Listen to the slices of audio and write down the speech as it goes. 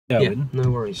going. Yeah, no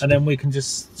worries. And then we can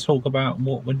just talk about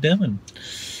what we're doing.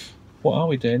 What are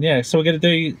we doing? Yeah, so we're going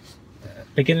to do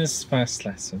beginner's first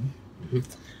lesson.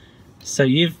 So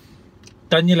you've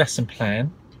done your lesson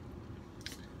plan.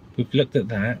 We've looked at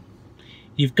that.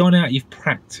 You've gone out, you've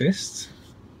practiced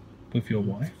with your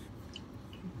wife.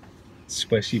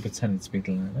 Where she pretended to be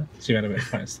the learner. So you had a bit of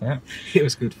practice for that. It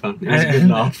was good fun. It was a good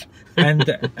laugh.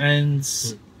 and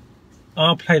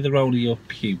I'll play the role of your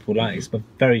pupil. Like it's my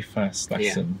very first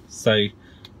lesson. So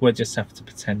we'll just have to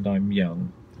pretend I'm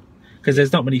young. Because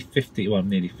there's not many 50, well, I'm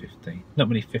nearly 50, not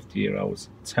many 50-year-olds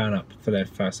turn up for their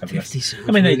first ever lesson. 50 sounds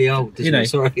really old, doesn't it?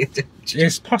 Sorry.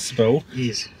 It's possible.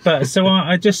 Yes. But so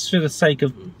I just, for the sake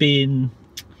of being,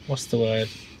 what's the word,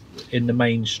 in the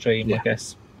mainstream, I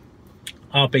guess,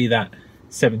 I'll be that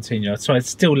 17-year-old. So I'd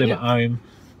still live at home.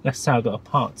 Let's say I've got a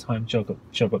part-time job at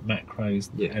Macros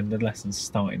and the lesson's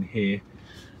starting here.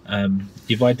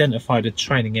 You've identified a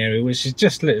training area, which is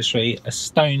just literally a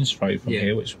stone's throw from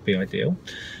here, which would be ideal.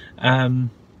 And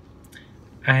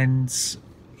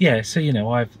yeah, so you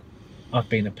know, I've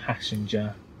been a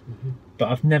passenger, but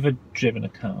I've never driven a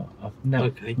car. I've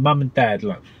never. Mum and Dad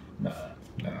like, no,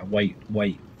 wait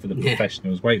for the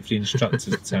professionals, wait for the instructors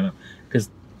to turn up, because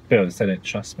they don't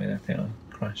trust me. They think I'll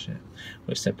crash it,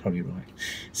 which they're probably right.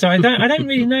 So I don't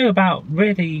really know about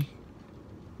really.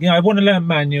 You know, I want to learn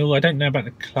manual. I don't know about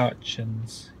the clutch,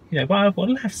 and you know, but I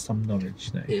will have some knowledge,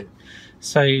 you know. Yeah.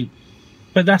 So.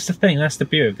 But that's the thing, that's the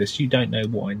beauty of this. You don't know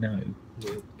what I know.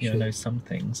 You know, I know some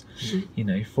things. You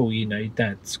know, for all you know,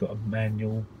 Dad's got a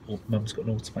manual or Mum's got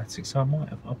an automatic, so I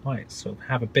might sort of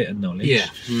have a bit of knowledge. Yeah.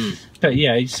 But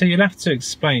yeah, so you'll have to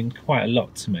explain quite a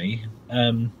lot to me.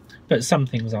 But some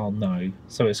things I'll know.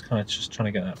 So it's kind of just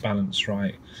trying to get that balance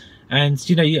right. And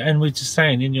you know, and we're just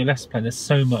saying in your lesson plan, there's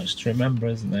so much to remember,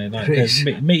 isn't there? Like there's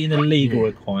meeting the legal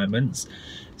requirements.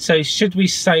 So should we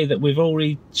say that we've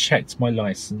already checked my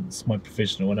license, my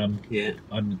provisional,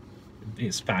 and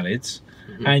it's valid,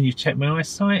 and you've checked my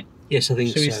eyesight? Yes, I think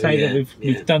so. Should we say that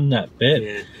we've done that bit?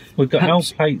 Yeah. We've got L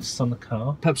plates on the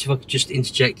car. Perhaps if I could just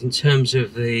interject in terms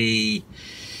of the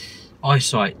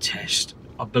eyesight test,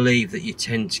 I believe that you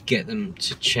tend to get them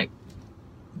to check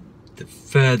the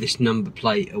furthest number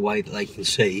plate away that they can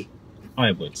see.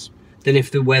 I would. Then if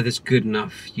the weather's good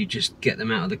enough, you just get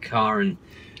them out of the car and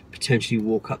potentially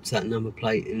walk up to that number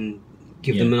plate and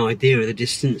give them an idea of the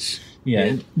distance.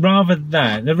 Rather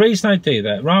than, the reason I do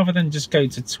that, rather than just go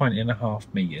to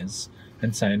 20.5 meters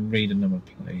and say, read a number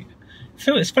plate, I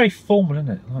feel it's very formal, isn't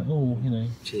it? Like, oh, you know.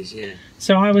 It is, yeah.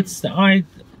 So I would,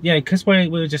 because we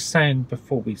were just saying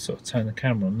before we sort of turned the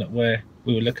camera on that we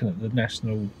were looking at the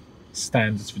national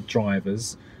standards for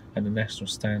drivers and the national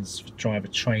standards for driver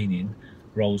training,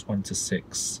 roles 1 to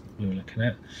 6 we were looking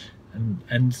at.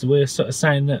 And we're sort of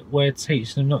saying that we're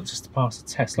teaching them not just to pass a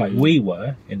test like we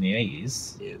were in the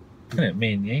 80s. Yeah. Isn't it,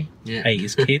 me and you? Yeah.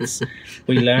 80s kids.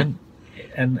 We learned,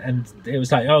 and it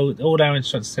was like, oh, all our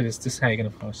instructors said is this is how you're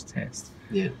going to pass a test.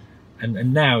 Yeah.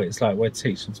 And now it's like we're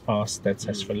teaching them to pass their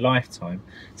test for a lifetime.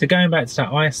 So going back to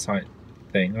that eyesight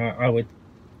thing, I would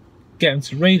get them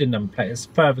to read a number plate as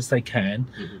far as they can,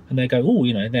 and they go, oh,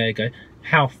 you know, there you go.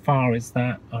 How far is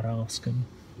that? I'd ask them.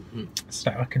 So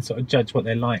I can sort of judge what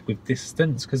they're like with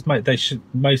distance, because most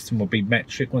of them will be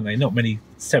metric, won't they? Not many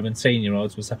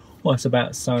 17-year-olds will say, well, it's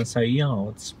about so-and-so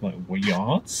yards. Like, well,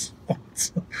 yards?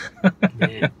 What?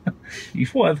 Yeah.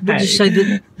 Would you say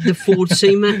that the Ford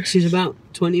C-Max is about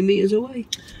 20 metres away?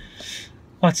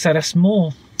 I'd say that's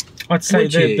more. I'd say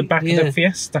the back of the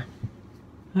Fiesta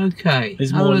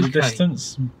is more the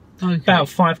distance. About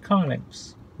 5 car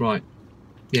lengths. Right.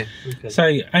 Yeah. Okay. So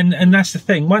and that's the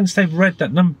thing. Once they've read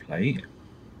that number plate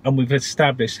and we've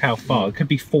established how far, it could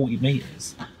be 40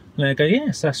 meters, and they go,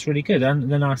 yes, that's really good.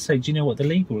 And then I say, do you know what the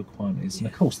legal requirement is? And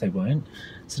of course they won't.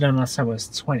 So then I say, well, it's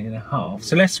 20.5.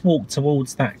 So let's walk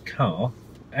towards that car,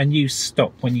 and you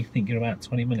stop when you think you're about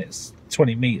 20 meters.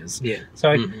 Yeah.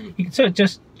 So you can sort of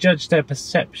just judge their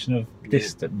perception of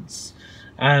distance.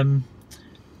 And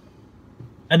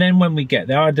then when we get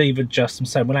there, I'd either adjust and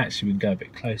say, well, actually, we can go a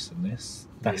bit closer than this.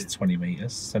 That's 20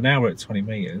 meters. So now we're at 20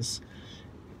 meters,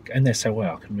 and they say,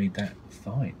 well, I can read that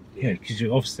fine. Yeah, because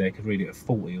obviously they could read it at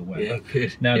 40 or whatever. Yeah,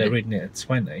 good. Now they're reading it at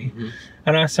 20.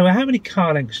 And I say, well, how many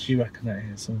car lengths do you reckon that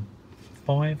is? And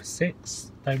 5,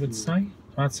 6, they would say. And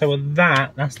I'd say, well,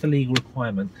 that's the legal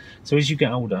requirement. So as you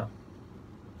get older,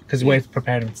 because we're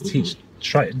preparing them to teach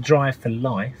drive for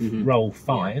life, role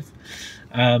 5.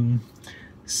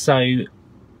 So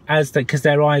because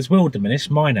their eyes will diminish,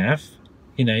 mine have,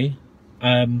 you know,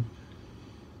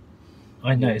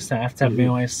 I noticed that I have to have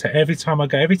my eyes test. Every time I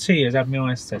go, every 2 years I have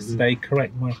my eyes tested. They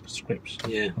correct my prescription.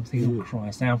 Yeah. I'm thinking, oh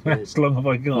Christ, how long have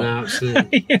I got? No,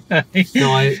 absolutely.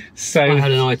 No, I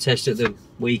had an eye test at the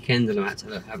weekend and I had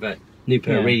to have a new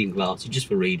pair of reading glasses just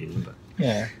for reading. But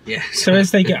yeah. So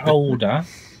as they get older,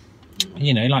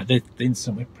 you know, like the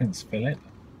incident with Prince Philip.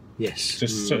 Yes.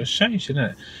 Just sort of shows, you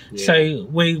know. Yeah. So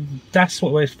that's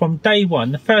what we're, from day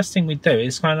one, the first thing we do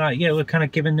is kind of like, we're kind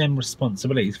of giving them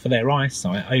responsibilities for their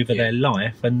eyesight over their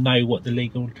life and know what the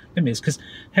legal limit is. Because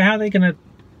how are they going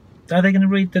to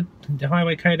read the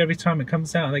highway code every time it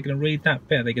comes out? Are they going to read that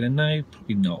bit? Are they going to know?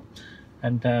 Probably not.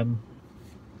 And,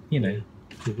 you know,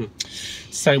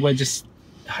 so we're just,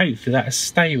 hopefully that'll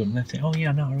stay with them. They think, oh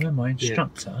yeah, no, I remember my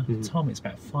instructor told me it's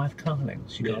about 5 car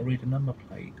lengths. You got to read a number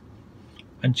plate.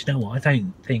 And do you know what? I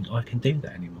don't think I can do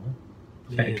that anymore.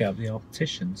 Better get up the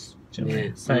opticians. Do you know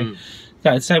what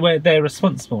I mean? So they're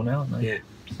responsible now, aren't they? Yeah.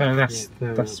 So that's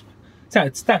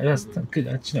good.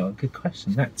 You know, a good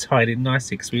question. That tied in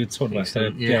nicely because we were talking about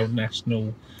the old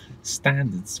national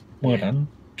standards. Well done.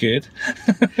 Good.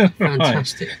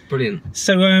 Fantastic. Right. Brilliant.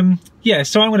 So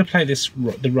so I'm going to play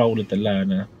the role of the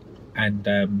learner,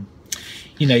 and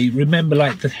you know, remember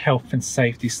like the health and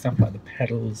safety stuff, like the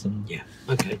pedals and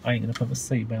I ain't gonna put my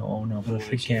seatbelt on. I'm gonna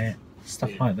forget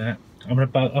stuff like that. I'm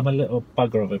a little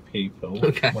bugger of a pupil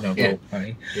when I role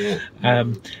play.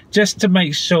 Just to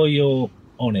make sure you're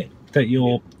on it, that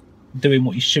you're doing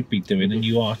what you should be doing, and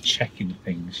you are checking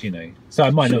things. You know, so I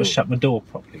might not shut my door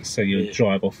properly, so you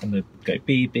drive off and go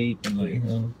beep beep, and like,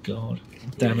 oh god,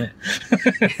 damn it,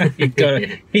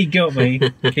 he got me.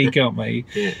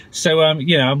 So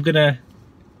you know, I'm gonna.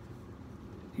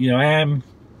 You know, I am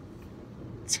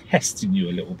testing you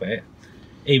a little bit,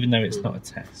 even though it's not a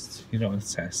test. You're not on a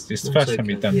test. It's the first time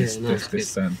you've done this.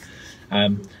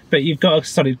 But you've got a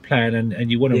solid plan,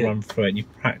 and you want to run through it, and you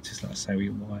practice, like I say, with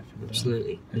your wife.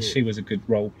 Absolutely. And she was a good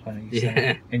role play. So,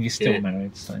 and you're still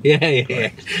married. So yeah.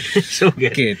 It's all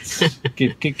good.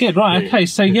 Good. Right. Okay.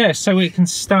 So so we can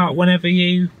start whenever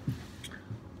you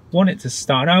want it to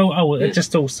start.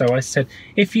 Just also, I said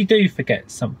if you do forget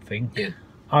something.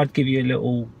 I'd give you a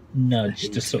little nudge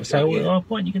to sort of say, why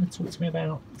aren't you going to talk to me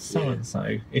about so and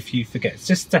so if you forget,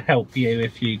 just to help you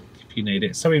if you need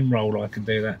it. So in roll I can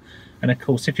do that, and of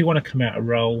course if you want to come out of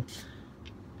roll,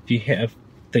 if you hit a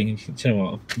thing, do you know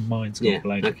what, mine's got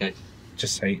blown.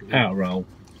 Just say out of roll,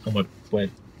 and we'll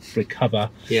recover.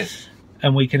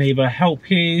 And we can either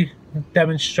help you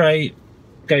demonstrate,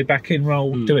 go back in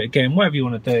roll, do it again, whatever you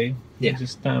want to do.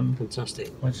 Just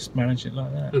fantastic. I'll just manage it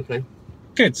like that. Okay.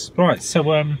 Good. Right. So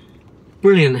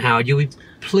brilliant, Howard. You'll be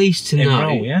pleased to know.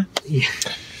 Roll, yeah.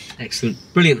 Excellent.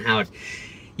 Brilliant, Howard.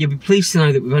 You'll be pleased to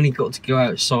know that we've only got to go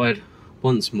outside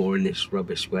once more in this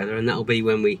rubbish weather, and that'll be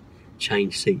when we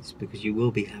change seats, because you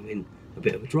will be having a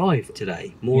bit of a drive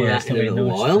today. More of that in a little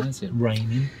while. It's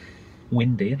raining,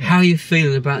 windy. How are you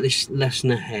feeling about this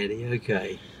lesson ahead? Are you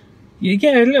okay?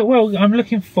 Yeah, look, well, I'm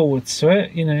looking forward to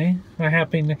it, you know. I have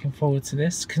been looking forward to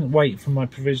this. Couldn't wait for my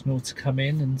provisional to come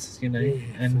in, and, you know,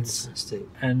 fantastic.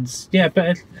 And yeah,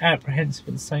 but apprehensive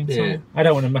at the same time. I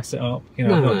don't want to mess it up, you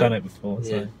know, I've not done it before,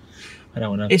 so I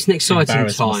don't want to. It's an exciting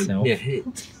time. Myself.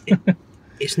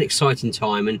 It's an exciting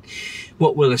time, and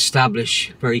what we'll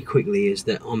establish very quickly is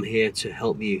that I'm here to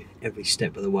help you every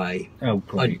step of the way. Oh,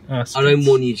 great. I don't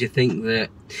want you to think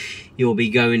that you'll be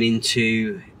going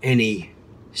into any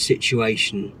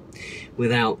situation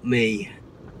without me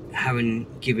having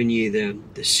given you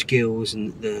the skills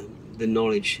and the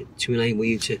knowledge to enable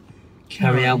you to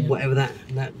carry out whatever that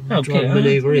drive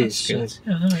manoeuvre is. So,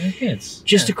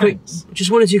 just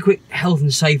one or two quick health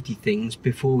and safety things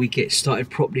before we get started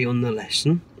properly on the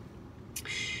lesson.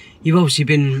 You've obviously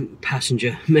been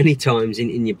passenger many times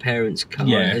in your parents' car,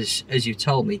 as you've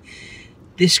told me.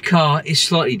 This car is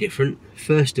slightly different.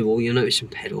 First of all, you'll notice some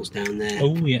pedals down there.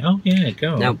 Oh yeah,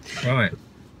 go on. Now, right.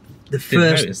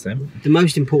 The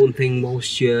most important thing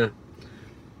whilst you're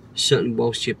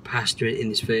passenger in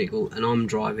this vehicle and I'm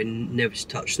driving, never to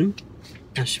touch them.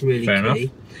 That's really key. Enough.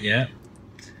 Yeah.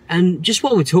 And just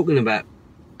while we're talking about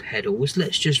pedals,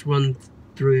 let's just run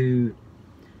through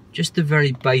just the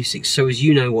very basics. So as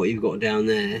you know what you've got down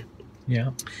there.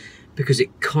 Yeah. Because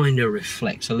it kind of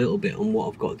reflects a little bit on what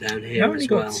I've got down here as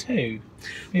well. Got two.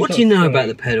 What do you know about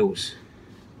the pedals?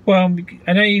 Well,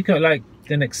 I know you've got like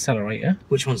an accelerator.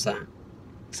 Which one's that?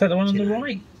 Is that the one on the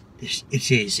right?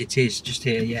 It is just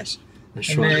here. Yes,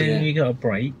 that's right. And then you got a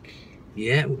brake.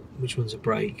 Yeah. Which one's a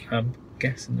brake? I'm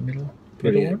guessing the middle.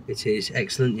 Brilliant. It is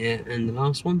excellent. Yeah, and the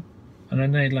last one. And I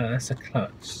know like that's a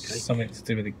clutch. Something to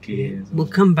do with the gears. We'll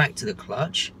come back to the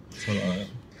clutch. Something like that.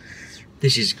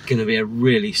 This is going to be a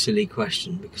really silly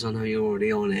question because I know you're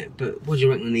already on it, but what do you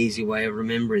reckon an easy way of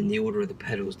remembering the order of the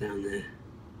pedals down there?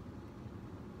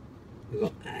 We've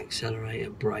got accelerator,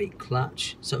 brake,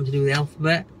 clutch. Something to do with the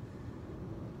alphabet?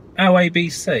 Oh,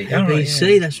 ABC. ABC,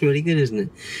 right, yeah. That's really good, isn't it?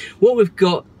 What we've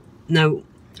got now,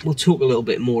 we'll talk a little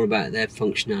bit more about their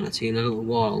functionality in a little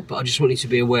while, but I just want you to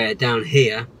be aware down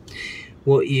here,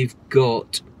 what you've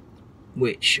got,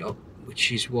 which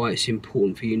is why it's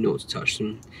important for you not to touch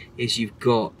them, is you've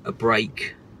got a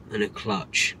brake and a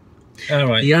clutch. All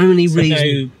right. The only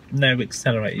reason no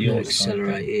accelerator. No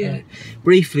accelerator. Yeah.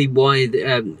 Briefly,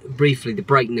 briefly, the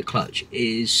brake and the clutch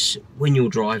is when you're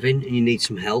driving and you need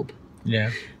some help.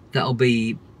 Yeah. That'll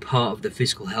be part of the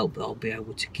physical help that I'll be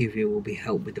able to give you. Will be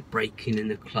help with the braking and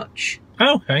the clutch.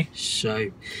 Okay. So,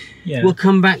 yeah, we'll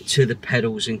come back to the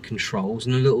pedals and controls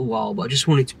in a little while, but I just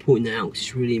wanted to point that out because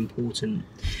it's really important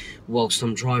whilst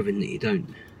I'm driving that you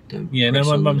don't. Yeah, no,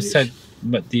 my mum said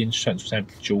but the instructors have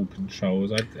dual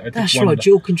controls. I That's right,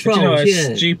 dual controls. But, you know, I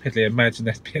yeah. stupidly imagined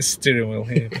there'd be a steering wheel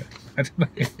here, but I don't know.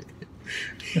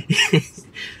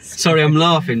 Sorry, I'm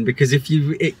laughing because if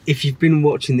you've been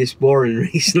watching this Warren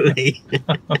recently,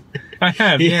 I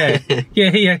have, yeah.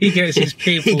 He gets his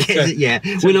people.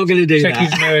 We're not going to do check that.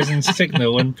 Check his mirrors and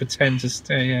signal and pretend to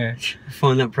stay. Yeah, I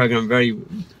find that program very,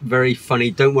 very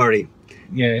funny. Don't worry.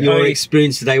 Yeah, your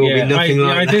experience today will be nothing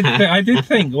like that. I did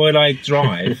think when I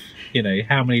drive, you know,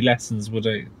 how many lessons would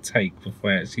it take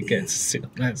before I actually get to sit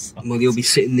on that side? Well, you'll be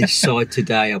sitting this side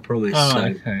today, I promise. Oh, so,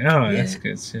 okay. Oh, yeah. That's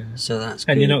good. Yeah. So that's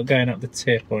and good. you're not going up the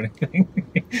tip or anything?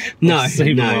 No.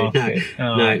 Good.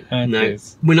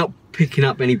 We're not picking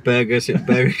up any burgers at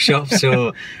burger shops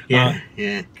or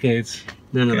Good.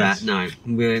 None of that. No,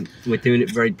 we're doing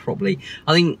it very properly.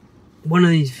 I think one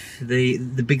of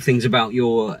the big things about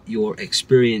your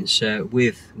experience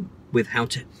with how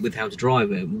to drive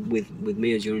with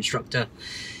me as your instructor,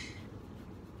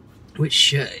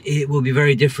 which it will be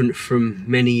very different from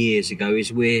many years ago,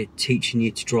 is we're teaching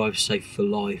you to drive safe for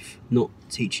life, not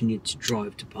teaching you to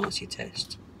drive to pass your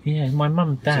test. Yeah, my mum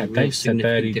and dad, they said they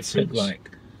only difference. took like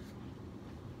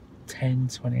 10,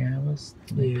 20 hours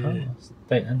and they passed.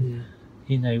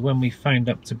 You know, when we phoned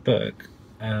up to book,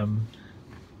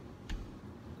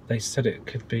 they said it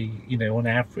could be, you know, on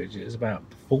average it was about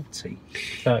 30,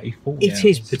 40 hours. It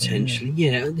is potentially,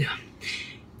 yeah.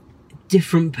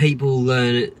 Different people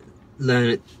learn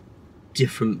at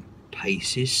different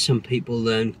paces. Some people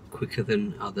learn quicker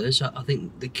than others. I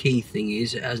think the key thing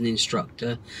is, as an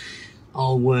instructor,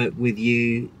 I'll work with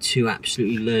you to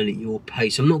absolutely learn at your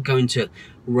pace. I'm not going to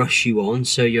rush you on,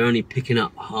 so you're only picking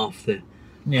up half the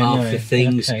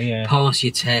things. Okay, pass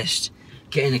your test.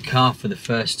 Get in a car for the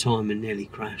first time and nearly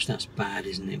crash. That's bad,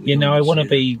 isn't it? You know, I want to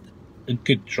be a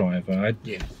good driver.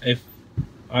 If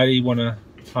I want to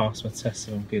pass my test,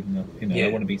 if I'm good enough, you know, I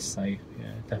want to be safe.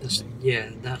 Yeah,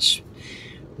 definitely. That's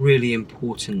really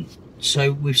important.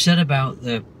 So we've said about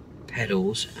the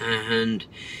pedals, and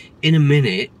in a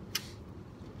minute,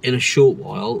 in a short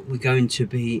while, we're going to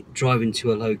be driving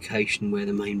to a location where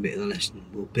the main bit of the lesson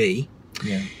will be.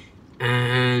 Yeah.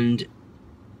 And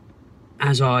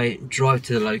as I drive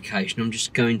to the location, I'm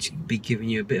just going to be giving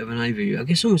you a bit of an overview. I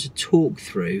guess almost a talk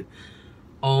through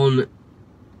on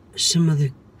some of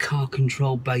the car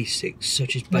control basics,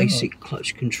 such as basic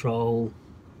clutch control.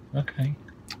 Okay.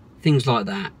 Things like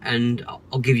that. And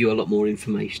I'll give you a lot more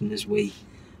information as we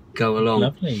go along.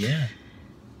 Lovely, yeah.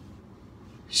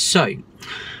 So,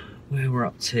 where we're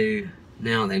up to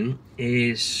now then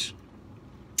is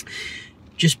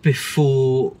just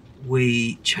before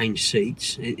we change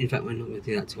seats. In fact, we're not going to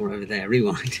do that till we're over there.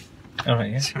 Rewind. All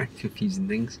right, yeah. Sorry, confusing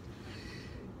things.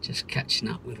 Just catching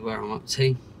up with where I'm up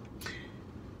to.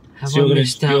 So you're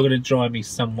going to drive me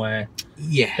somewhere?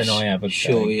 Yes. Than I have.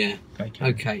 Sure. Yeah.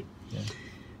 Okay. Yeah.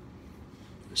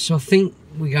 So I think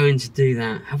we're going to do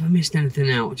that. Have I missed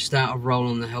anything out? Just out of roll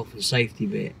on the health and safety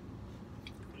bit.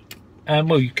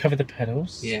 Well, you cover the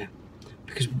pedals. Yeah.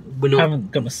 Because we're not. I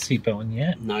haven't got my seatbelt on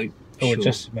yet. No. Or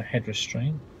adjusted my head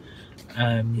restraint.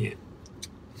 Yeah.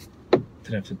 Don't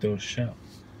have the doors shut,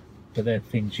 but they're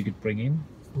things you could bring in.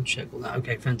 We'll check all that.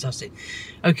 Okay, fantastic.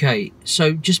 Okay,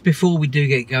 so just before we do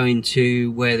get going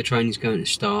to where the training's going to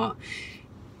start,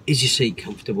 is your seat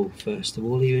comfortable? First of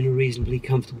all, are you in a reasonably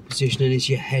comfortable position, and is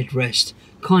your headrest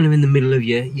kind of in the middle of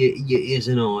your ears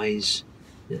and eyes?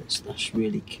 That's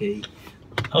really key.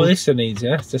 Oh, this one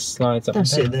easier. It just slides up.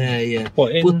 That's and down. It there, yeah.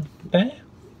 What in there?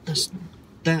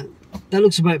 That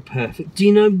looks about perfect. Do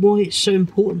you know why it's so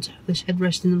important to have this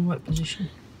headrest in the right position?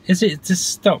 Is it to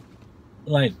stop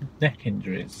like neck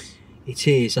injuries? It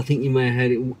is. I think you may have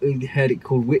heard it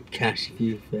called whipcash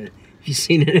if Have you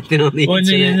seen anything on the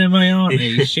internet? No, my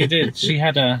auntie, she did. She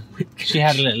had a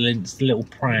little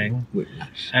prang,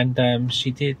 Whiplash. and she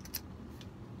did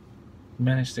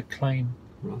manage to claim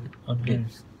on her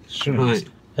insurance.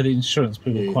 Her insurance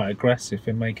people were quite aggressive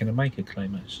in making her make a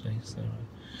claim, actually. So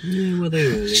yeah, well, they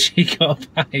really. she got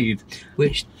paid,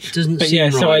 which doesn't. But seem yeah,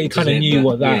 right, so I kind of knew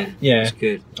what that. Yeah, that's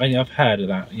good. I've heard of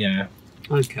that. Yeah.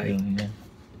 Okay. Yeah.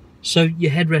 So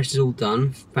your headrest is all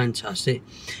done. Fantastic.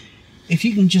 If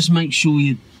you can just make sure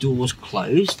your door's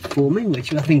closed for me,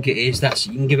 which I think it is,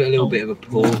 you can give it a little bit of a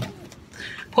pull.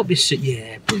 Pop your seat,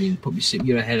 yeah, brilliant. Pop your seat,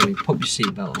 you're ahead of me. Pop your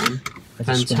seatbelt on.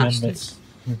 Fantastic.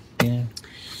 Yeah.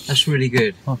 That's really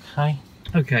good. Okay.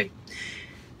 Okay.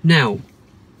 Now,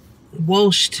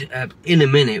 whilst in a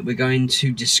minute we're going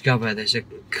to discover there's a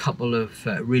couple of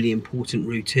really important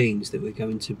routines that we're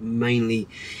going to mainly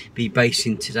be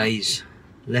basing today's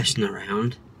lesson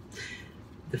around.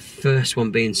 The first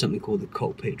one being something called the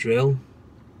cockpit drill.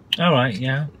 All right,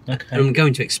 yeah, okay. And I'm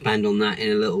going to expand on that in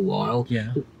a little while.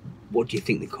 Yeah. What do you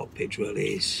think the cockpit drill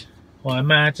is? Well, I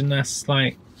imagine that's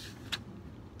like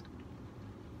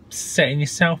setting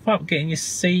yourself up, getting your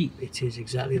seat. It is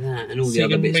exactly that, and all so the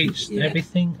other bits. Reach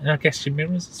everything, and I guess your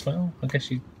mirrors as well. I guess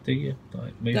you do your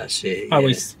like move. That's it. I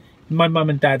always, my mum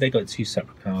and dad, they got 2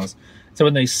 separate cars, so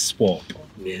when they swap,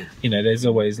 you know, there's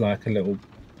always like a little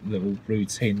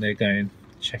routine. They're going,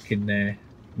 checking there,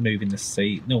 moving the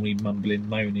seat, normally mumbling,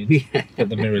 moaning, but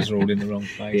the mirrors are all in the wrong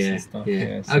place and stuff.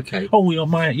 So, okay. Oh,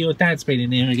 your dad's been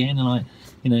in here again, and like,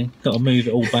 you know, got to move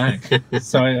it all back.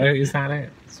 So is that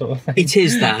it? Sort of thing. It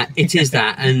is that. It is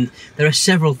that, and there are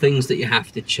several things that you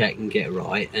have to check and get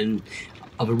right, and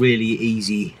I've a really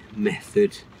easy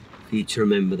method for you to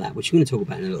remember that, which we're going to talk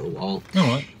about in a little while. All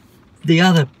right. The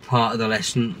other part of the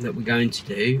lesson that we're going to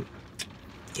do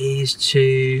is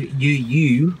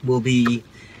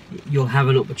you'll have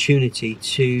an opportunity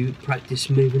to practice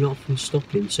moving off and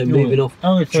stopping. So moving off,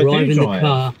 driving the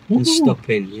car and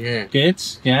stopping. Yeah. Good.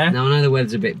 Yeah. Now I know the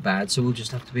weather's a bit bad, so we'll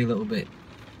just have to be a little bit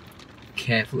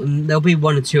careful, and there'll be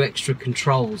 1 or 2 extra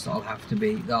controls that I'll have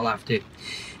to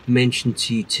mention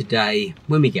to you today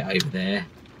when we get over there.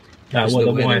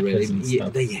 The wipers and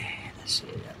stuff. Yeah, that's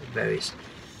it. Various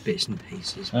bits and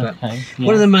pieces. But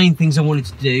one of the main things I wanted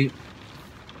to do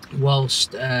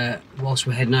whilst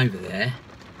we're heading over there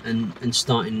and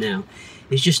starting now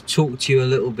is just talk to you a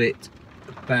little bit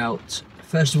about,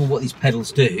 first of all, what these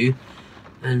pedals do,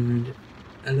 and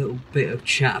a little bit of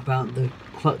chat about the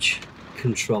clutch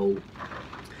control.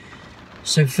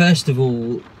 So first of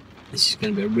all, this is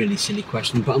going to be a really silly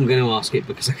question, but I'm going to ask it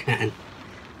because I can.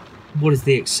 What does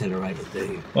the accelerator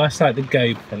do? Well, it's like the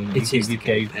go pedal. It is the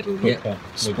go pedal, yeah.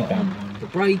 The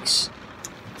brakes.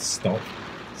 Stop.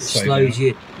 It slows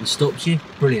you and stops you.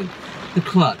 Brilliant. The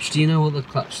clutch, do you know what the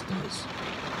clutch does?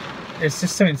 It's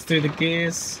just something to do with the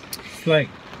gears. It's like,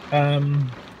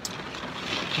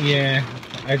 yeah,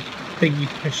 I think you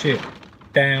push it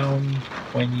down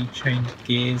when you change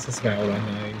gears. That's about all I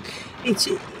know.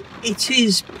 It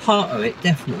is part of it,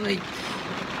 definitely.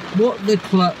 What the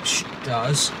clutch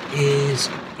does is,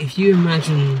 if you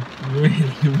imagine really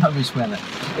rubbish weather,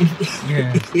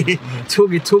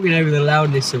 talking over the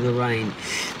loudness of the rain,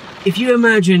 if you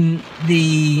imagine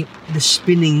the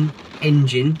spinning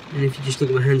engine, and if you just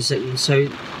look at my hand a second, so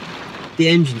the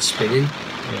engine's spinning,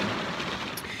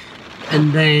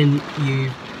 and then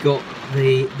you've got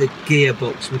the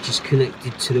gearbox which is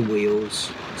connected to the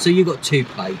wheels. So you've got 2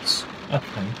 plates.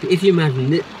 Okay. If you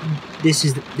imagine this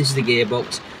is the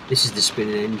gearbox, this is the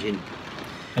spinning engine,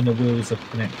 and the wheels are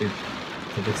connected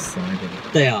to this side of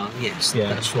it. They are, yes. Yeah.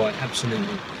 That's right,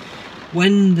 absolutely.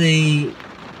 When the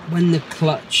engine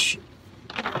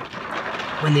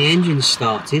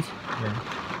started,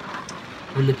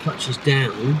 when the clutch is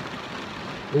down,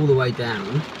 all the way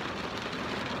down,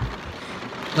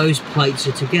 those plates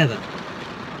are together.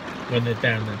 When they're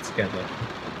down, they're together.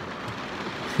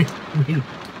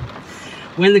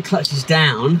 When the clutch is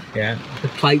down, the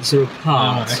plates are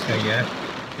apart. Oh, okay,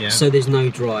 yeah. So there's no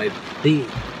drive. The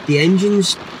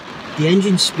engine's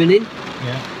spinning,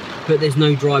 but there's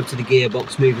no drive to the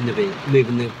gearbox moving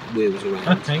the wheels around.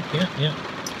 Okay, yeah.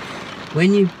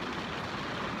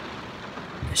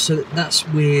 So that's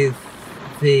with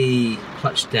the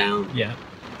clutch down. Yeah.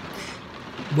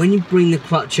 When you bring the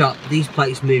clutch up, these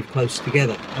plates move closer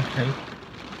together. Okay.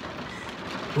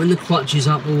 When the clutch is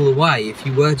up all the way, if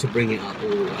you were to bring it up all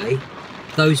the way,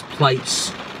 those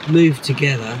plates move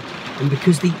together, and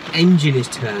because the engine is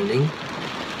turning,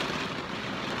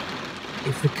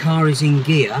 if the car is in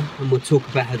gear, and we'll talk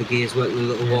about how the gears work in a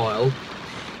little while,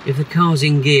 if the car's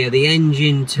in gear, the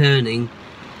engine turning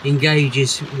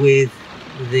engages with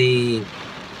the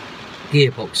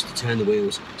gearbox to turn the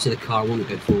wheels, so the car won't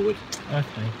go forward.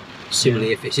 Okay.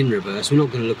 Similarly, if it's in reverse, we're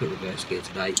not going to look at reverse gear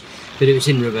today, but if it's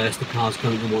in reverse, the car's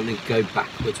going to want to go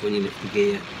backwards when you lift the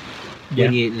gear,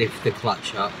 when you lift the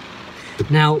clutch up.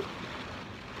 Now,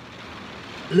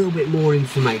 a little bit more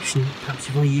information, perhaps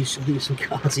if I use some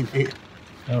cards in here.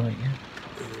 Alright, yeah.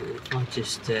 If I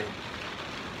just see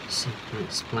if I can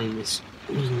explain this.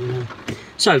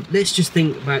 So, let's just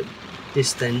think about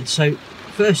this then. So,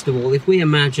 first of all, if we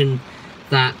imagine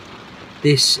that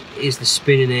this is the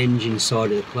spinning engine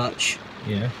side of the clutch.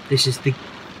 Yeah. This is the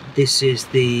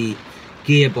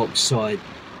gearbox side.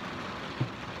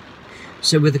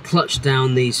 So with the clutch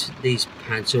down, these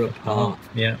pads are apart.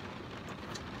 Yeah.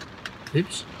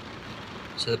 Oops.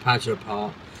 So the pads are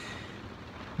apart.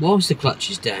 Whilst the clutch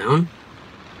is down,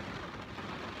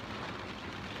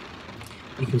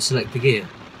 you can select the gear.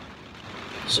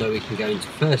 So we can go into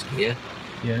first gear.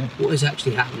 Yeah. What is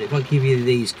actually happening? If I give you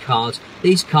these cards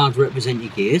represent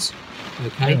your gears.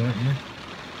 Okay. Right, yeah.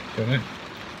 Got it.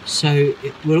 So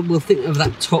we'll think of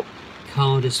that top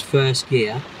card as first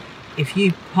gear. If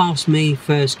you pass me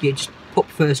first gear, just pop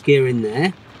first gear in there.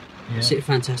 Yeah. That's it,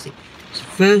 fantastic. So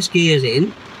first gear's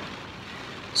in.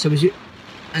 So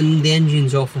and the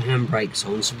engine's off, the handbrake's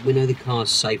on, so we know the car's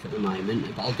safe at the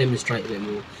moment, but I'll demonstrate a bit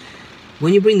more.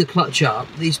 When you bring the clutch up,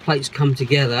 these plates come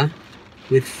together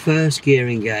with first gear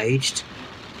engaged,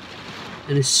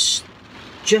 and it's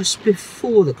just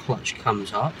before the clutch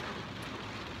comes up,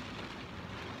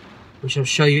 which I'll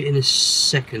show you in a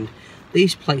second,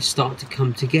 these plates start to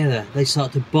come together. They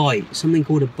start to bite, something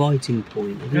called a biting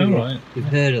point. I think you've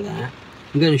heard of that.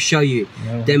 I'm going to show you,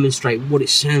 demonstrate what it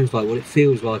sounds like, what it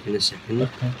feels like in a second.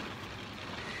 Okay.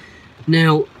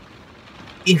 Now,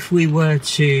 if we were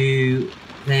to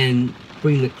then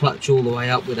bring the clutch all the way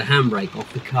up with the handbrake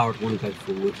off, the car would want to go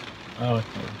forward. Oh,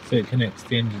 okay. So it connects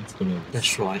the engine to the wheels.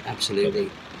 That's right, absolutely.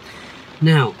 Okay.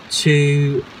 Now,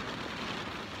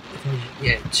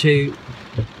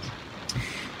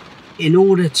 in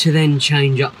order to then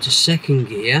change up to second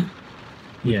gear,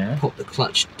 pop the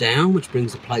clutch down, which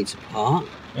brings the plates apart.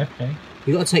 Okay.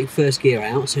 You've got to take first gear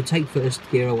out, so take first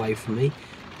gear away from me.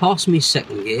 Pass me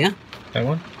second gear. That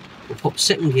one? We'll pop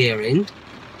second gear in.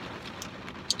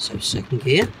 So second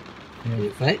gear, in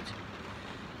effect.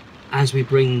 As we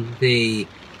bring the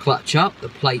clutch up, the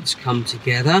plates come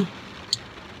together.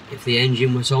 If the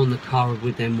engine was on, the car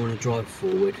would then want to drive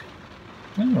forward.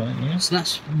 Alright, yeah. So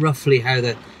that's roughly how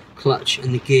the clutch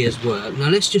and the gears work. Now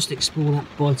let's just explore that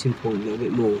biting point a little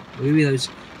bit more. I'll give you those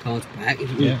cards back.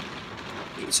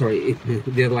 Sorry,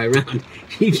 the other way around.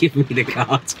 You give me the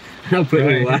cards and I'll put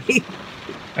them away.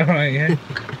 Alright, yeah.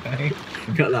 Okay.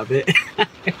 Got that bit.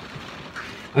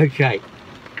 Okay.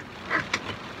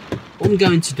 What I'm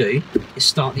going to do is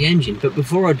start the engine, but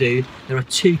before I do, there are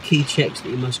two key checks that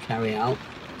you must carry out.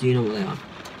 Do you know what they are?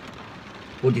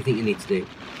 What do you think you need to do?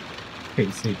 Hit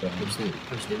the seatbelt.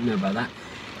 I didn't know about that.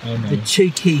 Oh, no. The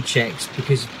two key checks,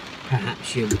 because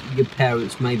perhaps your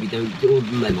parents maybe don't, or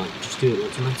they might just do it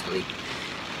automatically.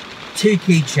 Two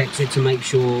key checks are to make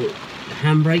sure the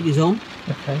handbrake is on.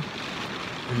 Okay.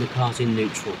 And the car's in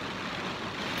neutral.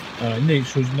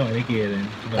 Neutral's not in a gear then?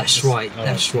 That's right,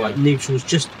 that's right. Neutral's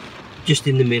just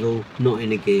in the middle, not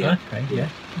in a gear. Okay, yeah.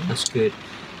 That's good.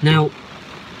 Now,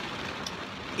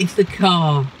 if the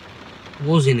car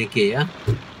was in a gear,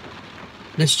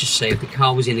 let's just say if the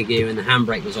car was in a gear and the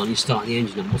handbrake was on, you start the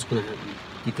engine up, what's going to happen, do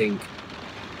you think?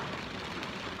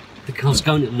 The car's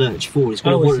going to lurch forward, it's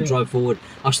going to want to drive forward.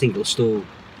 I just think it'll stall.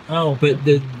 Oh. But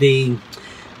the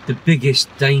biggest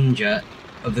danger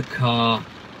of the car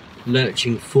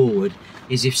lurching forward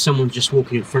is if someone's just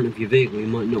walking in front of your vehicle, you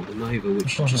might knock them over,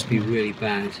 which would just be really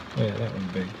bad. Yeah, that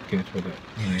wouldn't be good, would it?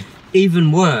 No.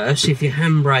 Even worse, if your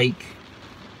handbrake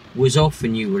was off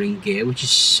and you were in gear, which is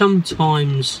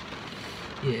sometimes,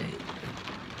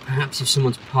 perhaps if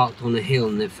someone's parked on a hill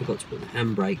and they've forgot to put the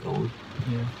handbrake on,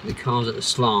 the car's at a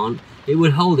slant, it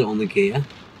would hold it on the gear.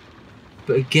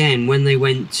 But again, when they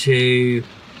went to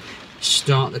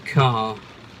start the car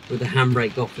with the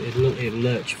handbrake off, it'll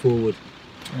lurch forward,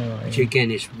 which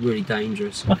again is really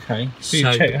dangerous. Okay, so you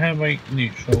check handbrake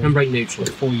neutral. Handbrake neutral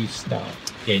before you start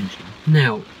the engine.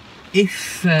 Now,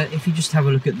 if you just have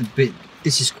a look at the bit,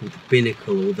 this is called the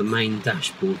binnacle or the main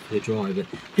dashboard for the driver.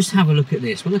 Just have a look at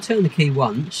this. When I turn the key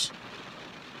once,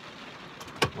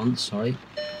 sorry,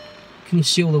 can you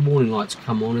see all the warning lights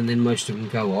come on and then most of them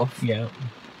go off? Yeah.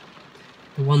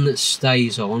 The one that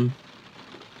stays on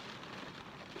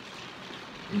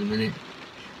in a minute.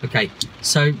 Okay,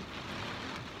 so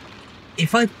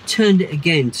if I turned it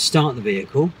again to start the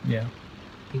vehicle,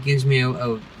 it gives me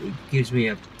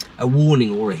a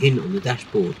warning or a hint on the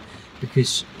dashboard.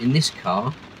 because in this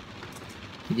car,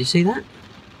 did you see that?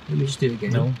 Let me just do it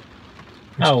again. No.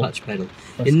 Press clutch pedal.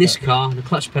 In this car, the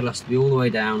clutch pedal has to be all the way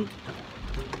down.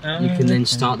 You can then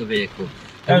start the vehicle.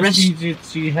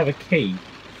 Do you have a key?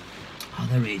 Oh,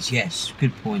 there is, yes.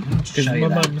 Good point. Because my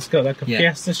mum's got like a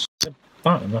Fiesta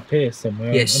button up here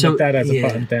somewhere. Yeah, and my dad has a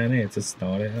button down here to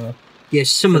start it up. Yes,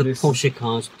 some of the Porsche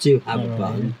cars do have a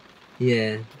button.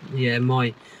 Yeah,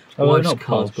 my wife's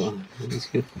car's got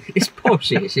it's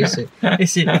Porsche,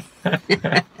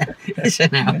 it's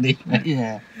an Audi.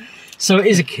 Yeah. So it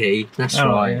is a key, that's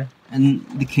right. Yeah. And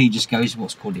the key just goes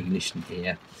what's called ignition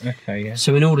here. Okay, yeah.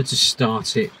 So in order to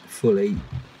start it fully,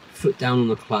 foot down on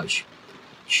the clutch,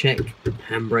 check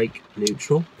handbrake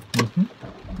neutral,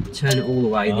 turn it all the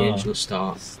way, the engine will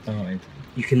start.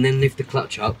 You can then lift the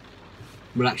clutch up,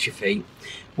 relax your feet.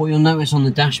 What you'll notice on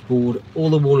the dashboard, all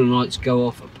the warning lights go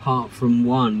off apart from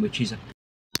one, which is a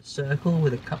circle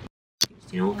with a couple of things.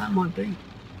 Do you know what that might be?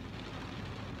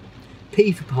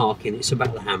 P for parking, it's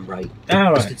about the handbrake.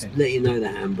 Just to let you know the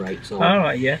handbrake's on.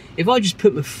 Alright, yeah. If I just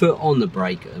put my foot on the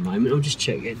brake at the moment, I'll just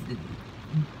check it.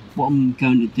 What I'm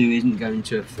going to do isn't going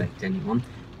to affect anyone.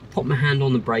 Pop my hand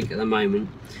on the brake at the moment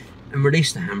and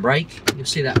release the handbrake. You'll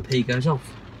see that P goes off.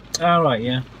 Alright,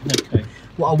 yeah. Okay.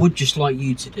 What I would just like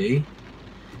you to do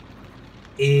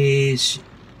is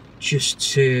just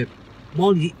to,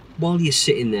 while you're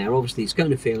sitting there, obviously it's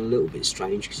going to feel a little bit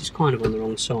strange because it's kind of on the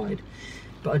wrong side,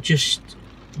 but I just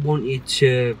want you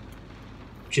to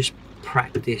just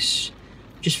practice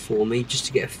just for me, just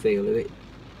to get a feel of it.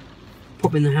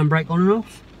 Popping the handbrake on and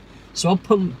off. So I'll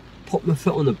pop my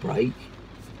foot on the brake.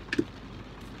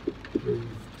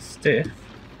 Stiff.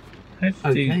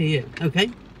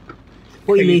 Okay.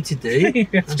 What you need to do, you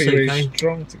have to be really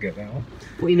strong to get that on.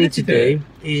 What you need to do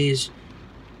is,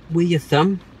 with your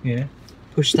thumb,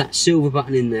 push that silver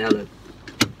button in there, look.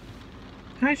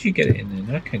 How do you get it in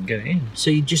there? I can't get it in. So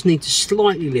you just need to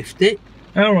slightly lift it.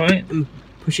 Alright. And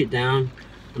push it down,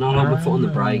 and I'll have my foot on the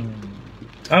brake.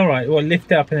 Alright, well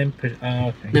lift it up and then push.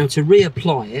 Okay. Now to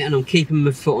reapply it, and I'm keeping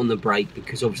my foot on the brake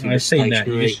because obviously I've seen that,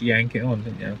 you just yank it on,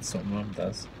 don't you? That's what Mum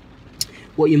does.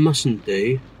 What you mustn't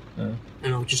do, and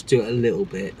I'll just do it a little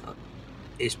bit,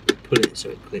 is pull it so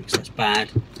it clicks. That's bad.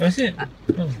 Oh, is it?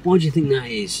 Why do you think that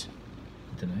is?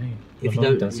 I don't know. If you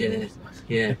don't,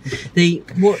 yeah.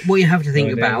 What you have to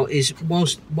think about is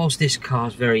whilst this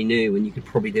car's very new, and you could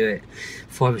probably do it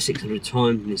 500 or 600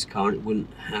 times in this car, and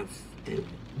it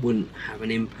wouldn't have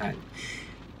an impact.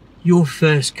 Your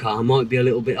first car might be a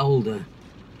little bit older.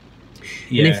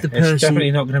 Yeah, and if the person, it's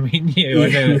definitely not going to be new. I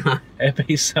know. It'd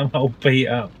be some old beat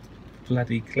up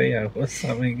bloody Clio or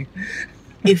something.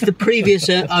 If the previous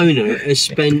owner has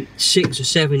spent 6 or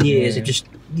 7 years of just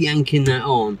yanking that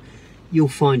on, you'll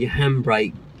find your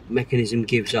handbrake mechanism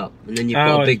gives up, and then you've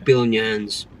got a big bill on your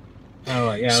hands.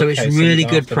 So it's really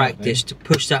good practice to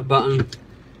push that button.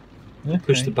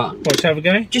 Push the button. What, have a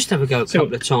go? Just have a go a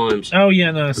couple of times. Oh yeah,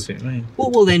 no, that's it, man.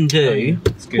 What we'll then do,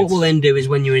 is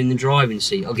when you're in the driving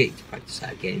seat, I'll get you to practice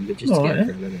that again, but just to get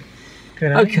through a little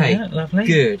bit. Okay, lovely.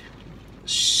 Good.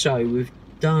 So we've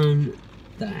done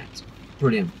that.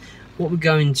 Brilliant. What we're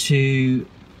going to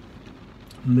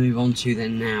move on to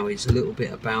then now is a little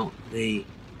bit about the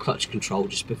clutch control,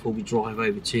 just before we drive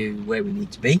over to where we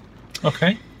need to be.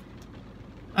 Okay.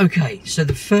 Okay, so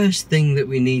the first thing that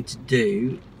we need to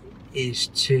do is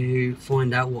to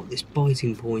find out what this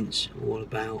biting point's all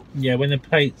about. Yeah, when the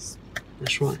plates.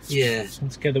 That's right. Yeah.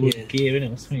 Together with gear, innit?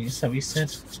 That's what you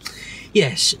said.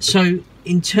 Yes. So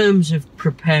in terms of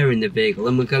preparing the vehicle,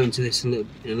 and we'll go into this in a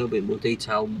little bit more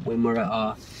detail when we're at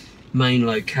our main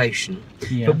location.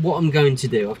 Yeah. But what I'm going to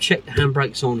do, I've checked the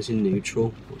handbrake's on, it's in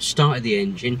neutral. I've started the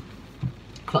engine,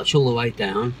 clutch all the way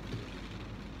down.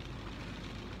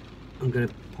 I'm going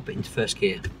to pop it into first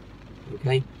gear.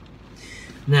 Okay.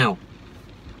 Now,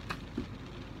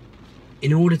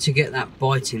 in order to get that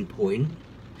biting point,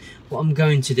 what I'm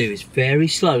going to do is very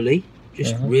slowly,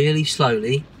 just really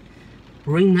slowly,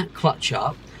 bring that clutch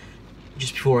up.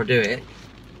 Just before I do it,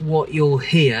 what you'll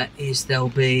hear is there'll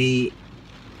be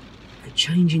a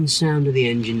change in sound of the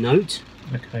engine note.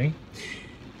 Okay.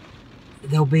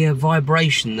 There'll be a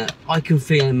vibration that I can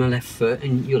feel in my left foot,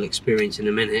 and you'll experience in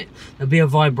a minute. There'll be a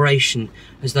vibration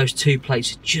as those two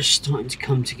plates are just starting to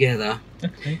come together.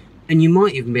 Okay. And you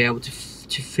might even be able to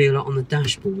feel it on the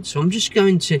dashboard. So I'm just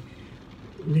going to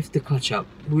lift the clutch up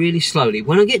really slowly.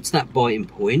 When I get to that biting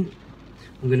point,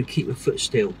 I'm going to keep my foot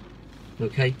still.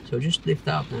 Okay, so just lift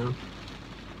that up now.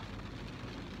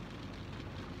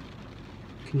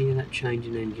 Can you hear that change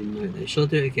in engine note there? Shall I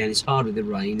do it again? It's hard with the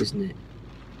rain, isn't it?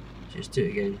 Just do it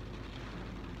again.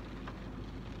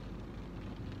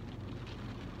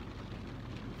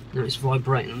 No, it's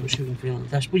vibrating. I'm not sure you can feel it on the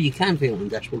dashboard. Well, you can feel it on the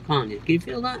dashboard, can't you? Can you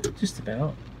feel that? Just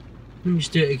about. Let me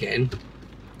just do it again.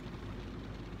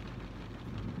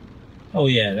 Oh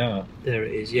yeah, no. There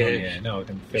it is, yeah. Oh, yeah, no, I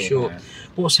can feel sure. that.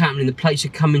 What's happening? The plates are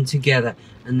coming together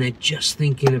and they're just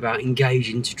thinking about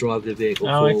engaging to drive the vehicle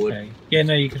forward. Okay. Yeah,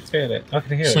 no, you can feel it. I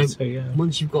can hear it, so yeah.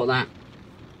 Once you've got that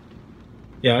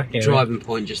driving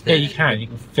point just there. Yeah, you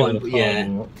can feel the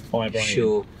car vibrating.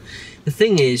 Sure. The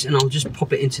thing is, and I'll just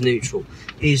pop it into neutral,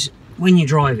 is when you're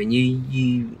driving,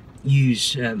 you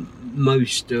use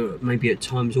most, or maybe at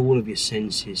times all of your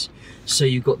senses. So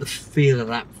you've got the feel of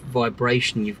that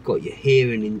vibration, you've got your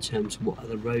hearing in terms of what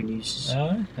other road users,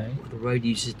 what the road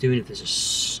users are doing. If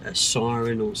there's a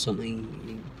siren or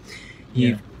something,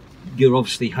 you're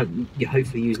obviously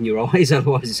hopefully using your eyes,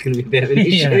 otherwise it's going to be a bit of an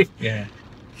issue. Yeah.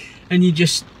 And you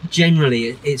just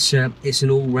generally, it's an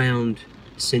all-round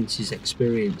senses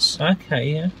experience.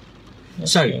 Okay, yeah.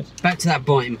 That's so good. Back to that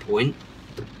biting point.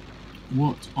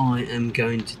 What I am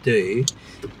going to do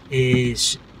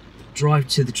is drive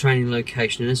to the training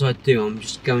location, and as I do, I'm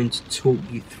just going to talk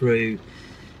you through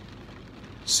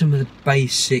some of the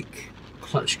basic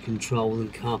clutch control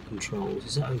and car controls.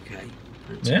 Is that okay?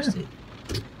 Fantastic.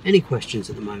 Yeah. Any questions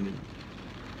at the moment?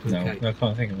 Okay. No, I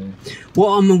can't think of anything.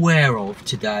 What I'm aware of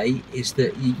today is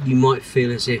that you might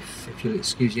feel as if you'll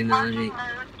excuse the analogy,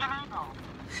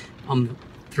 I'm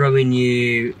throwing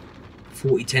you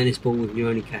 40 tennis balls and you're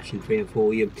only catching 3 or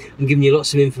 4. I'm giving you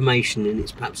lots of information and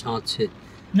it's perhaps hard to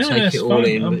take it all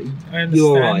in. But I understand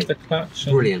you're all right. the clutch.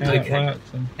 Brilliant. And how Okay. it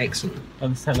works and excellent. I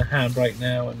understand the handbrake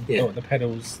now and what the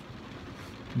pedals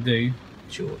do.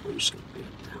 Sure. I'm just going to bring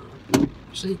it down.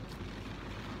 See.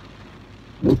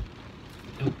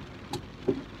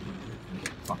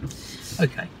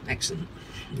 Okay, excellent.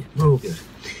 Yeah, we're all good.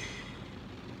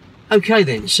 Okay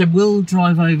then, so we'll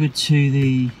drive over to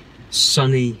the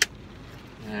sunny,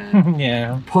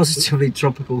 positively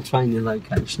tropical training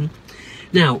location.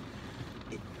 Now,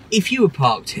 if you were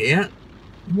parked here,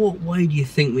 what way do you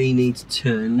think we need to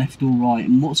turn, left or right?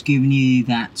 And what's giving you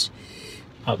that?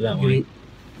 Up that way.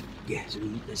 Yes,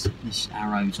 there's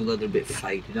arrows, although they're a bit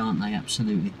faded, aren't they?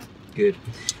 Absolutely. Good.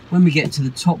 When we get to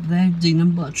the top there, do you know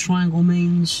what a triangle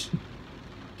means?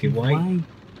 Give way.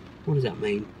 What does that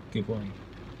mean? Give way.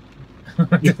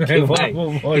 Give way.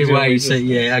 Give way. So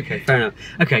yeah, okay, fair enough.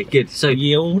 Okay, good. So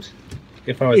yield.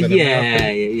 If I was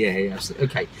yeah.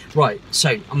 Okay, right.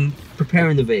 So I'm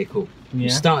preparing the vehicle.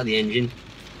 Start the engine.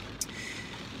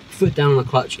 Foot down on the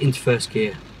clutch into first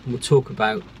gear. And we'll talk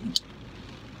about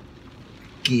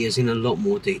gears in a lot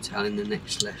more detail in the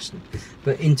next lesson.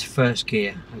 But into first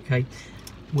gear, okay.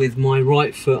 With my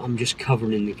right foot, I'm just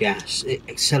covering the gas.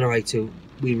 Accelerator,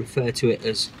 we refer to it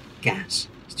as gas.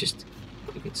 It's just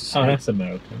quicker to say. Oh, that's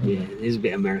American. Yeah, it is a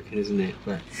bit American, isn't it?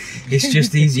 But it's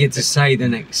just easier to say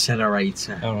than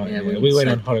accelerator. All right. Yeah, we went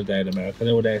on holiday in America, and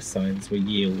all their signs were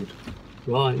yield.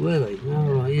 Right, were they? All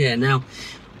right. Yeah. Now,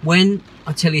 when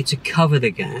I tell you to cover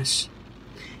the gas,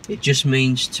 it just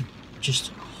means to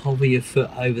just hover your foot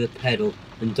over the pedal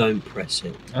and don't press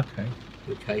it. Okay.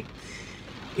 Okay.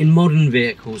 In modern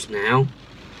vehicles now,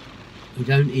 you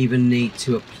don't even need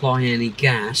to apply any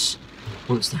gas.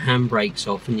 Once the handbrake's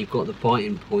off and you've got the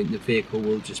biting point, the vehicle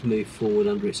will just move forward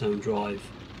under its own drive,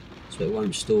 so it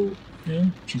won't stall. Yeah.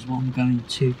 Which is what I'm going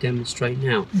to demonstrate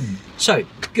now. So,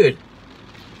 good.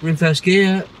 We're in first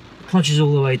gear, clutch is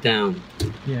all the way down.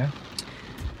 Yeah.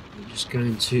 I'm just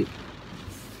going to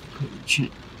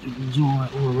check it's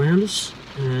all around us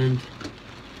and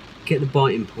get the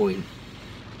biting point.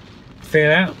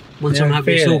 Feel out. Once I'm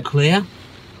happy it's all clear,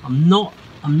 I'm not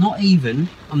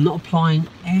applying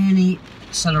any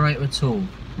accelerator at all.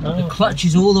 The clutch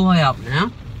is all the way up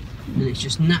now and it's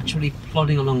just naturally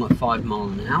plodding along at 5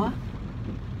 miles an hour.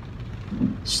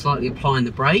 Slightly applying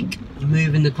the brake,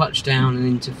 moving the clutch down and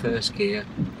into first gear.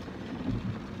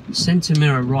 Centre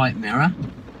mirror, right mirror.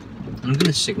 I'm going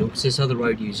to signal because there's other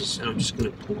road users, and I'm just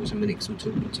going to pause a minute because I'm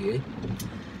talking to you.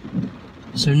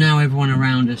 So now everyone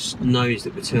around us knows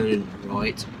that we're turning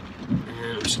right, and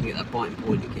I'm just going to get that biting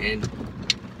point again.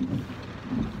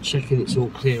 Checking it's all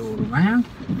clear all around,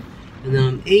 and then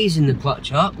I'm easing the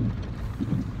clutch up.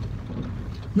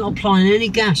 Not applying any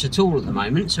gas at all at the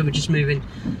moment, so we're just moving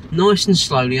nice and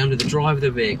slowly under the drive of the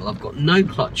vehicle. I've got no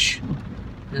clutch.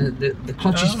 The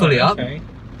clutch is fully up, and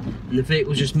the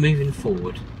vehicle's just moving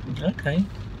forward. Okay.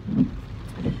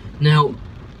 Now,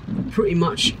 pretty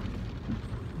much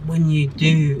when you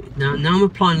do now I'm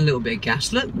applying a little bit of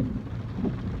gas. Look.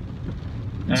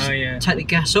 Oh yeah. Take the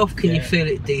gas off. Can you feel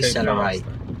it decelerate?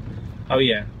 Oh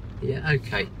yeah. Yeah.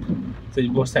 Okay. So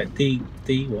what's that? D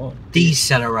what?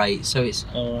 Decelerate. So it's.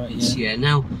 All right. Yeah.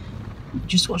 Now,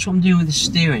 just watch what I'm doing with the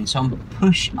steering. So I'm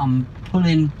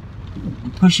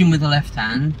pushing with the left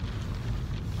hand.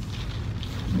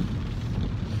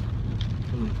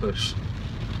 Pull and push.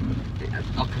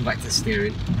 I'll come back to the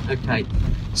steering. Okay,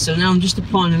 so now I'm just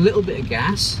applying a little bit of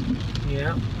gas.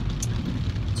 Yeah.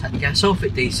 Take the gas off,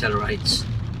 it decelerates.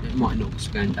 It might not, because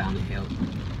going down the hill.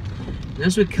 And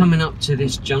as we're coming up to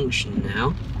this junction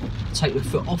now, take my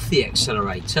foot off the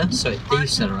accelerator so it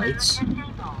decelerates.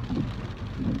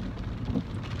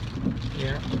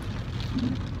 Yeah.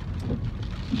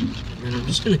 And then I'm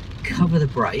just going to cover the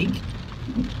brake.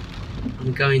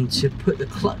 I'm going to put the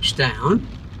clutch down,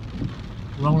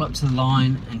 roll up to the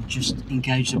line and just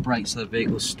engage the brake so the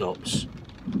vehicle stops.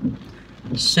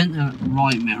 Centre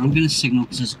right mirror, I'm going to signal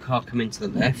because there's a car coming to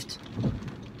the left.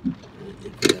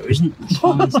 There isn't.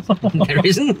 There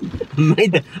isn't.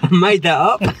 I made that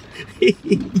up.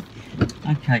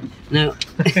 Okay. Now.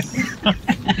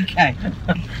 Okay.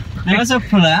 Now as I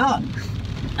pull out,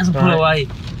 pull away,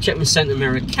 check my centre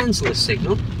mirror, cancel the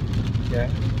signal. Yeah.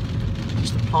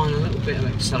 Just applying a little bit of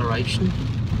acceleration.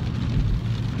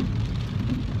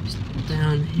 Just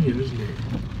down here, isn't it?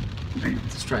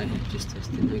 Straight ahead, just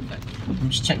testing. Okay. I'm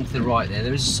just checking to the right there.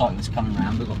 There is a cyclist coming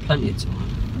around. We've got plenty of time.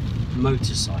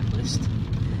 Motorcyclist.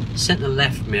 Centre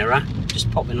left mirror, just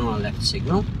popping on a left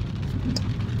signal.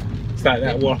 It's like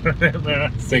that one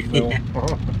mirror signal.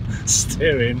 Yeah.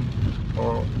 Steering.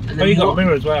 Oh, And you got a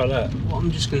mirror as well, look. What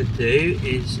I'm just going to do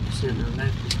is centre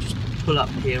left, just pull up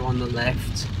here on the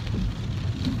left.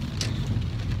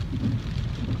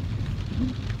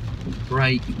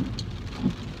 Brake.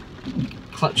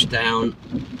 Clutch down,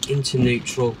 into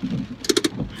neutral,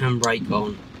 handbrake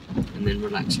on, and then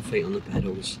relax your feet on the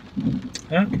pedals.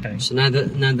 Okay. So now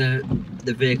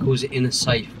the vehicle's in a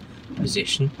safe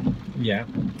position. Yeah.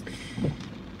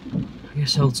 I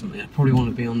guess ultimately I probably want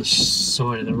to be on the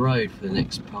side of the road for the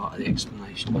next part of the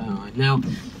explanation, don't I? Now,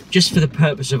 just for the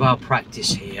purpose of our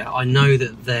practice here, I know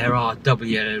that there are double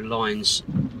yellow lines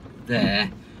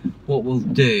there. What we'll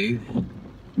do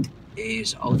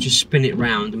is I'll just spin it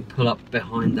round and pull up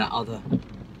behind that other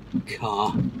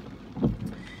car,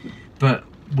 but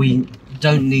we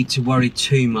don't need to worry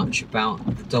too much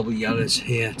about the double yellows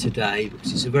here today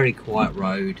because it's a very quiet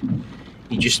road.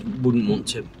 You just wouldn't want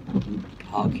to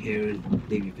park here and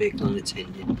leave your vehicle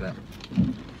unattended. But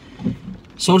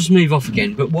so I'll just move off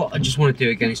again, but what I just want to do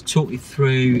again is talk you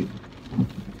through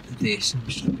this. I'm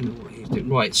just looking at what he's doing.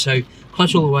 Right, so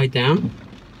clutch all the way down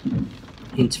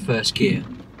into first gear.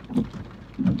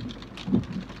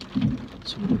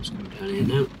 Someone else coming down here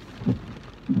now.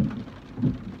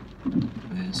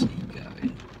 Where's he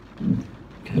going?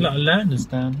 Okay. A lot of learners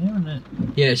down here, isn't it?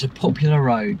 Yeah, it's a popular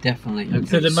road, definitely. Okay,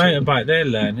 so the motorbike they're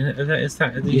learning, is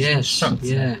that these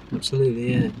instructors? Yeah,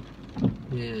 absolutely, yeah.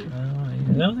 Yeah. Oh,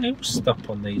 yeah. They all stop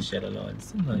on these yellow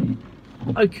lines, don't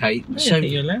they? Okay, so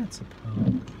you're allowed to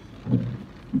park.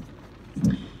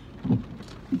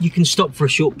 You can stop for a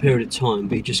short period of time,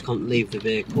 but you just can't leave the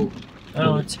vehicle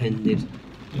unattended.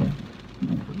 Yeah.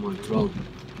 That might be wrong.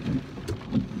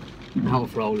 Out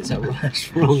of roll, is that right?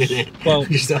 That's wrong, isn't it? Well,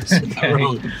 just said that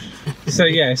wrong. So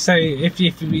yeah, so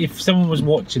if someone was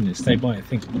watching this, they might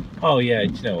think, oh yeah,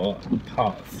 do you know what?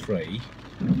 Part 3.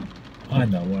 I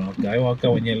know where I'll go. I'll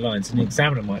go on your lines, and the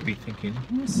examiner might be thinking,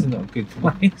 this is not a good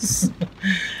place.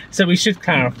 So we should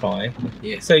clarify.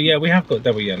 Yeah. So yeah, we have got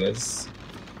double yellows,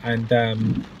 and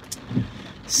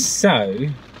so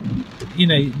you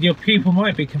know, your pupil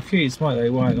might be confused, might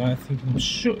they? Why? I think I'm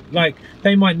sure. Like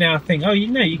they might now think, oh, you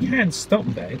know, you can stop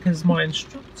there because my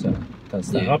instructor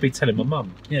does that. Yeah. I'll be telling my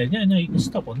mum, yeah, no, you can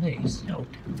stop on these. Oh,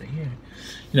 yeah.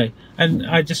 You know, and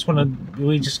I just want to,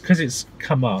 because it's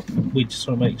come up, we just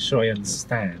want to make sure I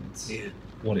understand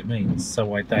what it means,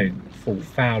 so I don't fall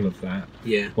foul of that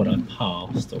when I'm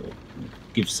passed or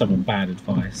give someone bad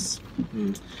advice.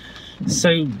 So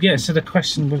yeah, so the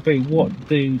question would be, what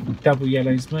do double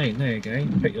yellows mean? There you go,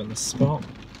 put you on the spot.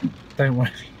 Don't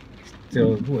worry.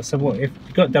 So what if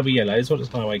you've got double yellows? What does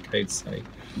highway code say?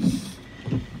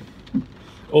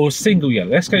 Or single yellow?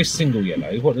 Let's go single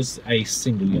yellow. What does a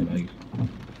single yellow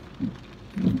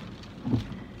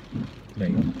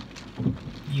mean?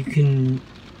 You can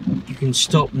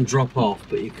stop and drop off,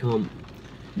 but you can't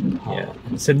park.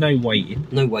 Yeah. So no waiting.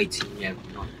 No waiting. Yeah.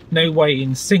 No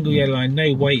waiting. Single yellow line.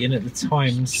 No waiting at the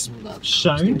times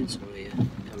shown.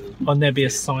 On there be a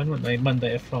sign, wouldn't they?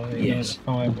 Monday to Friday, 9 to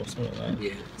 5 or something like that.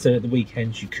 Yeah. So at the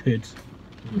weekends you could,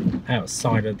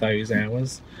 outside of those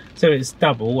hours. So it's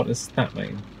double. What does that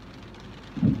mean?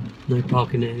 No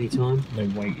parking at any time. No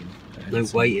waiting. No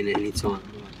waiting at any time.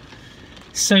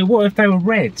 So what if they were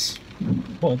red?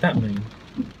 What would that mean?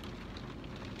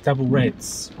 Double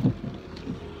reds.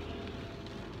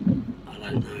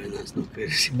 That's not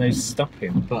good. No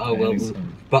stopping.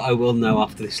 But I will know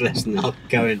after this lesson. I'll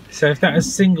go in. So if that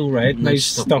is single red, no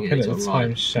stopping at the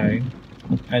time shown,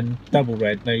 and double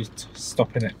red, no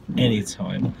stopping at any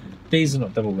time. These are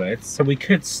not double reds, so we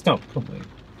could stop, couldn't we?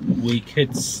 We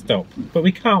could stop, but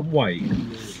we can't wait.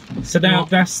 So now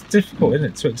that's difficult,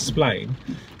 isn't it, to explain?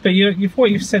 But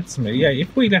what you've said to me, yeah,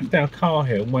 if we left our car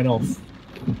here and went off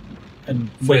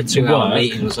and went to work,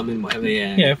 meeting or something, whatever,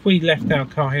 yeah, if we left our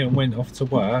car here and went off to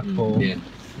work or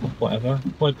whatever,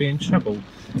 we'd be in trouble.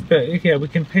 But yeah, we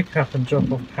can pick up and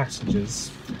drop off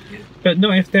passengers, but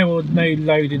not if there were no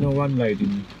loading or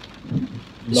unloading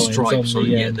lines on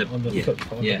the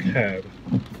footpath, on the curb.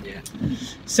 Yeah.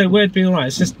 So we'd be alright.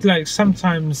 It's just like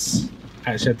sometimes,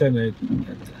 actually, I don't know.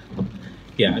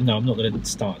 Yeah, no, I'm not going to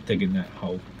start digging that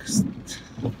hole.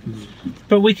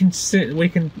 But we can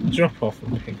drop off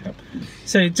and pick up.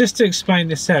 So just to explain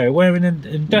this area, we're in an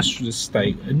industrial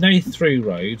estate, a no-through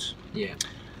road,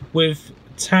 with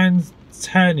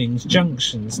turnings,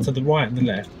 junctions to the right and the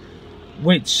left,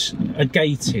 which are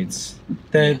gated.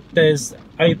 There's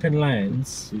open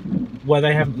lands where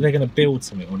they're going to build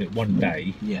something on it one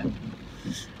day. Yeah.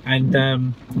 And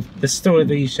the story of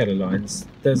these yellow lines,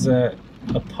 there's a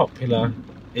popular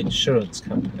insurance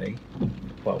company.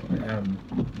 Well, I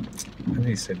think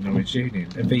you said Norwich Union,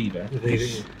 Aviva.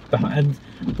 And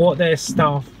what their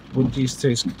staff would used to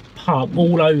do is park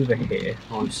all over here.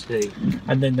 I see.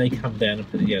 And then they come down and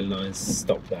put the yellow lines to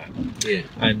stop that. Yeah.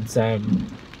 And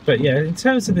but yeah, in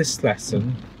terms of this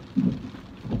lesson,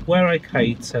 we're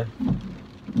okay to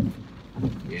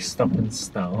stop and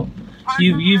start.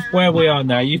 You've where we are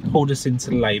now, you've pulled us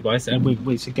into the lay-by, and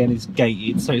which again is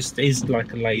gated, so it is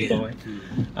like a lay-by.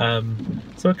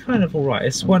 So we're kind of all right.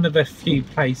 It's one of the few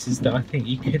places that I think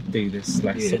you could do this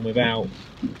lesson without.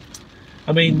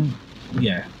 I mean,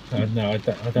 no, I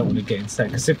don't want to get into that,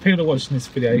 because if people are watching this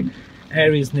video,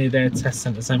 areas near their test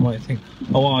centres, they might think,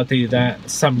 oh, I'll do that.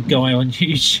 Some guy on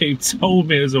YouTube told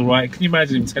me it was all right. Can you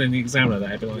imagine him telling the examiner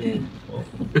that? I'd be like,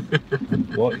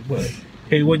 what?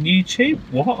 Who on YouTube?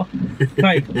 What?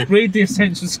 Like, read the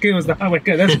essential skills.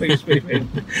 Okay, that's what you're speaking.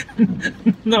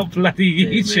 Not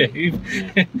bloody YouTube,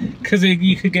 because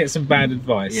you could get some bad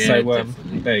advice. So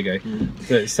there you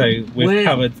go. So we've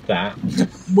covered that.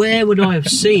 Where would I have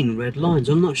seen red lines?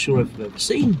 I'm not sure if I've ever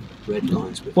seen red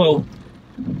lines before. Well,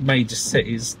 major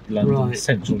cities, London,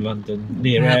 central London,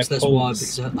 near Perhaps airports.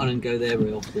 That's why, because I don't go there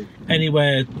very often.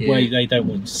 Anywhere where they don't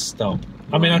want to stop.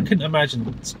 I mean, I couldn't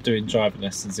imagine doing driving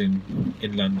lessons in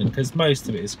London, because most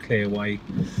of it is clearway.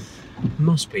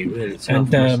 Must be really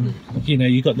tough. And you know,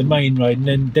 you got the main road,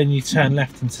 and then you turn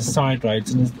left into side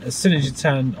roads, and as soon as you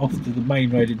turn off to the main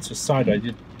road into a side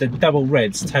road, the double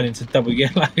reds turn into double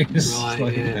yellows. Right.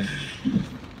 Like, yeah.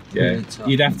 Really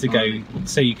you'd have to go.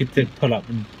 So you could pull up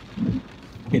and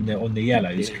on the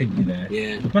yellows, couldn't you? There.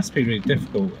 Yeah. It must be really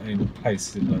difficult in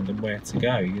places in London where to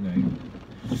go. You know.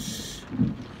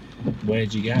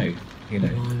 Where'd you go? You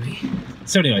know.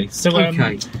 So anyway, so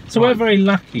we're very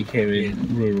lucky here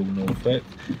in rural Norfolk,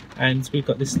 and we've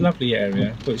got this lovely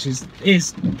area which is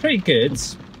pretty good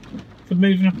for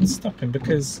moving up and stopping,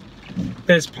 because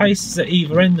there's places at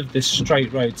either end of this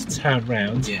straight road to turn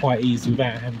round quite easy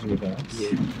without having to reverse.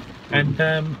 And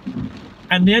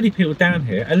the only people down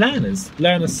here are learners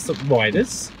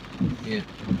riders,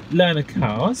 learner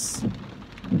cars.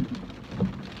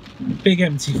 Big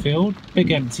empty field.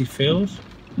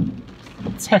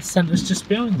 Test centre's just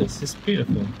behind us. It's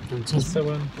beautiful. So,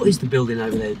 what is the building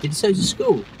over there? Did you say it's a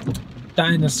school?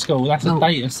 That in a school. That's a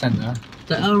data centre.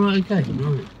 Oh right, okay,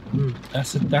 right.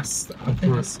 That's I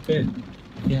think that's a bit.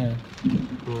 Yeah.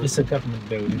 Right. It's a government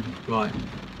building. Right.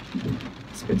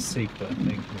 It's a bit secret, I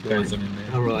think. What goes on in there.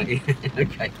 Oh right.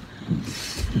 Okay.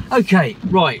 Okay.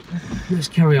 Right. Let's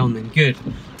carry on then. Good.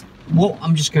 What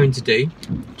I'm just going to do,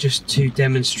 just to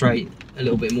demonstrate a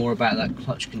little bit more about that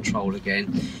clutch control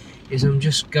again, is I'm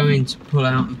just going to pull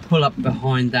out and pull up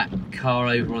behind that car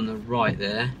over on the right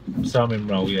there. So I'm in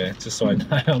roll, just so I know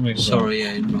I'm in roll. Sorry,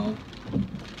 in roll.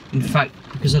 In fact,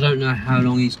 because I don't know how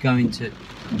long he's going to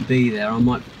be there, I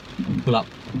might pull up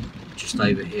just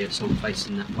over here, so I'm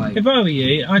facing that way. If I were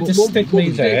you, I'd just stick me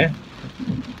there.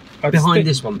 Behind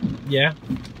this one? Yeah.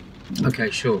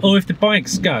 Okay, sure. Or if the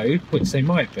bikes go, which they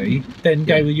might be, then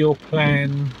go with your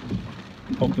plan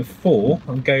of before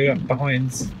and go up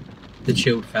behind the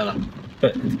chilled fella.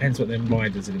 But it depends what them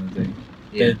riders are going to do.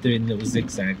 They're doing little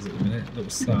zigzags at the minute, little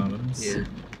slaloms. Yeah.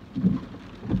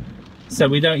 So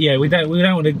we don't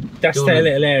want to. That's their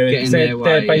little area.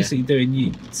 They're basically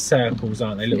doing circles,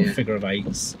 aren't they? Little figure of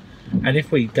eights. And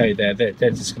if we go there, they're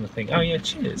just going to think, oh yeah,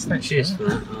 cheers, thanks. Cheers for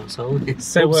that, arsehole.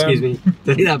 So, excuse me,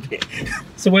 delete that bit.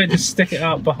 So we'll just stick it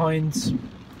up behind.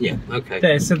 Yeah, okay.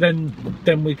 There, so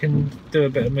then we can do a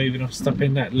bit of moving off,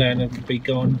 stopping that learner could be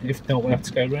gone. If not, we'll have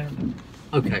to go round.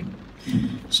 Okay.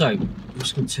 So I'm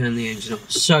just going to turn the engine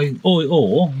off. So,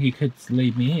 or you could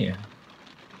leave me here.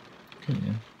 Couldn't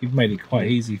you? You've made it quite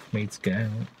easy for me to get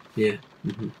out. Yeah.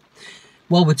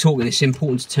 While we're talking, it's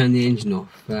important to turn the engine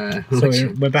off. So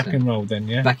we're back in roll then,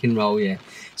 yeah? Back in roll, yeah.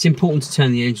 It's important to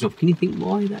turn the engine off. Can you think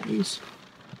why that is?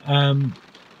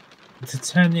 To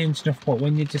turn the engine off, what,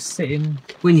 when you're just sitting?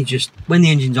 When the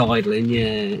engine's idling, yeah,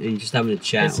 and you're just having a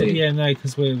chat. Yeah, no,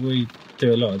 because we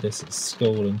do a lot of this at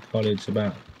school and college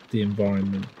about the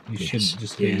environment. You shouldn't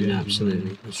just leave the engine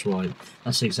absolutely. That's right.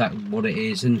 That's exactly what it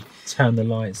is. And turn the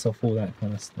lights off, all that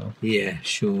kind of stuff. Yeah,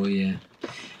 sure, yeah.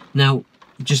 Now,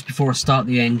 just before I start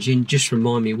the engine, just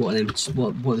remind me what are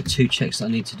the 2 checks that I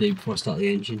need to do before I start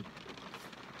the engine.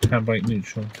 Handbrake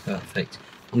neutral. Perfect.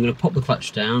 I'm going to pop the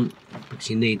clutch down because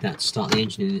you need that to start the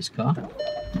engine in this car.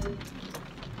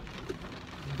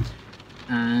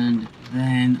 And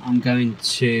then I'm going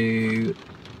to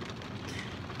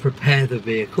prepare the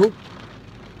vehicle.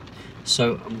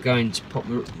 So I'm going to pop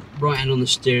my right hand on the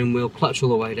steering wheel, clutch all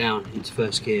the way down into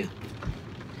first gear.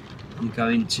 I'm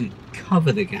going to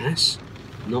cover the gas,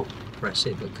 not press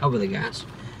it, but cover the gas.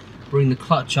 Bring the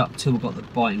clutch up till we've got the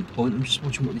biting point. I'm just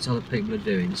watching what these other people are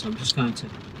doing, so I'm just going to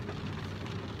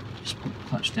just put the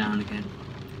clutch down again.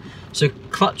 So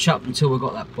clutch up until we've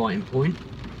got that biting point.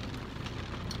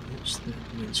 What's the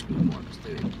windscreen wipers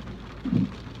doing?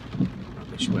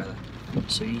 Rubbish weather.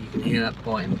 So you can hear that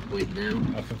biting point now.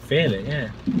 I can feel it,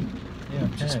 yeah. Yeah,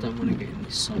 I just don't want to get in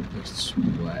this cyclist's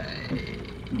way.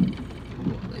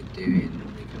 What are they doing?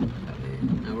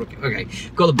 Okay,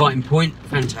 got the biting point,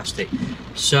 fantastic.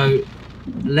 So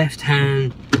left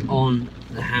hand on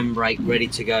the handbrake, ready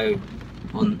to go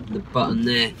on the button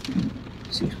there.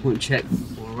 6-point check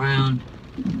all around.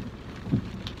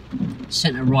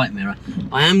 Centre right mirror.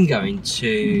 I am going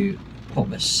to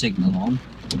pop a signal on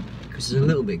because there's a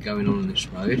little bit going on this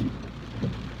road.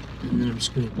 And then I'm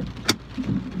just going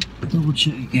to double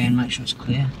check again, make sure it's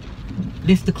clear.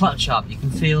 Lift the clutch up, you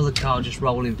can feel the car just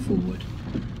rolling forward.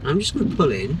 And I'm just going to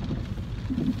pull in.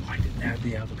 Why didn't have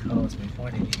the other cars, mate? Why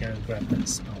didn't you go and grab that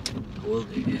spot? I will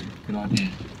do, yeah. Good idea.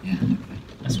 Yeah, okay.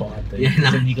 That's what I do. Yeah,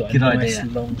 no, then you got a good nice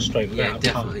idea. long straight without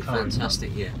yeah, definitely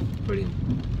fantastic. Yeah, brilliant.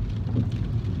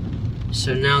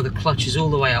 So now the clutch is all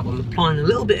the way up. I'm applying a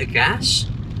little bit of gas.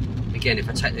 Again, if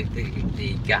I take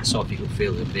the gas off, you can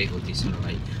feel the vehicle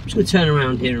decelerate. I'm just going to turn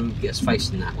around here and get us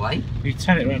facing that way. You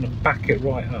turn it around and back it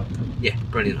right up. Yeah,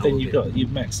 brilliant. Then you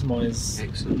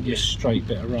maximise your straight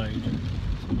bit of road.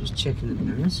 So I'm just checking the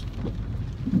mirrors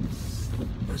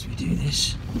as we do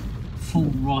this. Full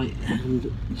right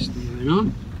hand steering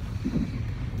on.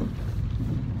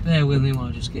 Bear with me while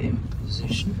I just get in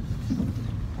position.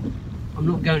 I'm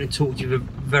not going to talk to you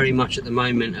very much at the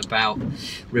moment about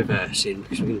reversing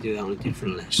because we're going to do that on a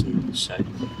different lesson. So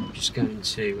I'm just going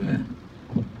to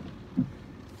put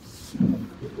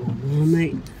one more,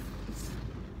 mate.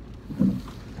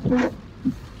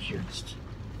 Just.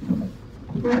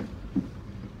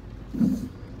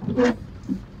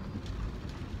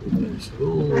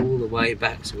 All the way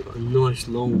back, so we've got a nice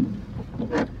long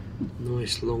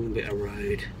bit of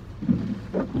road.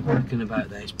 I reckon about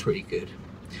that is pretty good.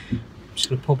 I'm just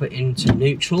going to pop it into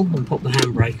neutral and pop the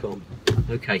handbrake on.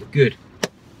 Okay, good.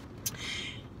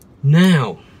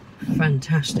 Now,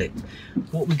 fantastic.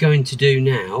 What we're going to do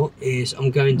now is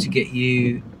I'm going to get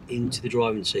you into the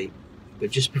driving seat.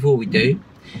 But just before we do,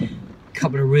 a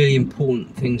couple of really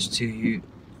important things to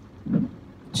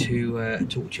talk to you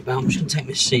about. I'm just going to take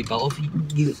my seatbelt off.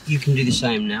 You can do the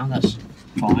same now, that's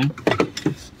fine.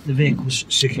 The vehicle's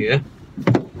secure.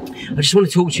 I just want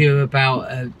to talk to you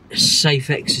about safe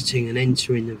exiting and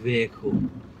entering the vehicle.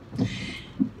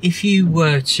 If you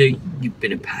were to, you've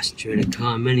been a passenger in a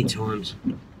car many times,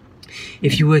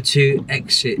 if you were to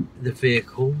exit the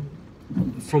vehicle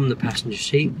from the passenger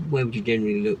seat, where would you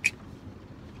generally look?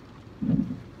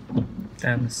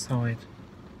 Down the side.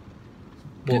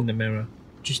 What? In the mirror.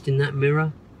 Just in that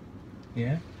mirror?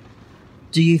 Yeah.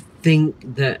 Do you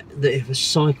think that if a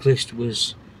cyclist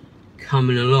was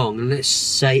coming along, and let's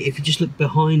say if you just look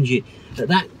behind you, at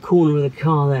that corner of the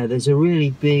car there's a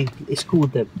really big, it's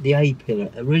called the A pillar,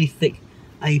 a really thick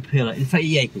A pillar. In fact,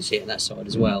 yeah, you can see it at that side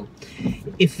as well.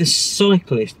 If the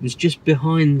cyclist was just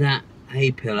behind that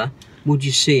A pillar, would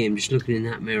you see him just looking in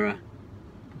that mirror?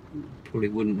 Probably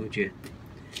wouldn't, would you?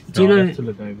 Do you know? I'd have to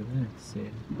look over there to see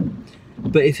him.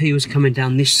 But if he was coming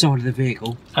down this side of the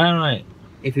vehicle, all right,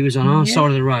 if he was on our side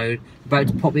of the road, about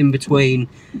to pop in between,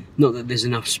 not that there's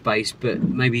enough space, but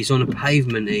maybe he's on a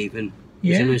pavement even.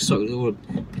 Yeah. Or a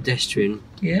pedestrian.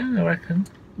 Yeah, I reckon.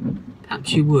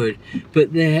 Perhaps you would.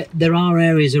 But there are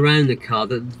areas around the car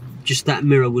that just that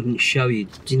mirror wouldn't show you.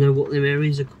 Do you know what them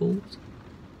areas are called?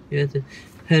 Yeah,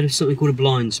 heard of something called a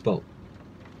blind spot.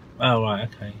 Oh, right,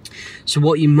 okay. So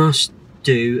what you must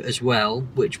do as well,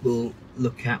 which we'll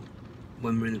look at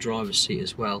when we're in the driver's seat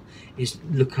as well, is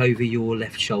look over your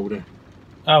left shoulder.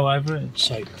 Oh, over it.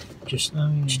 So just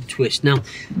twist. Now,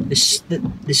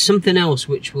 there's something else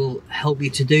which will help you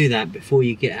to do that before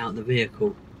you get out of the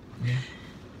vehicle. Yeah.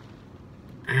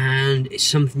 And it's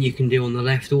something you can do on the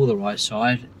left or the right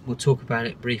side. We'll talk about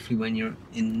it briefly when you're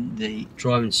in the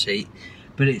driving seat,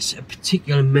 but it's a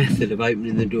particular method of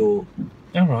opening the door.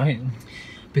 All right.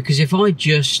 Because if I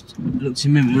just looked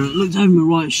in my mirror, looked over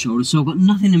my right shoulder, so I've got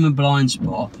nothing in my blind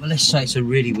spot, but let's say it's a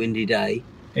really windy day.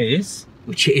 It is.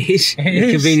 Which it is.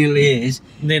 It conveniently is.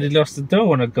 Nearly lost the door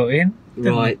when I got in.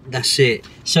 Right, that's it.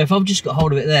 So if I've just got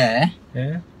hold of it there,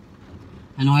 yeah,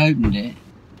 and I opened it,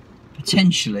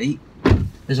 potentially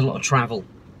there's a lot of travel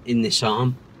in this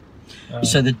arm.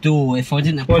 So the door, if I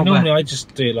didn't have proper... normally I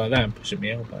just do it like that and push it with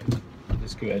my elbow.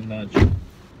 Just give it a nudge.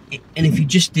 And if you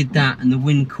just did that and the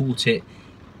wind caught it...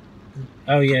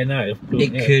 Oh yeah, no.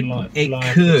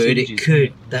 It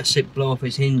could. That's it, blow off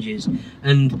its hinges.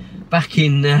 And back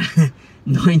in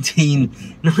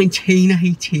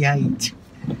 1988,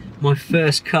 my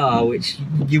first car, which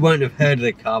you won't have heard of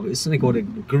the car, but it's something called a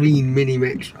green Mini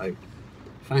Metro.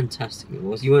 Fantastic it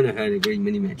was. You won't have heard of Green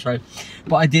Mini Metro,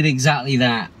 but I did exactly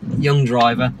that. Young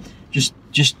driver, just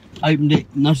opened it,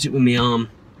 nudged it with my arm.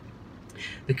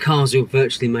 The cars were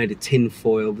virtually made of tin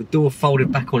foil. The door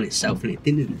folded back on itself, and it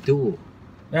didn't hit the door.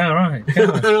 Oh, right.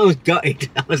 And I was gutted.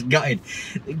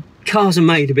 The cars are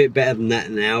made a bit better than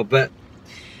that now, but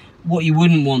what you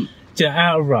wouldn't want.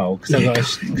 Out of roll,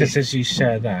 because as you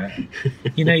share that,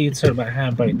 you know, you talk about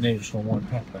handbrake neutral and what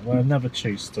happened. Well, another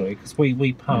true story, because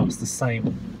we passed the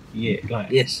same year,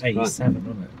 like 87, right. Wasn't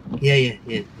it? Yeah.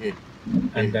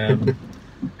 And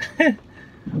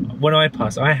when I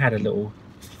passed, I had a little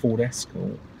Ford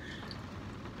Escort,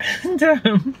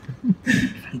 and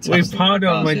we parked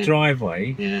on my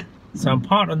driveway. Yeah. So I'm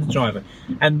parked on the driveway,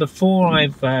 and before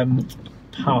I've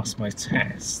passed my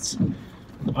test,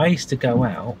 I used to go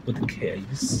out with the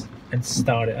keys and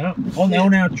start it up on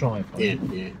our driveway.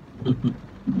 Yeah.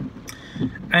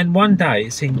 And one day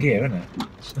it's in gear, isn't it?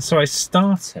 So I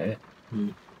start it,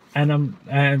 and I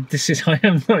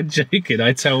am not joking.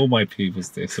 I tell all my pupils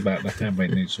this about the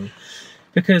handbrake neutral,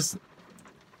 because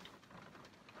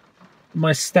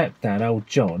my stepdad, old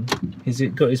John, he's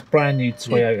got his brand new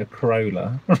Toyota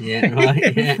Corolla.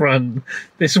 In front,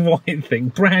 this white thing,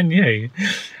 brand new,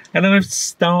 and I've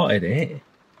started it.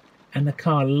 And the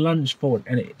car lunged forward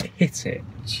and it hit it.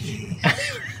 Jeez.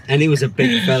 And he was a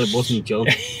big fella, wasn't he, John?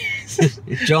 A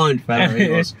giant fella he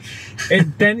was.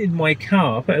 It dented my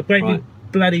car, but a great big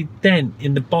bloody dent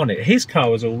in the bonnet. His car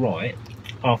was all right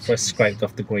after I scraped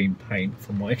off the green paint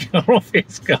from my car off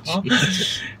his car.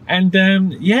 Jesus. And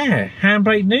yeah,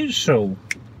 handbrake neutral.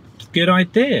 Good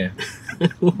idea.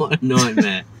 What a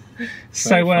nightmare.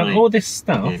 So all this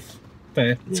stuff.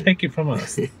 There, take it from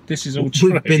us. This is all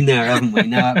true. We've been there, haven't we?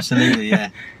 No, absolutely, yeah.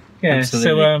 Yeah,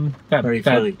 absolutely. So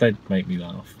that made me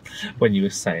laugh when you were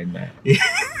saying that.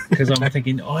 Because I'm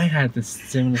thinking, I had this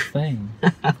similar thing.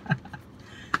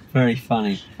 Very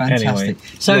funny. Fantastic.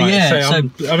 Anyway, so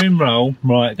I'm in roll.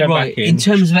 Right, go back in. In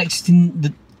terms of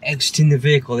exiting the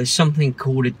vehicle, there's something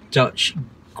called a Dutch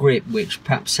grip, which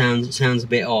perhaps sounds a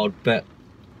bit odd, but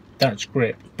Dutch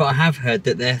grip. But I have heard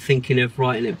that they're thinking of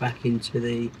writing it into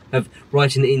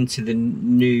the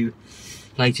new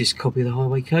latest copy of the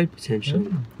Highway Code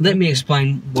potentially. Let me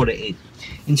explain what it is.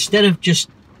 Instead of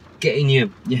just getting your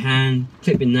hand,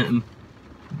 clipping that and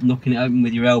knocking it open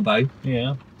with your elbow,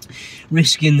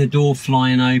 risking the door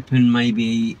flying open,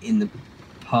 maybe in the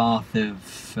path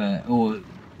of or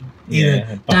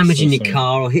either damaging your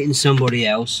car or hitting somebody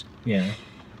else.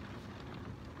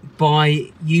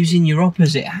 By using your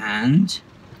opposite hand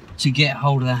to get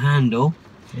hold of the handle,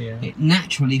 it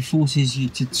naturally forces you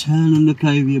to turn and look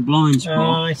over your blind spot.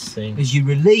 Oh, I see. As you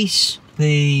release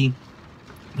the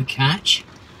catch,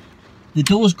 the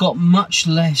door's got much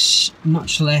less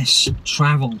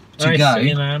travel to go.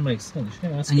 You know, that makes sense. Yeah,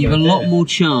 that's and you've a lot more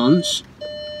chance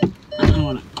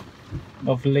of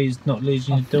not losing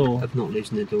the door. Of not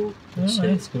losing the door. That's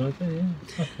a good idea.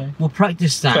 Yeah. Okay. We'll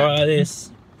practice that. So like this.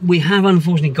 We have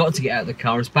unfortunately got to get out of the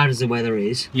car, as bad as the weather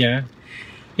is. Yeah,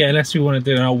 unless we want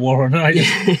to do an old war on ice,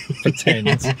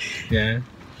 pretend.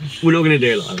 we're not going to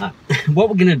do it like that. What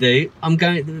we're going to do,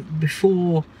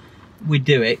 before we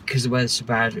do it, because the weather's so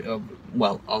bad,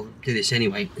 well, I'll do this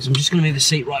anyway, is I'm just going to move the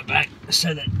seat right back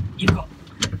so that you've got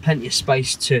plenty of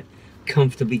space to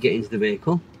comfortably get into the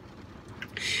vehicle.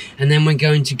 And then we're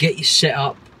going to get you set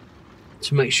up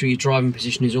to make sure your driving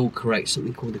position is all correct,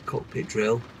 something called the cockpit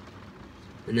drill.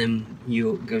 And then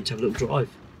you're going to have a little drive.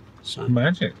 So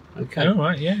magic. Okay. All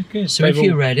right, yeah, good. So if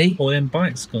you're ready. All them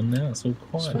bikes gone now, it's all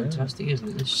quiet. It's fantastic, isn't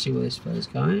it? Let's just see where this fella's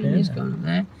going. Yeah. He's going up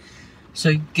there.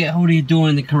 So get hold of your door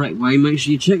in the correct way. Make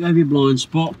sure you check over your blind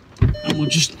spot. And we'll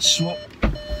just swap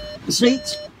the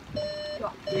seats.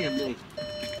 God damn me.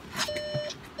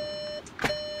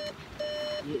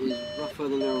 It is rougher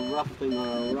than a rough thing on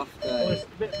a rough day. Well, it's a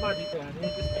bit muddy down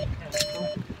here, just be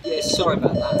careful. Yeah, sorry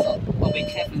about that. I'll be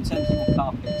careful in terms of more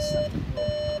carpets.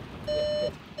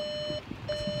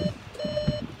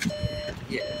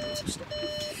 Yeah,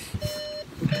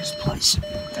 this place.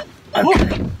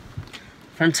 Okay.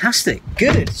 Fantastic.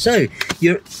 Good. So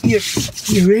you're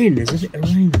in. There's a bit of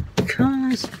rain.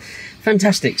 Cars.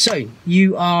 Fantastic. So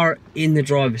you are in the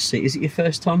driver's seat. Is it your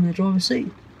first time in the driver's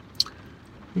seat?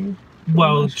 Yeah.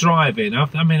 Well, driving.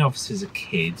 I mean, obviously as a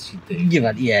kid, you do. You've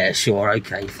had, yeah, sure,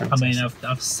 okay. Fantastic. I mean,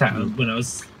 I've sat when I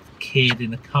was a kid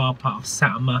in the car park. I've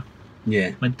sat on my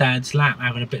dad's lap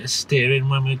having a bit of steering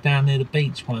when we were down near the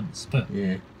beach once, but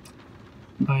yeah,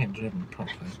 I ain't driven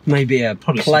properly. Maybe a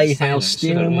Playhouse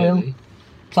steering wheel. Really.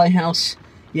 Playhouse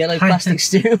yellow plastic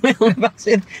steering wheel. That's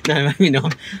it. No, maybe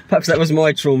not. Perhaps that was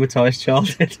my traumatised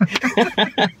childhood.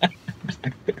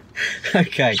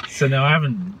 Okay. So no, I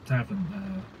haven't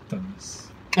done this.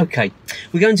 Okay,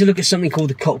 we're going to look at something called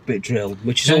the cockpit drill,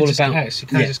 which is all about. Actually,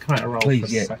 can I just come out and roll please, for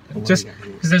a second? Just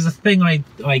because there's a thing I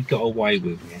got away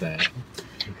with there.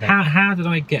 Okay. How did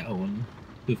I get on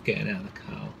with getting out of the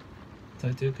car? Did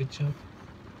I do a good job?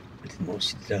 I didn't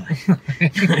want you to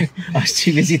die. I was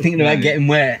too busy thinking about getting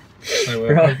where. Oh,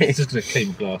 well, right. I'm just going to clean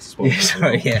my glasses. Yeah,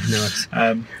 sorry, yeah, nice.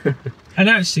 And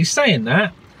actually, saying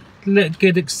that,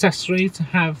 good accessory to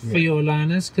have for your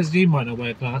learners, because you might not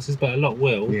wear glasses, but a lot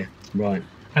will. Yeah, right.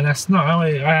 And that's not. I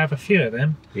have a few of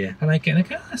them. Yeah. And they get in a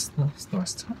go. That's a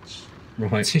nice touch.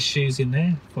 Right. Tissues in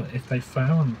there if they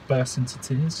fail and burst into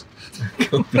tears.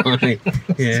 Right.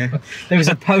 Yeah. There was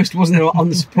a post, wasn't there, on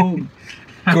the support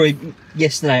group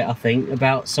yesterday, I think,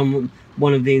 about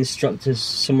one of the instructors.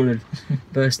 Someone had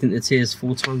burst into tears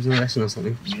 4 times in a lesson or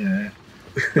something. Yeah.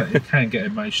 But it can get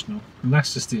emotional, and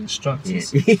that's just the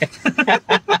instructors. Yeah.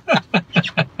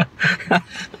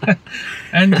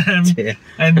 And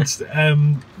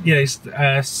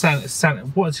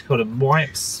what do you call them?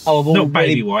 Wipes? Oh, I've not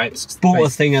baby wipes. Bought a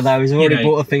thing of those. I've already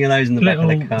bought a thing of those in the back of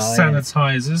the car.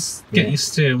 Sanitizers. Get your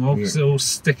steering wheel because it's all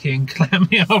sticky and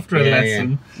clammy after a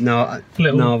lesson. Yeah.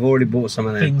 No, I've already bought some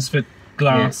of them. Things for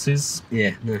glasses.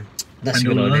 Yeah, no, that's a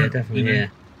good idea. Definitely, yeah.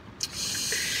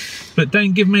 But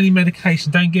don't give them any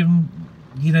medication. Don't give them,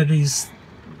 these.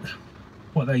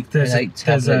 There's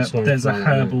a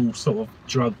herbal sort of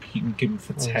drug you can give them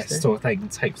for tests, or they can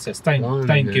take tests. Don't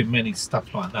give them any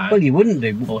stuff like that. Well, you wouldn't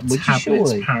do. Or would tablets, you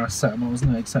surely? Paracetamol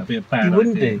isn't exactly a bad idea. You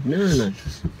wouldn't do. No.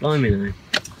 Blimey, no.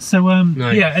 So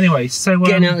yeah. Anyway, so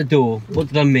getting out the door. What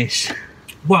did I miss?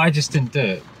 Well, I just didn't do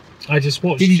it. I just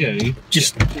watched you.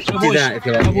 Just do that if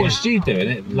you like. I watched you doing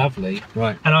it. Lovely.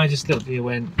 Right. And I just looked at you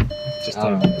and went.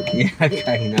 Yeah.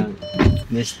 Okay. No.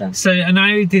 Missed that. So and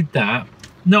I only did that.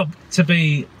 Not to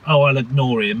be, I'll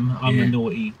ignore him, I'm a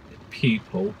naughty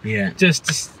pupil. Yeah.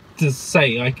 Just to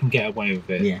say I can get away with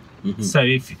it. Yeah. Mm-hmm. So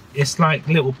if it's like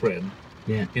Little Britain,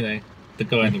 the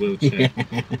guy in the wheelchair,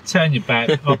 turn your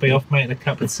back, I'll be off making a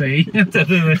cup of tea.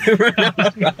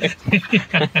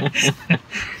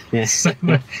 So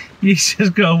you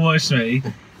just got to watch me,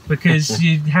 because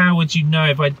how would you know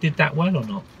if I did that well or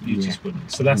not? You just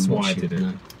wouldn't. So that's why I did it.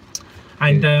 No.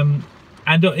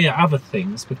 And other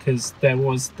things, because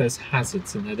there's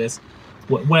hazards in there. There's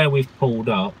where we've pulled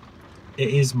up, it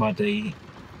is muddy.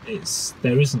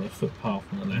 There isn't a footpath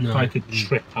on there. If I could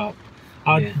trip up,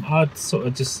 I'd sort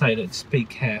of just say, just be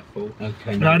careful.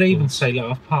 Okay. And I'd even say,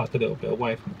 I've parked a little bit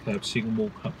away from the curb so you can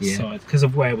walk up the side, because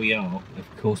of where we are.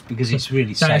 Of course, because it's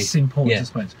really safe. That's important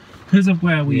to mention. Because of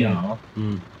where we are,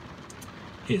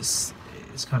 it's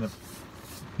kind of.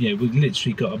 Yeah, we've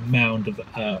literally got a mound of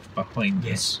earth behind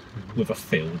us with a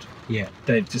field. Yeah,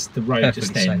 the road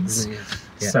just ends.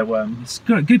 So it's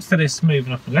good for this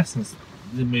moving off the lessons,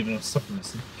 moving off stopping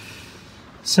lesson.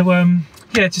 So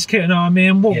just keep an eye on me.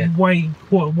 And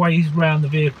what way round the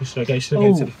vehicle should I go? Should I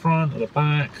go to the front or the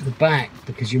back? The back,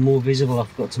 because you're more visible. I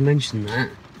forgot to mention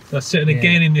that. That's it. And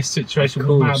again, in this situation,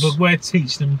 but we're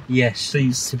teaching them these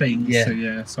things.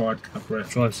 Yeah. So I'd cover it.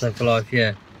 Drive Safe for Life.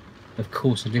 Yeah. Of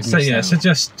course, I did. So yeah, so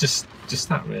just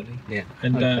that really. Yeah.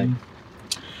 And okay.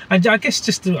 and I guess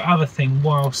just the other thing,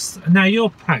 whilst now you're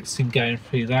practicing going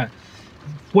through that,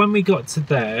 when we got to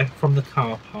there from the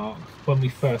car park, when we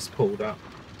first pulled up,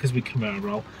 because we come out of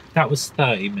roll, that was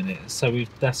 30 minutes. So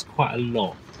that's quite a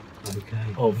lot.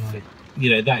 Okay. Of right. You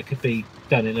know, that could be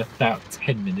done in about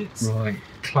 10 minutes. Right.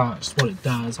 Clutch, what it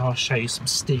does, I'll show you some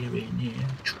steering,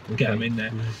 Okay. get them in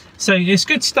there. Yeah. So it's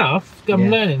good stuff,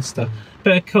 I'm learning stuff.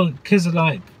 But because of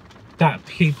like that,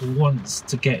 people wants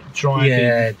to get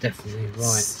driving definitely right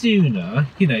sooner,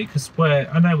 you know, because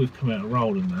I know we've come out of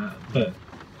roll and that, but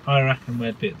I reckon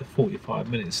we'd be at the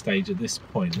 45-minute stage at this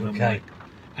point. And I'm like,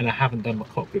 and I haven't done my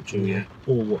cockpit drill yet,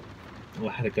 or I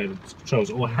had to go to the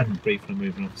controls, or I hadn't briefed on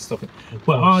moving off the stop it.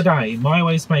 Well, I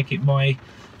always make it my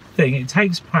thing. It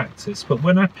takes practice, but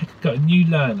when I got a new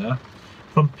learner,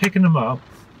 from picking them up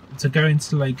to going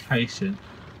to location,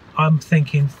 I'm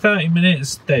thinking 30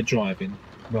 minutes they're driving.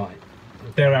 Right.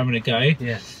 They're having a go.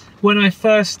 Yeah. When I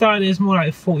first started, it was more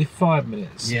like 45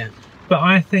 minutes. Yeah. But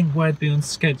I think we'd be on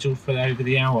schedule for over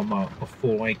the hour mark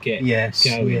before I get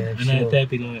going. Yeah, and they'd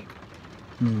be like,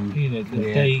 you know,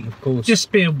 they of course.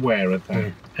 just be aware of that.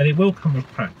 Yeah. And it will come with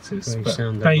practice. Very but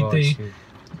sound they advice,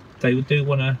 they do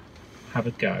want to have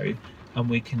a go, and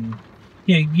we can.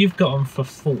 Yeah, you've got them for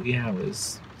 40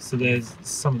 hours, so there's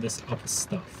some of this other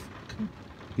stuff can,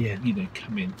 you know,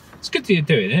 come in. It's good that you're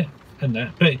doing it and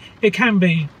that, but it can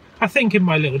be. I think in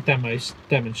my little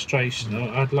demonstration,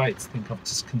 I'd like to think I've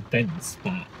just condensed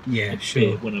that a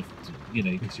bit when I've, you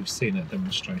know, because you've seen that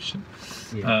demonstration,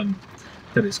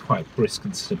 that it's quite brisk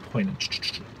and to the point,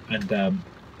 and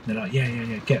they're like, yeah,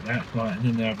 get that right, and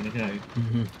then they're having a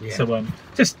go. So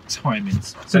just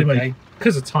timings. So anyway,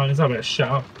 because of timings, I better shut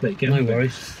up. Let you get no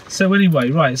worries. So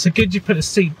anyway, right. So good. You put the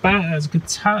seat back. That was a good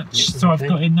touch. So I've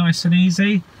got it nice and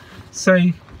easy. So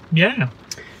yeah,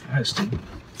 actually.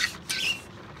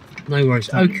 No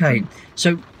worries. Okay,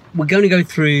 so we're going to go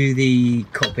through the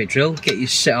cockpit drill, get you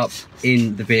set up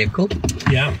in the vehicle.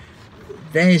 Yeah.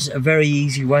 There's a very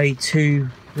easy way to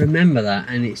remember that,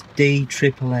 and it's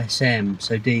DSSSM.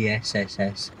 So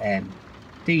DSSSM.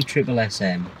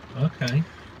 DSSSM. Okay.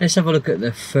 Let's have a look at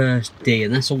the first D,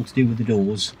 and that's all to do with the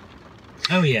doors.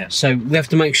 Oh yeah. So we have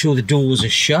to make sure the doors are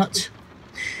shut.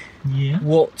 Yeah.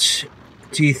 What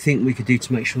do you think we could do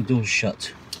to make sure the doors are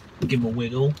shut? Give them a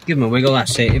wiggle. Give them a wiggle,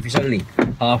 that's it. If it's only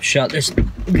half shut, there's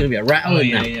going to be a rattle in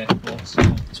there. Yeah, of course.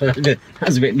 So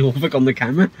that's a bit Norfolk on the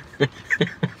camera.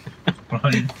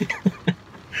 Right.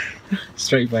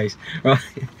 Straight face. Right.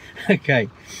 Okay.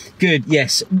 Good.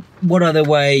 Yes. What other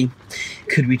way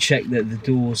could we check that the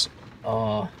doors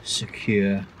are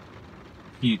secure?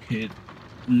 You could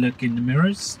look in the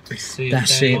mirrors to see.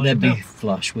 That's it. They'd be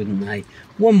flush, wouldn't they?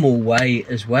 One more way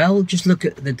as well. Just look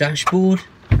at the dashboard.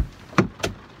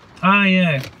 Ah,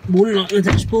 yeah. Wouldn't like the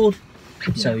dashboard.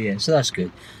 So yeah, so that's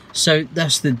good. So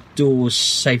that's the doors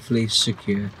safely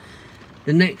secure.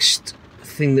 The next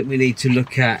thing that we need to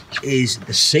look at is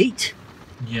the seat.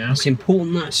 Yeah. It's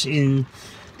important that's in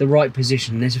the right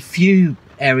position. There's a few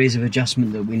areas of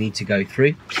adjustment that we need to go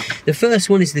through. The first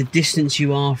one is the distance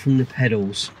you are from the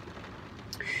pedals.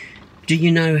 Do you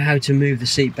know how to move the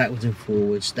seat backwards and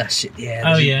forwards? That's it.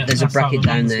 Yeah. There's a bracket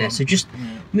down there. So just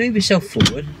move yourself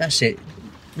forward. That's it.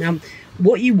 Now,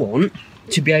 what you want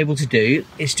to be able to do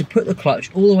is to put the clutch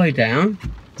all the way down.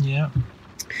 Yeah.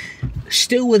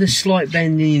 Still with a slight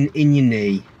bend in your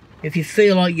knee. If you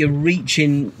feel like you're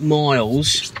reaching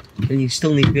miles, then you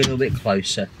still need to be a little bit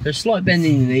closer. So a slight bend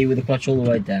in your knee with the clutch all the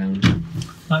way down.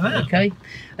 Like that. Okay.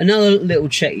 Another little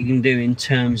check you can do in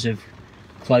terms of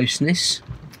closeness,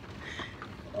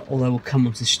 although we'll come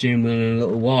onto the steering wheel in a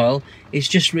little while, is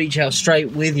just reach out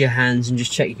straight with your hands and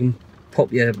just check you can pop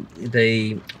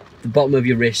the bottom of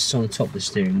your wrists on the top of the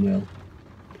steering wheel.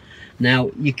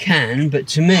 Now you can, but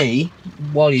to me,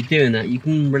 while you're doing that, you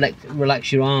can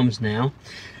relax your arms now.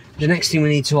 The next thing we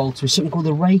need to alter is something called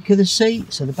the rake of the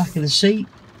seat, so the back of the seat.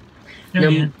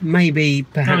 Now maybe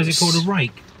perhaps... How is it called, a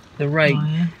rake? The rake. Oh,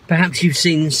 yeah. Perhaps you've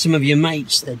seen some of your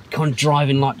mates, they're kind of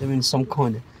driving like they're in some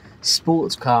kind of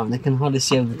sports car and they can hardly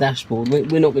see over the dashboard.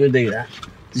 We're not going to do that.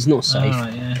 It's not safe.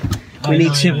 Right, yeah. We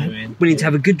need to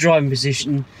have a good driving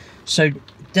position. So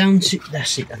down to,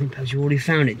 that's it, I think perhaps you've already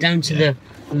found it. Down to the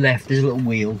left, there's a little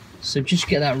wheel. So just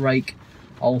get that rake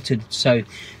altered. So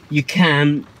you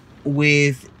can,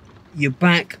 with your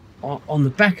back on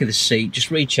the back of the seat, just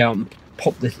reach out and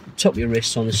pop the top of your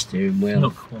wrists on the steering wheel.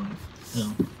 Not quite,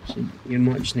 no. So you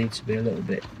might just need to be a little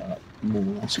bit up more,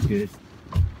 that's good.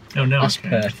 Oh no, that's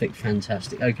perfect,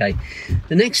 fantastic. Okay,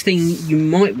 the next thing you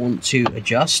might want to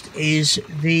adjust is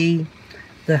the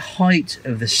the height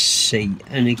of the seat,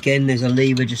 and again there's a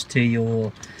lever just to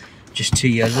your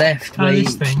left,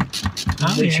 this thing.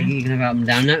 which you can have up and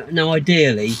down. Now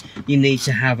ideally you need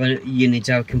to have a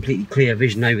completely clear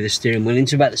vision over the steering wheel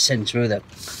into about the centre of the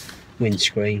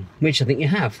windscreen, which I think you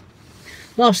have.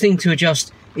 Last thing to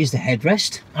adjust is the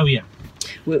headrest. Oh yeah.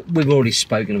 We've already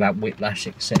spoken about whiplash,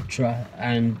 etc.,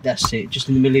 and that's it. Just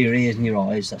in the middle of your ears and your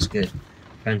eyes. That's good.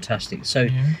 Fantastic. So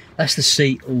that's the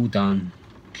seat all done.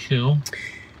 Cool.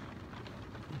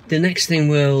 The next thing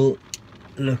we'll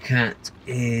look at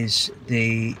is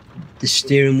the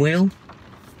steering wheel.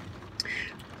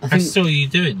 I saw you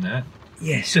doing that.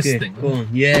 Yes, good. Go on.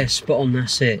 Yeah, spot on.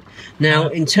 That's it. Now,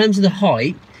 in terms of the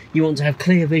height, you want to have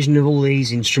clear vision of all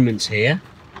these instruments here.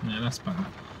 Yeah, that's better.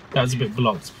 That was a bit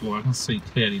blocked before. I can see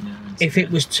clearly now. If it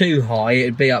was too high,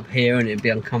 it'd be up here and it'd be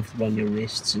uncomfortable on your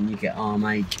wrists and you get arm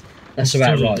ache. That's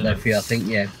about right though for you, I think.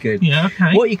 Yeah, good. Yeah,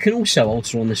 okay. What you can also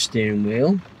alter on the steering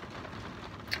wheel,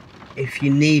 if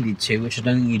you needed to, which I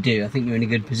don't think you do, I think you're in a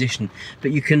good position,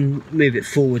 but you can move it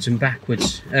forwards and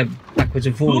backwards, backwards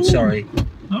and forwards, sorry.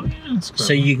 Oh yeah, that's great.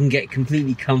 So you can get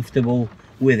completely comfortable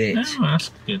with it. Oh, that's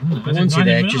good. Once you're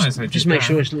there, just make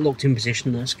sure it's locked in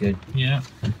position. That's good. Yeah.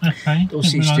 Okay.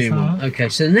 Also steering wheel. Okay,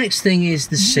 so the next thing is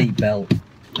the seat belt.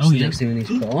 That's the next thing we need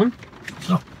to put on.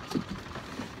 Oh.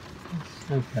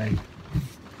 Okay.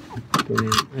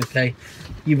 Brilliant. Okay,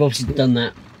 you've obviously done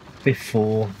that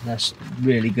before. That's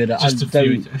really good.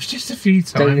 Just a few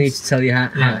times. Don't need to tell you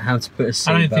how to put a seat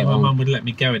belt on. I don't think my mum would let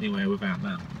me go anywhere without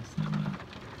that.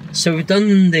 So we've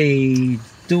done the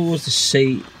doors, the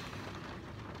seat,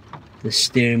 the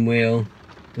steering wheel,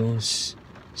 doors,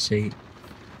 seat,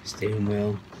 steering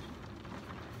wheel.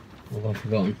 What have I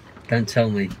forgotten? Don't tell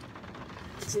me.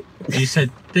 You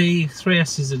said the 3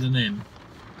 S's and an M.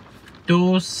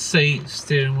 Doors, seat,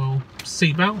 steering wheel,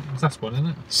 seat belt. That's one, isn't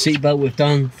it? Seat belt we've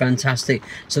done. Fantastic.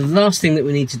 So the last thing that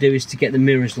we need to do is to get the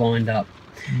mirrors lined up.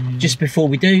 Just before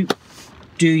we do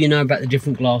you know about the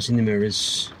different glass in the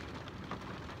mirrors?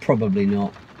 Probably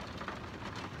not.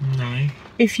 No.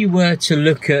 If you were to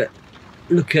look at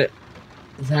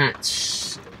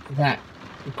that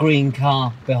green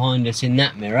car behind us in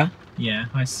that mirror. Yeah,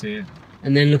 I see it.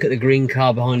 And then look at the green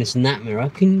car behind us in that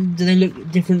mirror. Do they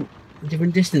look different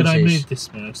distances? Can I move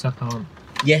this mirror so I can't?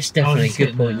 Yes, definitely.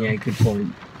 Good point. Yeah, good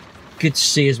point. Good to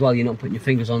see as well. You're not putting your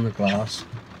fingers on the glass.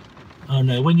 Oh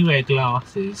no! When you wear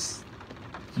glasses,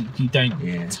 you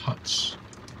don't touch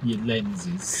your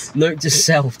lenses. Note to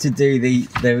self to do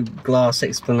the glass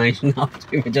explanation after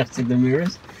we've adjusted the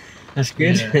mirrors. That's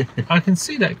good. Yeah. I can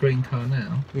see that green car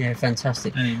now. Yeah,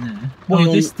 fantastic. And in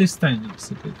there. This don't look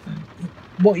so good thing.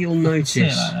 What you'll notice.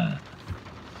 Like that.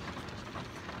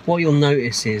 What you'll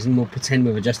notice is, and we'll pretend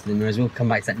we've adjusted the mirrors. We'll come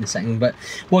back to that in a second. But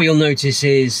what you'll notice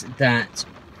is that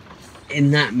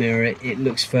in that mirror, it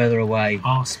looks further away.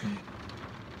 Ask me.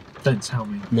 Don't tell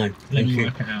me. No. Let me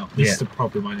work it out. This is the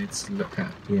problem I need to look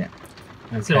at. Yeah.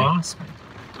 Okay. So ask me.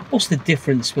 What's the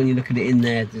difference when you look at it in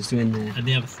there as to in there? And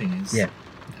the other thing is,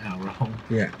 how wrong.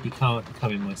 Yeah. You can't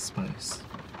come in my space.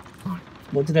 Right.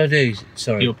 What did I do?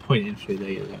 Sorry. You're pointing through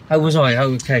there. Oh, was I?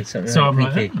 Oh, okay. Sorry. So I'm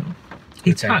like,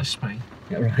 he touched me.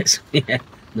 Yeah, right. Yeah.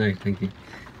 No, thank you.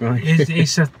 Right.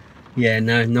 It's a. Yeah,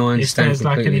 no, I understand. It's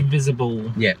like an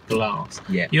invisible glass.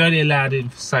 Yeah. You're only allowed in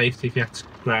for safety if you have to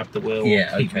grab the wheel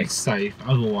or keep it safe.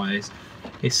 Otherwise,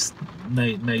 it's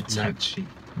no touchy.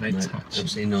 No touch.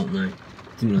 Absolutely not, no.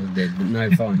 Didn't know I did, but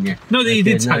no, fine, yeah. Not that you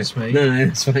did touch me. No,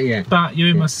 that's right, yeah. But you're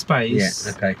in my space.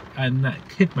 Yeah, okay. And that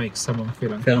could make someone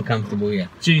feel uncomfortable. Yeah.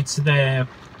 Due to their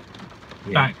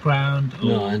background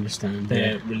or I understand.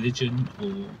 Their religion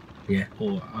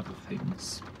or other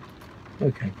things.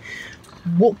 Okay.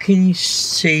 What can you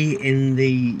see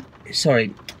in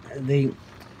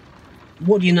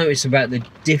what do you notice about the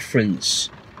difference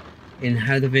in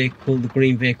how the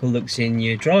green vehicle looks in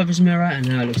your driver's mirror and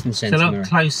how it looks in the centre mirror? It's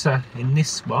a lot closer in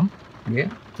this one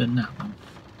than that one.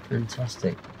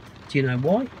 Fantastic. Do you know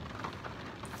why?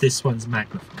 This one's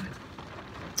magnified.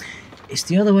 It's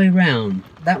the other way round.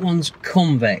 That one's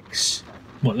convex.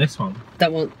 What, this one?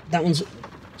 That one's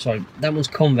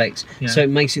convex, so it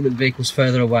makes it look vehicles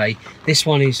further away. This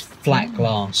one is flat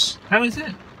glass. How is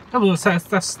it? Oh, well,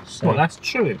 that's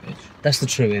true image. That's the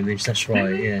true image. That's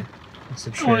right. Yeah, that's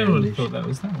the true image. I would have thought that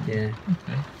was that one. Yeah.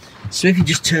 Okay. So if you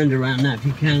just turned around now, if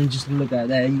you can just look out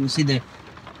there, you can see the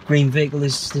green vehicle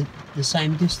is the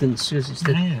same distance because it's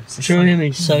the true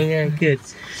image. So yeah, good.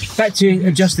 Back to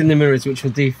adjusting the mirrors, which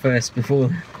we'll do first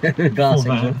before the glass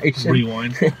explanation.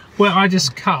 Rewind. Well, I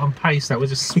just cut and paste that. We'll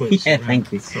just switch. Yeah,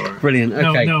 thank you. Brilliant.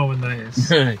 Okay. No one knows.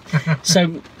 No.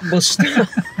 So we'll start.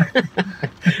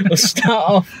 We'll start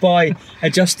off by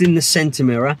adjusting the centre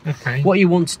mirror. Okay. What you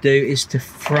want to do is to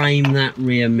frame that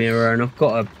rear mirror, and I've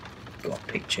got a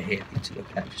picture here for you to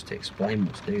look at just to explain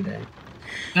what to do there.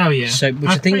 Oh yeah. So, which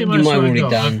I think you might have already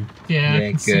done. Yeah, I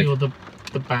can see all the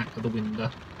back of the window.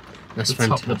 That's the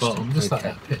fantastic. top, the bottom, just like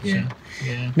that picture.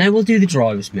 Yeah. Now we'll do the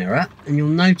driver's mirror, and you'll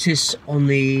notice on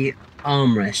the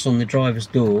armrest on the driver's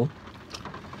door.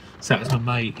 So that was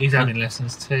my mate. He's having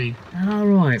lessons too. Oh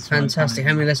right, fantastic.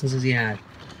 How many lessons has he had?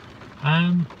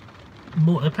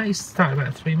 More. The pace started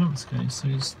about 3 months ago. So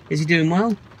is he doing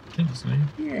well? I think so.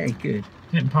 Yeah, good.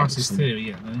 He hasn't passed his theory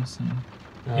yet though, so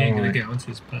he ain't going to get onto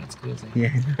his practical, is he?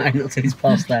 Yeah, no, not till he's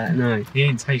past that. No. He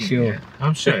ain't taking it yet.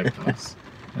 I'm sure he'll pass.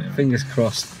 Anyway. Fingers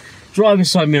crossed.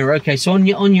 Driver's side mirror. Okay, so on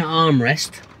your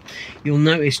armrest, you'll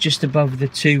notice just above the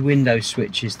 2 window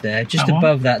switches there, just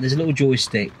above that, there's a little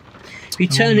joystick. If you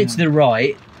turn it to the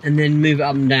right and then move it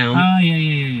up and down. Oh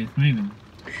yeah, it's moving.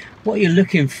 What you're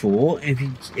looking for,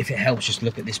 if it helps, just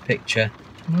look at this picture.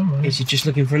 Right. Is you're just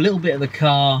looking for a little bit of the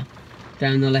car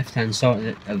down the left-hand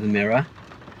side of the mirror,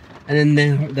 and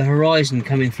then the horizon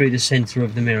coming through the centre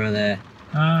of the mirror there.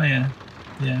 Oh yeah.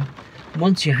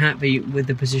 Once you're happy with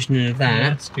the positioning of that,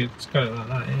 that's good. It's got it like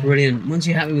that. Yeah. Brilliant. Once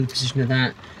you're happy with the position of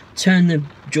that, turn the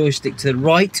joystick to the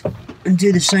right and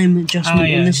do the same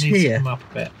adjustment on this here. To come up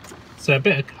a bit. So a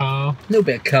bit of car. A little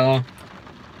bit of car.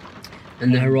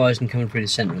 And the horizon coming through the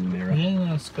centre of the mirror. Yeah,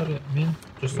 that's got it. Yeah,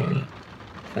 just like that.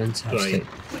 Fantastic.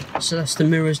 Great. So that's the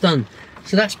mirrors done.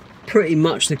 So that's pretty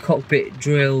much the cockpit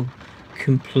drill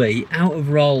complete. Out of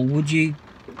roll, would you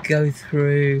go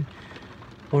through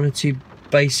 1 or 2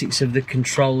 basics of the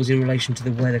controls in relation to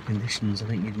the weather conditions? I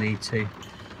think you'd need to.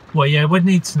 Well, yeah, we'd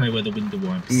need to know where the window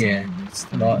wipes are. Yeah,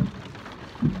 right.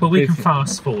 But we can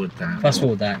fast forward that. Fast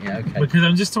forward that, yeah, okay. Because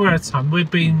I'm just aware of time.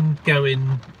 We've been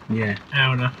going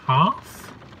hour and a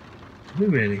half. We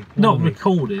really? Not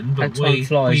recording, but time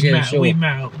flies, we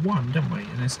met at 1, didn't we?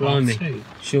 And it's half 2.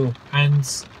 Sure. And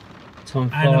time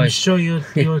flies. And I'm sure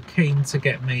you're keen to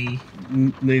get me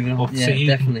moving off. Yeah, so you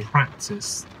definitely. Can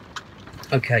practice.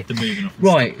 Okay. The moving off.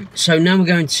 Right. So now we're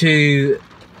going to.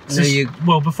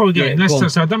 Well, before we go in, let's talk.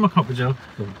 So I've done my cockpit drill.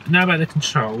 Now about the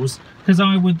controls, because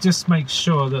I would just make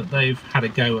sure that they've had a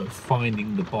go at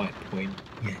finding the bite point.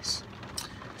 Yes.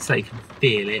 So they can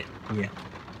feel it. Yeah.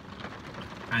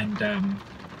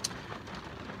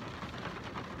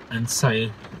 And so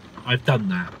I've done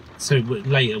that. So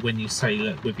later, when you say,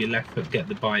 look, with your left foot, get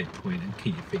the bite point and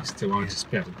keep your feet still, I'll just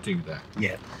be able to do that.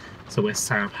 Yeah. So we're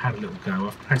saying I've had a little go,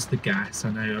 I've pressed the gas,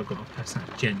 I know I've got to press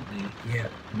that gently. Yeah.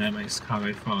 And that makes the car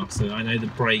go faster. I know the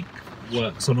brake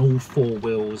works on all 4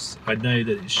 wheels. I know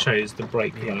that it shows the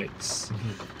brake lights.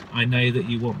 Mm-hmm. I know that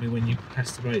you want me, when you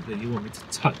press the brake, that you want me to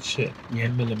touch it a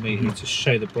millimetre to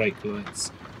show the brake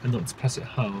lights and not to press it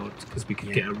hard, because we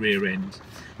could get a rear end.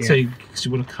 Yeah. So you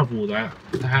want to cover all that.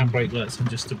 The handbrake lights on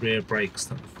just the rear brakes,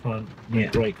 not the front. No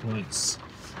brake lights.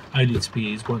 Only to be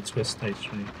used once we're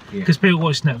stationary. Because people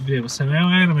watching that video will say, oh,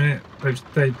 hang on a minute,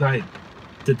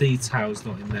 the detail's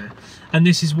not in there. And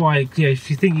this is why, if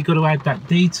you think you've got to add that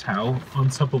detail on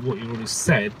top of what you've already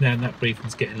said, now that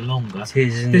briefing's getting longer. This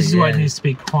is why it needs to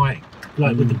be quite,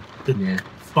 like with the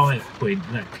bite point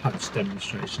and that clutch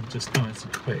demonstration, just nice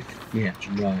and quick. Yeah,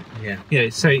 right, yeah. Yeah,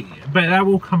 so, but that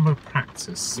will come with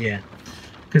practice. Yeah.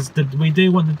 Because we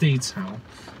do want the detail,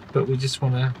 but we just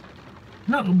want to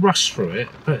not rush through it,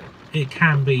 but it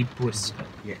can be brisker.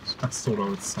 Yes, that's what I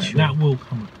would say. Sure. That will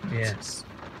come with practice. Yes,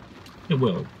 it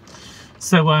will.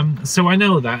 So so I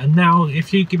know that, and now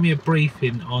if you give me a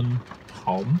briefing on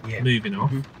Tom moving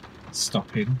off,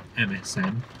 stopping,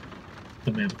 MSM,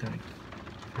 then we're going.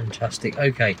 Fantastic.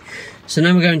 Okay, so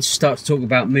now we're going to start to talk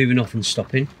about moving off and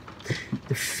stopping.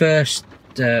 The first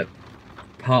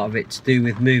part of it to do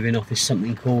with moving off is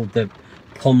something called the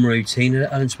POM routine.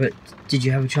 Did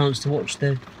you have a chance to watch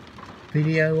the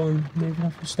video on moving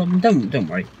off and stopping? Don't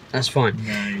worry, that's fine.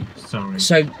 No, sorry.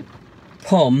 So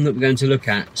POM that we're going to look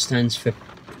at stands for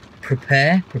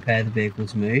prepare the vehicle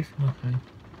to move. Okay.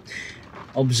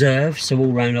 Observe, so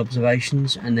all round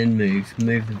observations, and then move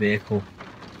the vehicle.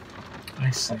 I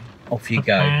see. Off you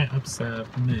prepare, go.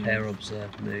 Observe, move. Prepare,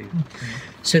 observe, move. Okay.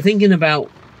 So thinking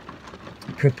about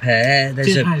prepare,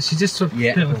 there's actually just a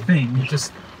little thing,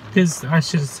 just because I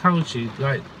should have told you,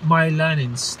 like my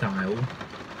learning style,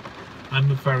 I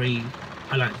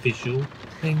like visual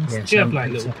things. Do you have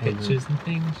like little pictures and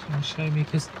things you want to show me?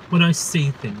 Because when I see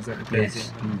things that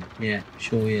goes in. Yeah,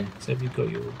 sure, yeah. So have you got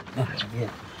your? Yeah.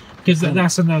 Because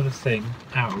that's another thing,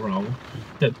 outroll,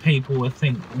 that people will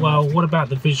think, well, what about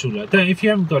the visual? If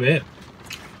you haven't got it,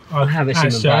 I have it in my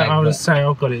bag. I would say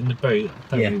I've got it in the boot.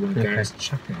 I don't really want to go to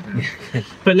chuck it out.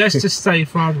 But let's just say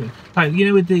for argument, like you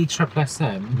know, with the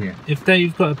SSSM, if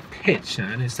they've got a picture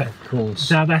and it's like, of course,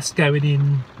 now that's going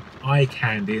in eye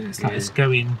candy, and it's like it's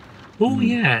going. Oh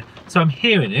yeah, so I'm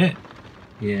hearing it.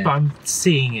 Yeah. But I'm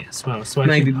seeing it as well. So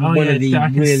maybe I can, of the I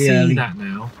can really see early that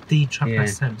now. The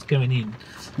SSM's going in.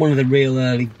 One of the real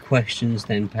early questions,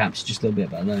 then perhaps just a little bit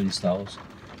about learning styles,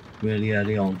 really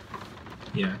early on.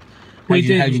 Yeah. How do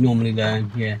you normally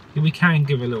learn? Yeah. We can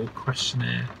give a little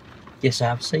questionnaire. Yes, I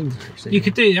have seen that. You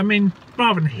could do. I mean,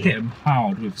 rather than hit them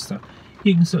hard with stuff,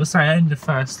 you can sort of say in the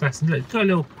first lesson, look, got a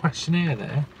little questionnaire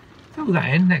there. Fill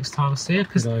that in next time I see it,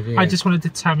 because I just want to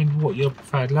determine what your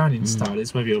preferred learning style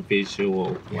is, whether you're visual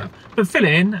or whatever. But fill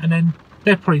it in, and then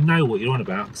they'll probably know what you're on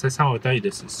about, because that's how I do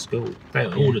this at school.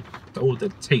 All the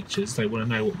teachers, they want to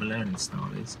know what my learning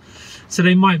style is. So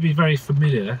they might be very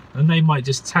familiar, and they might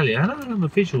just tell you, I'm a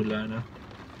visual learner,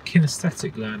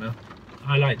 kinesthetic learner.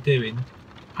 I like doing.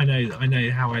 I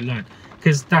know how I learn,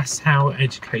 because that's how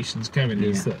education's going.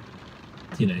 Is that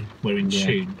we're in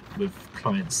tune with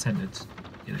client-centered.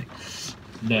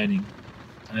 Learning,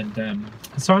 and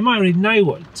so I might already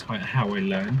know how I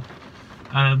learn,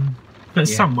 but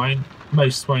some won't,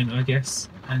 most won't, I guess,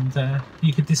 and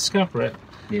you could discover it,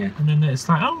 and then it's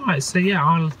like, oh right, so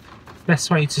best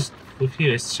way with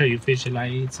you is to show you visual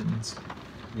aids and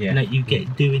let you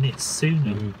get doing it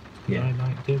sooner. I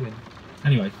like doing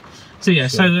anyway. So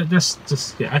so that's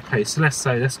just okay. So let's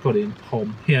say that's got in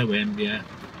POM, POM,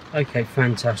 Okay,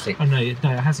 fantastic. Oh no, it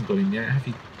hasn't got in yet. Have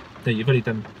you? No, you've already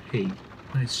done P.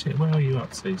 No shit, where are you up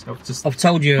to? So I've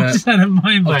told you.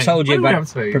 I've told you about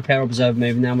prepare, observe,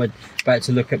 move. Now we're about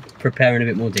to look at preparing a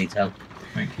bit more detail.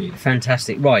 Thank you.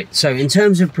 Fantastic. Right. So in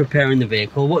terms of preparing the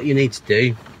vehicle, what you need to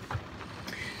do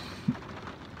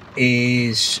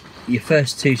is your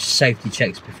first 2 safety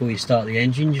checks before you start the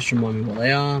engine. Just remind me what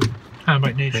they are.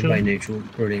 Handbrake neutral. Handbrake neutral.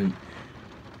 Brilliant.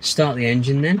 Start the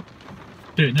engine then.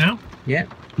 Do it now. Yeah.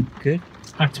 Good.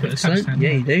 I have to put the clutch down.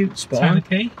 Yeah, you do. Spot on. Turn the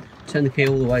key. Turn the key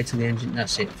all the way to the engine.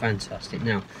 That's it. Fantastic.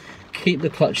 Now, keep the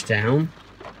clutch down.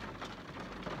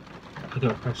 I've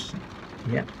got a question.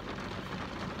 Yep.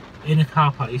 In a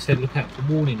car park, you said look out for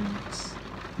warning lights.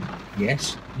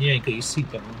 Yes. Yeah, you got your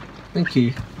seatbelt on. Thank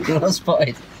you. You're not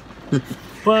spotted.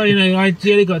 Well, you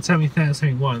only got to tell me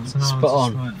something once. And spot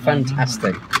on. Like,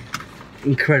 fantastic.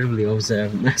 Incredibly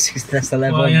observant. That's the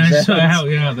level. Well, yeah, just trying to help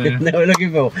you out there. No, we're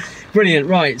looking for. Brilliant.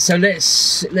 Right. So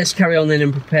let's carry on then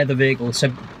and prepare the vehicle.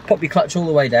 So pop your clutch all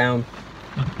the way down.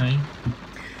 Okay.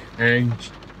 And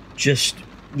just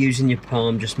using your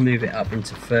palm, just move it up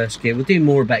into first gear. We'll do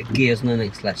more about gears in the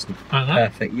next lesson. Like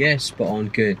that? Perfect. Yes. Spot on.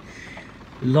 Good.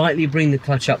 Lightly bring the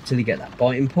clutch up till you get that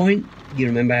biting point. You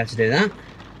remember how to do that?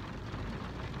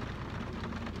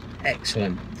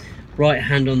 Excellent. Right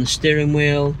hand on the steering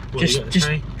wheel. Just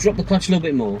drop the clutch a little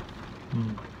bit more.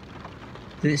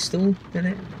 Did it stall? Did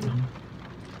it?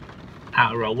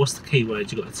 Outer roll. What's the key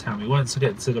word you got to tell me? Once I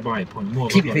get to the biting point,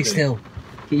 what keep your feet still.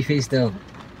 Keep your feet still.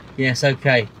 Yes.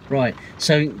 Okay. Right.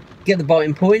 So get the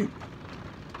biting point.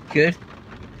 Good.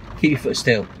 Keep your foot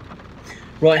still.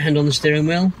 Right hand on the steering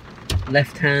wheel.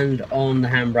 Left hand on the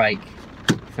handbrake.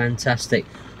 Fantastic.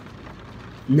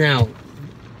 Now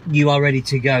you are ready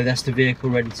to go. That's the vehicle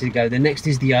ready to go. The next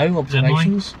is the O,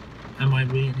 observations. Am I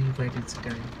really ready to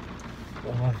go?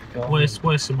 Oh, God. Where's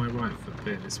my right foot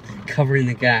bit at this point? Covering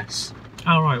the gas.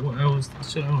 Oh, right. What else?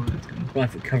 Right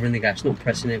foot covering the gas, not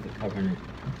pressing it, but covering it.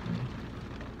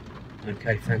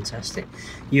 Okay, fantastic.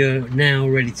 You're now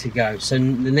ready to go. So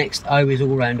the next O is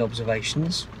all round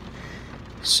observations.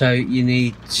 So you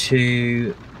need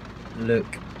to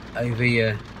look over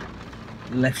your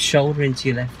left shoulder into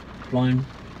your left blind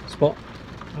spot.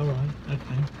 All right.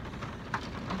 Okay.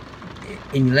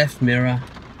 In your left mirror,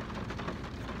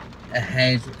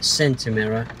 ahead, centre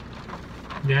mirror.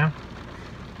 Yeah.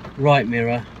 Right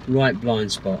mirror, right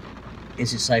blind spot.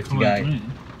 Is it safe to go? Right.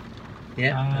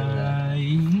 Yeah.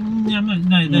 No,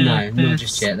 not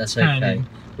just yet. That's okay.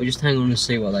 We'll just hang on and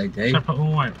see what they do. Should I put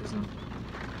all wipers on?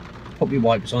 Pop your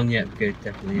wipers on. Yeah, good,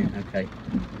 definitely. Yeah. Okay.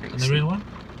 And the real one?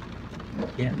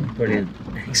 Yeah, brilliant.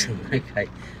 Excellent. Okay,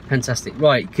 fantastic.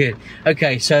 Right, good.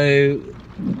 Okay, so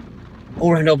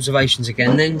all round observations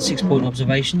again then. 6-point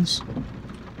observations.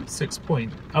 6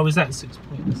 point. Oh, is that 6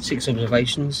 points? 6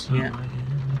 observations. Oh, yeah. Right,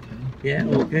 okay. Yeah,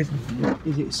 all good.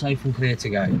 Is it safe and clear to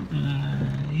go?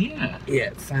 Yeah.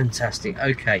 Yeah, fantastic.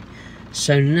 Okay,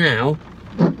 so now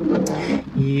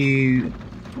you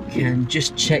can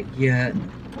just check your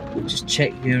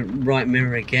right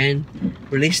mirror again.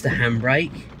 Release the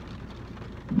handbrake,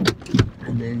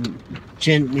 and then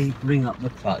gently bring up the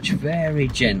clutch, very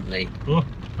gently. Oh,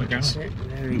 That's it,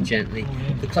 very gently.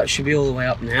 The clutch should be all the way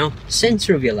up now.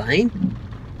 Centre of your lane.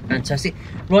 Fantastic.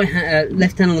 Right hand,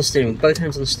 left hand on the steering wheel, both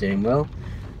hands on the steering wheel.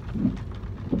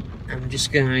 And we're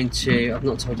just going to, I've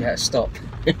not told you how to stop.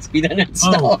 You don't know how to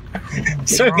stop.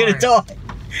 So we're going to die.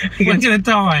 We're going to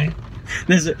die.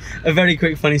 There's a very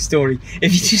quick funny story.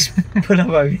 If you just put up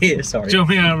over here, sorry. Do you want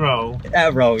me out of roll? Out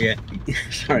of roll, yeah.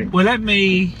 Sorry. Well, let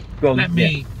me,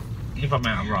 if I'm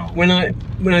out of roll. When I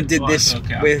did this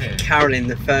with Carolyn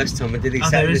the first time, I did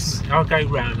exactly this. I'll go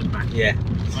round and back. Yeah.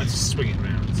 I just swing it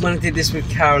round. When I did this with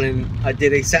Carolyn, I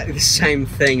did exactly the same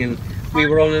thing, and we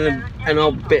were on an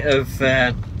old bit of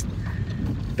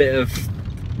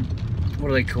what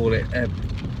do they call it?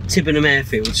 Tibbenham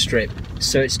airfield strip.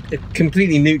 So it's a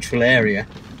completely neutral area.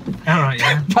 Alright,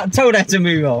 yeah. But I told her to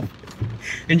move off,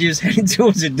 and she was heading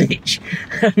towards a ditch.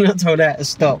 I'm not told her to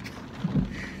stop.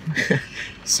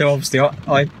 So obviously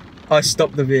I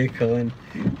stopped the vehicle and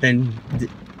then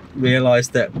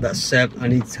realised that's I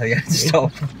need to tell you how to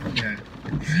stop. Yeah.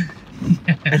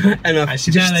 and I've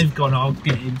actually now they've gone, I'll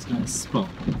get into that spot.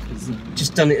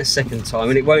 Just done it a second time,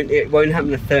 and it won't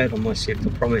happen a third on my shift, I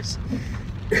promise.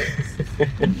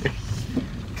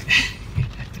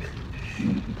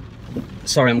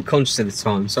 Sorry, I'm conscious of the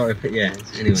time. Sorry, but yeah.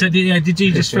 Anyway. So did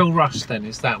you just feel rushed then?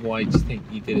 Is that why you think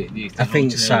you did it? I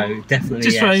think so. Definitely.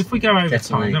 Just yes. if we go over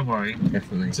time, don't worry.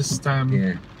 Definitely. Just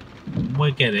yeah.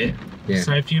 We'll get it. Yeah.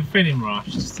 So if you're feeling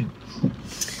rushed, just think.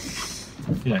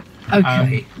 Yeah.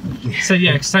 Okay. So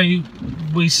yeah. So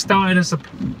we started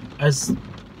as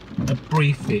a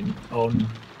briefing on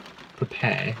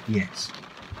prepare. Yes.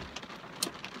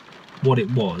 What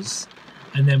it was.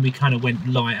 And then we kind of went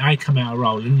light. I come out of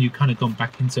roll, and you kind of gone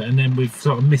back into it, and then we've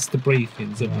sort of missed the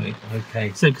briefings, haven't we?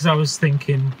 Okay. So, because I was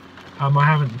thinking, I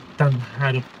haven't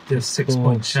had the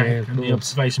 6-point check and the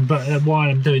observation, but while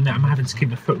I'm doing that, I'm having to keep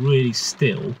my foot really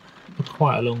still for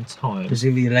quite a long time.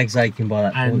 Presumably your legs aching by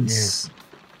that point.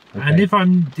 Yeah.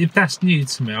 And if that's new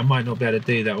to me, I might not be able to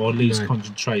do that, or lose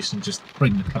concentration, just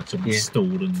bring the clutch up and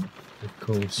stalled, and of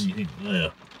course. And you think,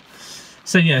 ugh.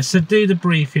 So yeah, so do the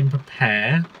briefing,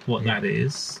 prepare what that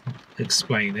is,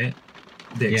 explain it,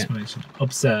 the explanation,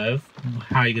 observe,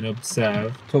 how you're going to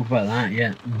observe. Talk about that,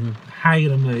 yeah. How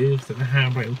you're going to move, that the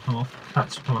handbrake will come off, the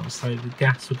clutch will come up slowly, the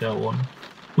gas will go on.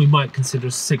 We might consider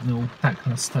a signal, that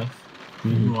kind of stuff.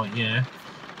 Right, yeah.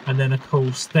 And then of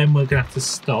course, then we're going to have to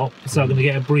stop. So I'm going to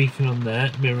get a briefing on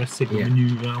there, mirror, signal,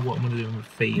 manoeuvre, what I'm going to do with my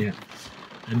feet. Yeah.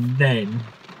 And then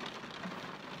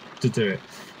to do it.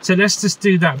 So let's just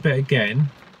do that bit again.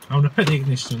 I'm going to put the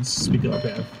ignition on so we've got a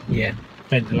bit of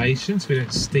ventilation so we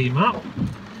don't steam up.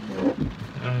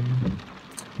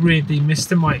 Rear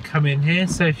demister might come in here.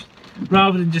 So if,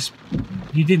 rather than just,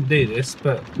 you didn't do this,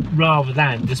 but rather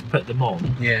than just put them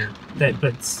on,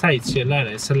 but say to your learner,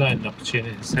 it's a learning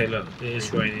opportunity. Say, look, it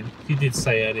is raining. You did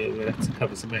say earlier we'll have to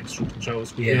cover some extra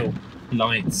controls with little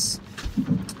lights,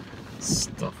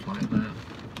 stuff like that.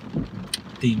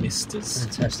 Demisters.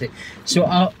 Fantastic. So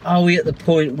are we at the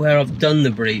point where I've done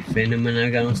the briefing and we're now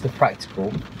going on to the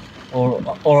practical,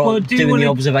 or doing the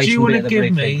observation bit of the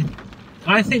briefing?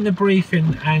 I think the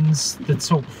briefing and the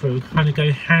talk through kind of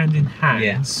go hand in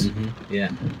hand.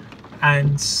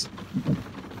 And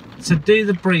to do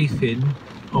the briefing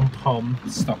on POM,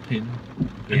 stopping,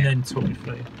 and then talk you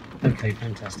through. Okay,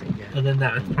 fantastic. Yeah. And then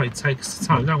that would probably take us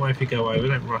time. Don't worry if you go over.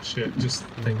 Don't rush it. Just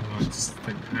think,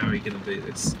 how are you going to do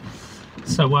this?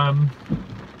 So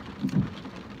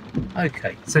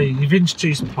okay. So you've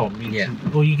introduced POM,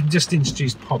 or you can just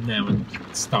introduce POM now and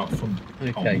start from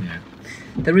POM now.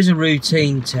 There is a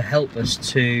routine to help us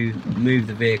to move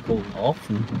the vehicle off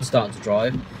and start to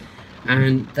drive,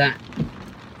 and that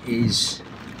is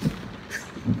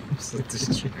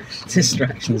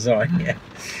distraction. Sorry. Yeah.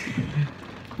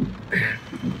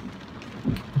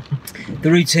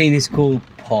 The routine is called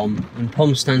POM, and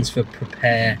POM stands for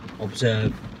Prepare,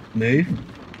 Observe, Move.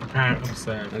 Prepare,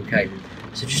 observe. Okay,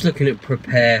 so just looking at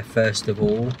prepare first of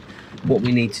all, what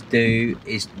we need to do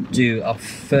is do our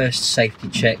first safety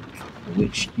check,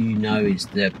 which you know is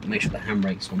to make sure the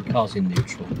handbrake's on, car's in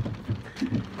neutral.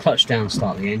 Clutch down,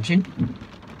 start the engine.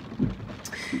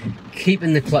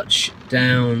 Keeping the clutch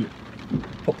down,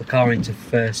 pop the car into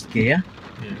first gear.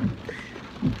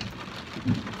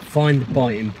 Find the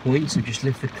biting point, so just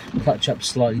lift the clutch up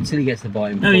slightly until you get to the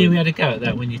biting point. Oh yeah, we had a go at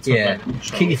that when you talked about the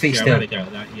controls. Keep your feet still. We had a go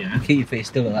at that, Keep your feet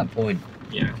still at that point.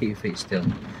 Yeah. Keep your feet still.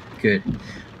 Good.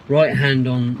 Right hand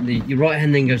on your right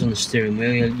hand then goes on the steering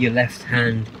wheel. Your left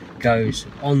hand goes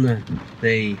on the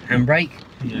handbrake,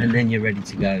 and then you're ready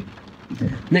to go.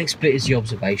 Next bit is the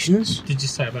observations. Did you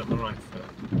say about the right foot?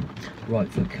 Right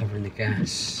foot covering the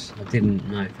gas. I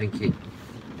didn't know. Thank you.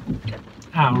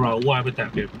 out of roll, why would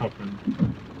that be a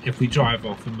problem? If we drive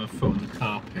off with my foot on the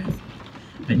carpet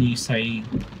and you say,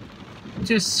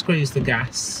 just squeeze the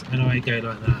gas, and I go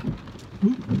like that.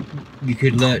 You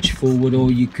could lurch forward,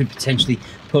 or you could potentially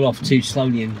pull off too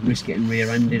slowly and risk getting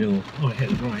rear-ended, or hit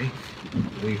the brake.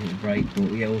 We hit the brake,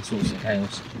 or yeah, all sorts of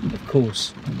chaos. Of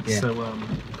course, yeah. So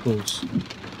of course,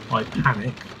 I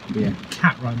panic. Yeah.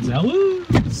 Cat runs out. Woo!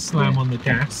 Slam on the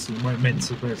gas. It won't meant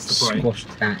to press the brake. Squash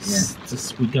cat. Yeah.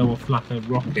 Just we go off like a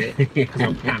rocket because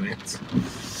I panicked.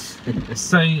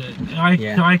 So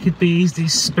I could be easily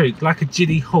spooked like a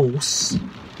giddy horse.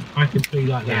 I could be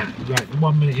like that. Like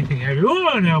 1 minute you think,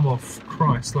 oh, now I'm off.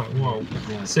 Christ, like whoa.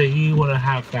 Yeah. So you want to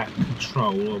have that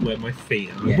control of where my feet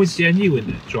are. Yes. And you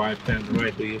wouldn't drive down the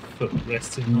road with your foot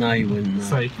resting. No, you wouldn't. No.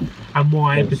 So, and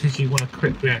why? Because you want a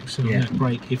quick reaction on that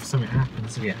brake if something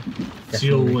happens. Yeah. So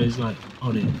you're always like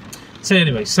on it. So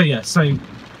anyway, so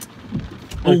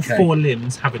all 4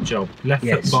 limbs have a job. Left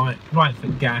foot bike, right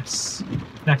foot gas,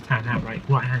 left hand handbrake,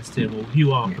 right hand steering wheel.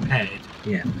 You are prepared.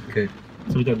 Yeah, good.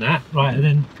 So we've done that, right, and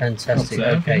then... Fantastic,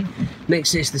 okay.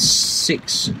 Next is the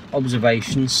 6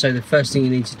 observations. So the first thing you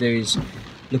need to do is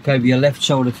look over your left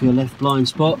shoulder for your left blind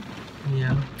spot.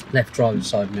 Yeah. Left driver's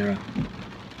side mirror.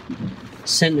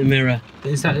 Centre mirror.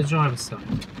 Is that the driver's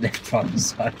side? Left driver's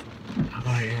side.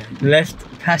 Oh, yeah.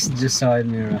 Left passenger side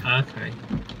mirror. Okay.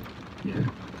 Yeah,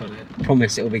 got it.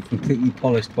 Promise it will be completely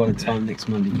polished by the time next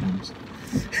Monday comes.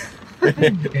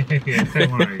 Yeah,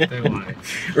 don't worry.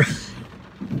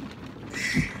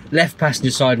 Left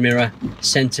passenger side mirror,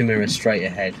 centre mirror straight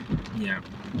ahead. Yeah.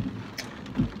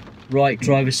 Right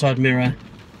driver's side mirror,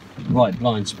 right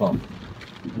blind spot.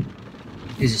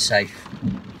 Is it safe?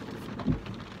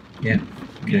 Yeah,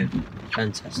 good.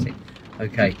 Fantastic.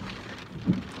 Okay.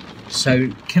 So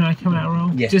can I come out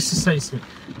wrong? Yeah. Just to say something.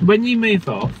 When you move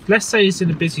off, let's say it's in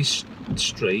a busy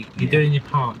street, you're doing your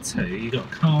part 2, you've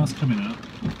got cars coming up.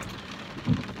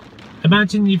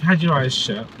 Imagine you've had your eyes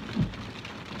shut.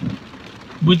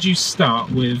 Would you start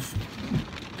with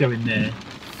going there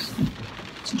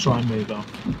to try and move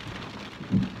off?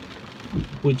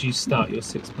 Would you start your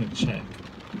 6-point check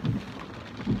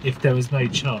if there was no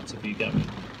chance of you going?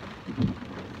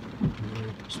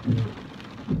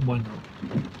 Why not?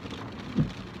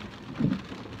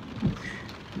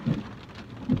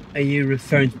 Are you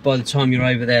referring to by the time you're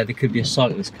over there could be a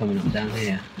cyclist coming up down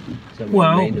here?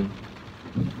 Well,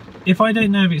 if I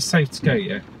don't know if it's safe to go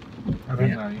yet, I don't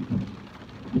know.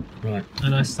 Right.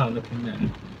 And I start looking there.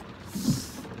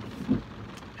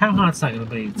 How hard is that going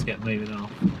to be to get moving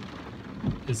off?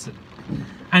 Is it,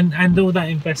 and all that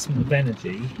investment of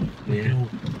energy,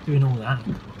 doing all that.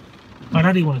 I'd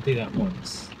only want to do that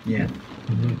once. Yeah.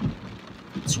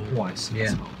 Twice,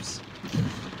 tops.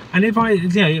 And if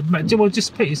well,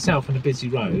 just put yourself on a busy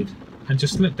road and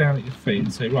just look down at your feet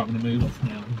and say, right, I'm going to move off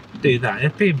now and do that.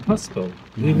 It'd be impossible.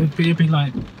 It'd be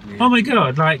like, oh my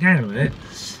God, like, hang on a minute.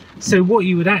 So what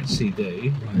you would actually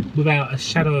do, without a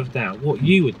shadow of doubt, what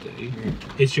you would do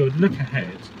is you would look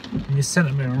ahead and your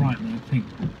centre mirror right and I'd think,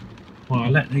 well,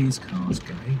 I'll let these cars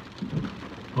go.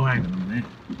 Oh, hang on a minute.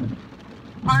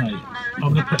 No,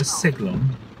 I'm going to put a signal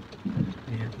on.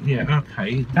 Yeah,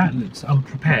 okay, that looks, I'm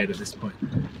prepared at this point.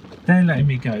 They're letting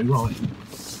me go, right.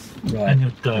 And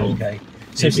you'll go. Okay.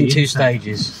 So it's in 2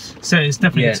 stages. So it's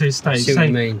definitely in 2 stages. See what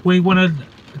you mean. We want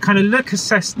to kind of look,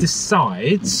 assess,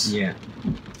 decide. Yeah.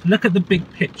 Look at the big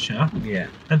picture. Yeah.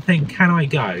 And think, can I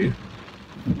go?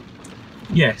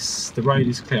 Yes, the road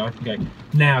is clear, I can go.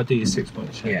 Now do your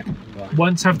 6-point check. Yeah. Right.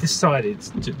 Once I've decided,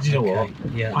 do you know what?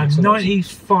 Yeah, I'm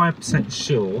 95%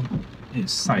 sure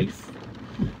it's safe.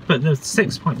 But the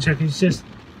 6-point check is just,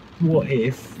 what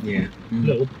if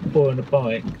little boy on a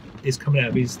bike is coming out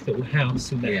of his little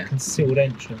house in that concealed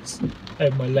entrance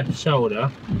over my left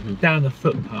shoulder, down the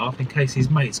footpath in case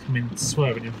his mates come in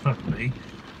swerving in front of me,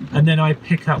 and then I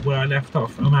pick up where I left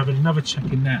off. I'm having another check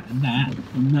in that and that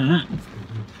and that.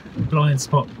 Blind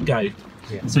spot, go.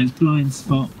 Yeah. So it's blind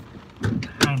spot,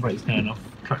 handbrake's going off,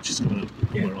 clutch is coming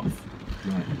up, we're off.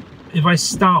 Right. If I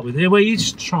start with it, well, you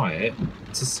just try it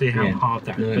to see how hard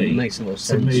that would be. It makes a lot of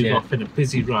sense. To move off in a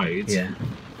busy road,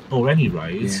 or any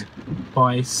road,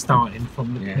 by starting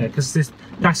from the because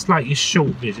that's like your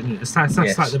short vision. That's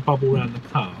like the bubble around the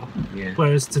car. Yeah.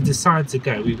 Whereas to decide to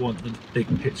go, we want the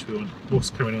big picture. We want what's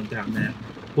going on down there,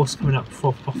 what's coming up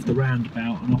off the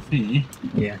roundabout and off here.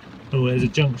 Yeah. Oh, there's a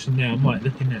junction there. I might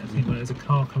look in there and think, well, there's a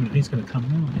car coming. He's going to come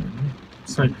now.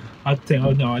 So I think,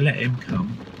 oh no, I let him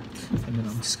come, and then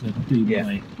I'm just going to do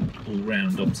my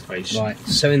all-round observation. Right.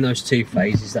 So in those 2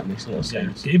 phases, that makes a lot of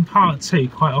sense. In part 2,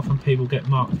 quite often people get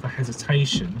marked for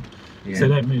hesitation, so they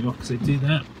don't move off because they do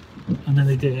that. and then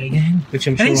they do it again. Which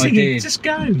I'm sure I did. Just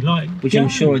go, like. Which I'm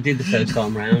sure I did the first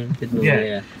time round.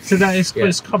 Yeah. So that is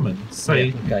quite common.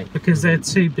 So because they're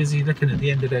too busy looking at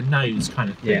the end of their nose, kind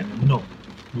of thing, and not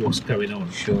what's going on.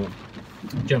 Sure.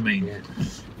 Do you know what I mean? Yeah.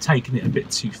 Taking it a bit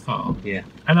too far. Yeah.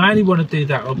 And I only want to do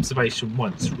that observation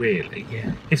once, really.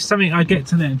 Yeah. If something I get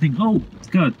to there and think, oh,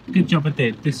 good job I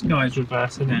did. This guy's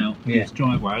reversing out his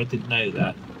driveway. I didn't know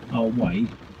that. I'll wait.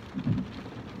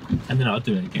 And then I'll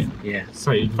do it again. Yeah.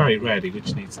 So very rarely we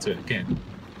just need to do it again.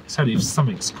 It's only if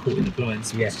something's caught in the blind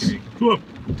spot. Yes.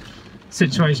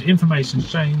 Situation, information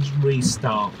change,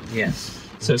 restart. Yes.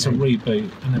 So it's a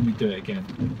reboot, and then we do it again.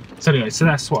 So anyway, so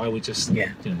that's what I would just do.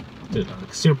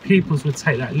 Because your pupils would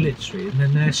take that literally, and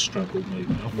then their struggle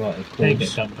moving off. Right, of course. They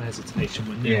get done for hesitation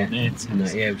when they're on their test. No,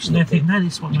 and they think, no,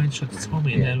 this is what my instructor told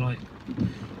me, and they're like,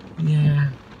 yeah,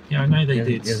 I know they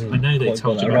did. I know they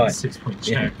told you about the 6-point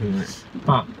check,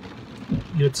 but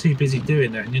you're too busy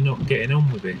doing that, and you're not getting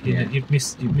on with it. You've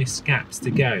missed gaps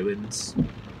to go,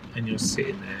 and you're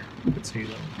sitting there for too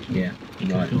long. Yeah,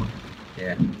 right.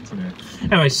 Yeah.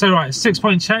 Anyway, so right,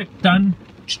 6-point check done.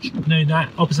 Know that.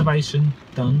 Observation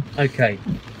done. Okay,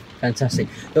 fantastic.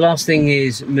 The last thing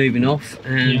is moving off,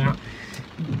 and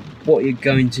what you're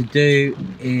going to do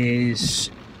is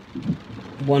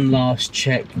one last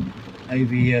check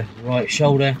over your right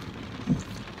shoulder,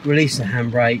 release the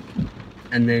handbrake,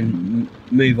 and then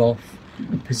move off,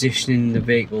 positioning the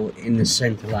vehicle in the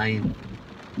centre lane.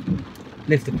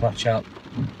 Lift the clutch up.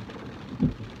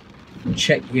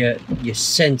 Check your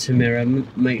centre mirror,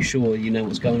 make sure you know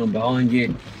what's going on behind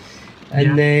you,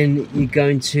 and then you're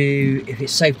going to, if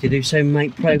it's safe to do so,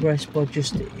 make progress by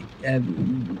just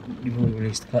you've already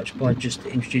released the clutch, by just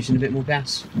introducing a bit more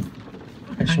gas.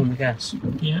 Pressure on the gas.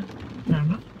 Yeah, fair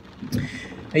enough.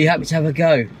 Are you happy to have a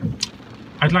go?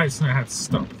 I'd like to know how to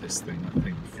stop this thing, I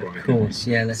think. Of course,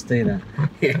 yeah, let's do that.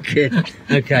 Yeah, good.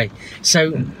 Okay,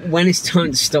 so when it's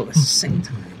time to stop, it's the same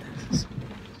time.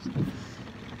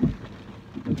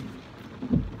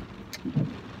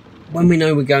 When we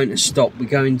know we're going to stop, we're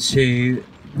going to,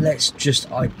 let's just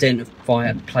identify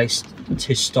a place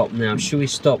to stop now. Should we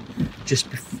stop just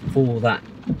before that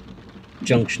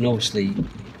junction? Obviously,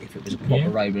 if it was a proper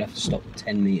road, we'd have to stop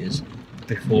 10 metres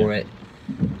before it.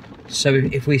 So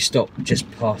if we stop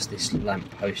just past this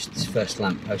lamppost, this first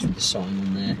lamppost with the sign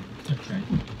on there. Okay.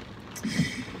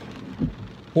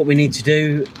 What we need to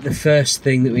do, the first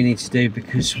thing that we need to do,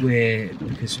 because we're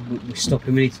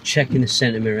stopping, we need to check in the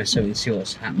centre mirror so we can see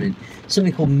what's happening.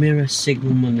 Something called mirror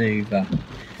signal manoeuvre.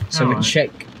 So we check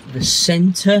the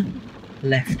centre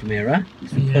left mirror.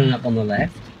 So we're pulling up on the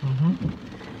left.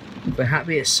 If we're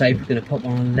happy it's safe, we're going to pop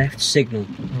on a left signal.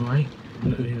 Right.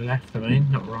 Left, I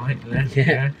mean, not right, left.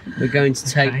 Yeah. We're going to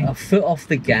take a foot off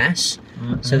the gas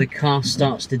so the car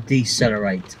starts to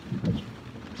decelerate.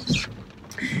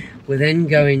 We're then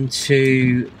going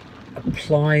to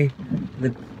apply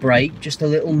the brake just a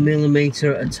little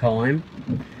millimetre at a time.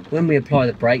 When we apply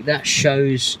the brake, that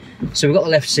shows, so we've got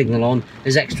the left signal on,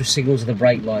 there's extra signals of the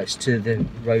brake lights to the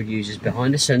road users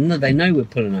behind us, so they know we're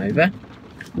pulling over.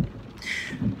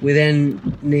 We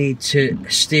then need to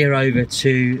steer over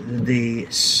to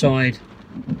the side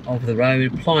of the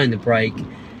road, applying the brake,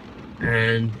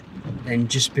 and then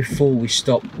just before we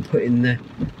stop, putting the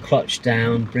clutch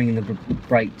down, bringing the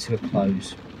brake to a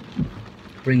close,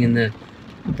 bring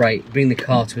the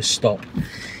car to a stop.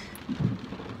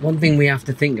 One thing we have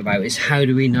to think about is, how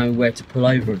do we know where to pull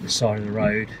over at the side of the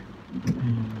road?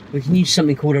 We can use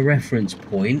something called a reference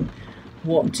point.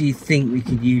 What do you think we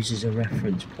could use as a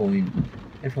reference point?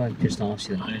 If I just ask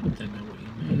you that. I don't know what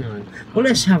you mean. No. Well,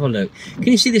 let's have a look. Can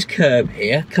you see this curb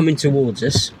here coming towards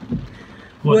us?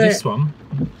 What, this one?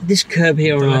 This curb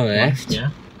here on our left.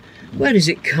 Yeah. Where does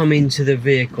it come into the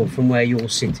vehicle from where you're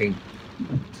sitting?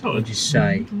 What would you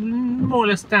say? More or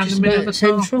less down just the middle of the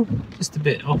central? car. Just a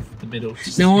bit off the middle.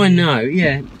 Now I know,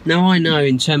 Now I know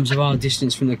in terms of our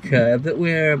distance from the curb that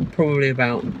we're probably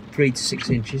about 3 to 6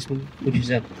 inches, which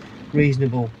is a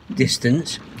reasonable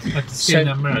distance. I can see in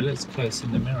that mirror. It looks close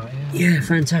in the mirror. Yeah,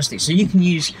 fantastic. So you can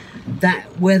use that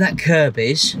where that curb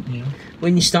is. Yeah.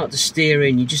 When you start to steer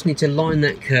in, you just need to line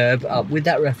that curb up with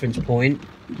that reference point.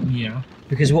 Yeah.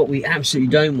 Because what we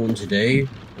absolutely don't want to do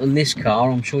on this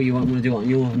car, I'm sure you won't want to do it on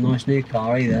your nice new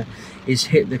car either, is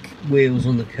hit the wheels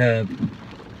on the curb.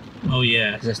 Oh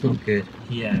yeah. Because that's not good.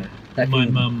 Yeah. That my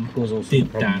mum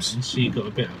did problems. that, and she got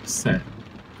a bit upset.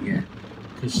 Yeah.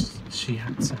 Because she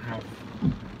had to have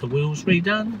the wheels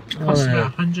redone. Cost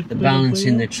about 100 the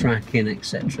balancing, the tracking,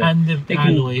 etc. And the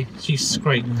alloy, she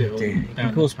scraped it all. It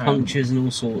can cause punctures and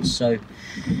all sorts. So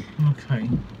okay.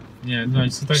 Yeah, no,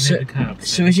 so don't hit the curb.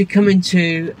 So as you come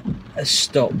into a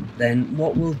stop, then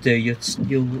what we'll do,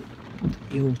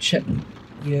 you'll check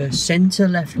your centre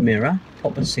left mirror,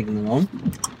 pop a signal on,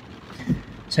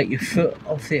 take your foot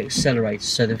off the accelerator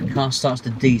so the car starts to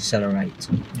decelerate.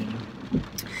 Yeah.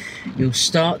 You'll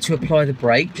start to apply the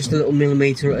brake, just a little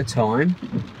millimetre at a time,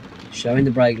 showing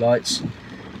the brake lights,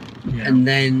 and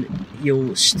then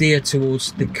you'll steer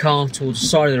towards the car, towards the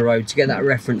side of the road to get that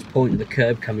reference point of the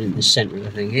curb coming in the centre of the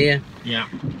thing here. Yeah.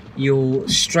 You'll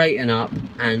straighten up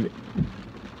and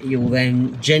you'll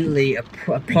then gently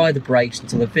apply the brakes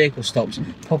until the vehicle stops,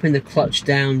 popping the clutch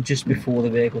down just before the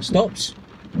vehicle stops.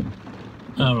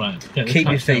 All right. Keep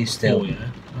your feet still. Okay.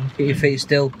 Keep your feet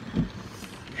still.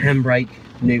 Handbrake,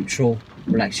 neutral,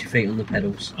 relax your feet on the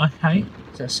pedals. Okay.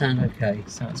 Does that sound okay?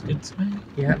 Sounds good to me.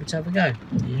 You happy to have a go?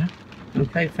 Yeah.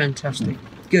 Okay, fantastic.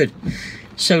 Good.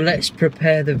 So let's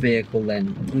prepare the vehicle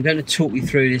then. I'm going to talk you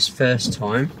through this first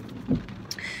time.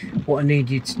 What I need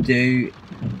you to do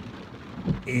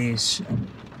is,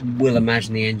 we'll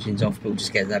imagine the engine's off, but we'll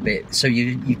just get that bit. So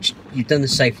you've done the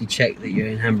safety check that you're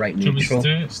in handbrake neutral. Do you want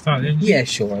me to do it? Start the engine? Yeah,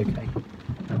 sure, okay.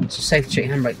 So safety check,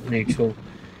 handbrake neutral.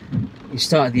 You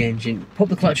start the engine, pop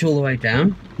the clutch all the way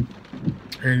down,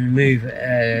 and move.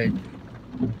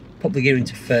 Pop the gear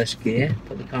into first gear.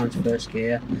 Put the car into first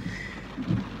gear.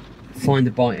 Find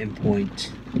the biting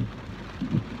point.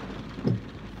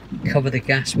 Cover the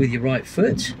gas with your right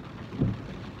foot.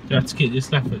 You have to keep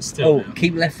this left foot still. Oh, now.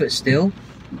 keep left foot still.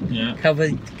 Yeah. Cover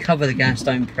the gas.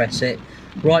 Don't press it.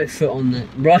 Right foot on the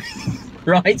right.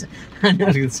 Right. I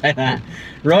was going to say that.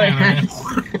 Right hand.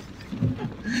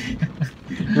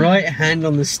 Right hand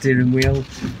on the steering wheel.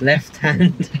 Left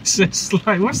hand. It's just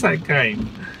like, what's that game?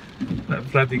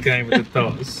 That bloody game with the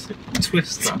dots.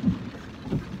 Twister.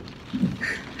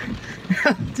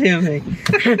 Dear me.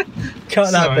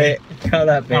 Cut that bit. Cut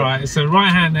that bit. Alright, so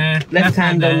right hand there. Left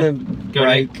hand on the Got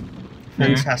brake. it.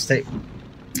 Fantastic.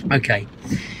 Yeah. Okay.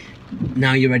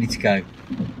 Now you're ready to go.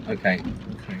 Okay.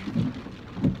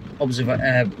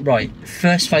 Right.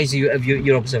 First phase of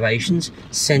your observations.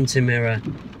 Centre mirror,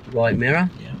 right mirror.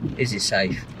 Yeah. Is it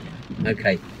safe?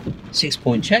 Okay.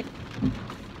 6-point check.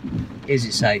 Is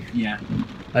it safe? Yeah.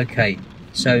 Okay.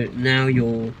 So now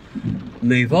you'll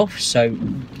move off. So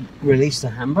release the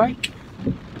handbrake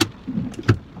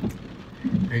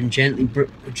and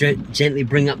gently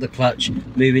bring up the clutch.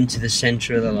 Move into the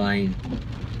centre of the lane.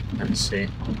 That's it.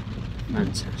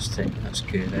 Fantastic. That's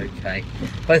good. Okay.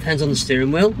 Both hands on the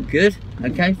steering wheel. Good.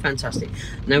 Okay. Fantastic.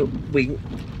 Now we're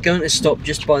going to stop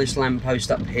just by this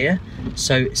lamppost up here.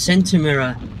 So centre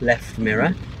mirror, left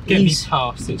mirror. Get me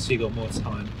past it so you got more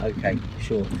time. Okay,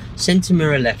 sure. Centre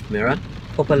mirror, left mirror.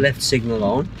 Pop a left signal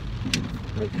on.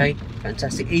 Okay,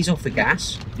 fantastic. Ease off the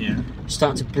gas. Yeah.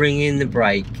 Start to bring in the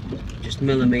brake, just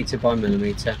millimetre by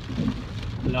millimetre.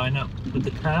 Line up with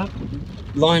the curb.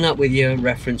 Line up with your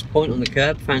reference point on the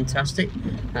curb. Fantastic.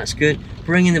 That's good.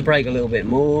 Bring in the brake a little bit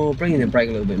more. Bring in the brake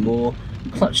a little bit more.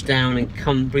 Clutch down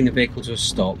and bring the vehicle to a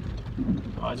stop.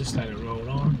 I just let it roll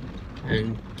on.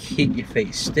 And keep your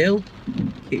feet still.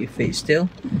 Keep your feet still.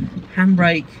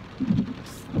 Handbrake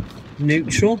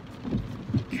neutral.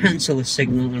 Cancel the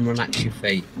signal and relax your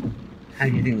feet. How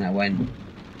do you think that went?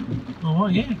 Oh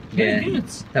yeah. Good.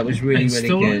 That was really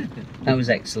good. Right. That was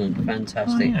excellent.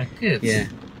 Fantastic. Oh, yeah, good. Yeah,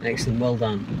 excellent. Well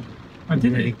done. I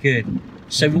did really good.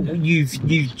 So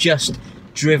you've just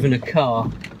driven a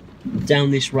car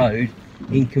down this road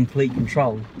in complete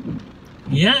control.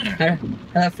 Yeah. How'd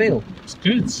that feel? It's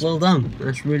good. Well done.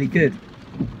 That's really good.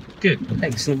 Good.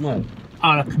 Excellent work.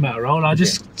 I'll come out roll. I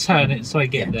just turn it so I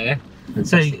get there.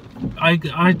 Fantastic. So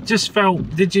I just felt.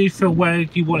 Did you feel where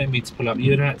you wanted me to pull up?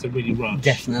 You'd have to really rush.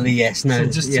 Definitely, yes. No. So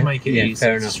just to make it easy,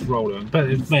 fair enough. just roll on. But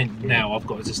it meant now I've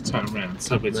got to just turn around.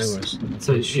 So it's No worries.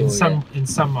 so Sure, in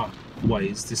some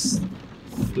ways this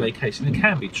location it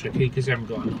can be tricky because you haven't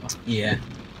got a lot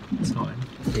of time.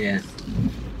 Yeah.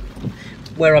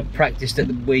 Where I practiced at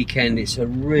the weekend, it's a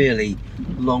really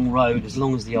long road, as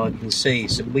long as the eye can see.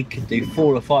 So we could do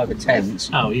 4 or 5 attempts.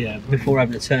 Oh yeah. Before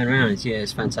having to turn around.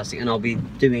 It's fantastic, and I'll be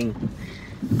doing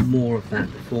more of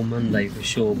that before Monday for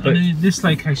sure. But I mean, this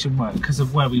location worked because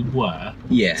of where we were.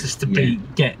 Yeah. Just to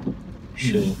get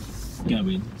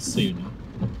going sooner.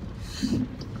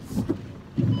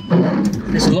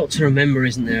 There's a lot to remember,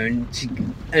 isn't there?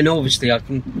 And obviously, I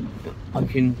can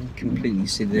completely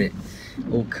see that it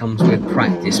all comes with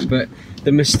practice. But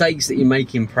the mistakes that you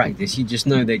make in practice, you just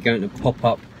know they're going to pop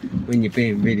up when you're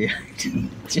being videoed.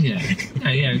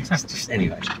 yeah, exactly.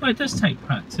 Anyway, well, it does take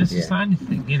practice. It's like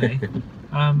anything, you know.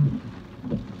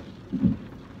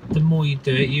 The more you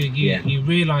do it, you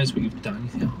realise what you've done.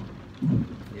 You think,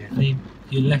 Yeah. And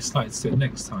you're less likely to do it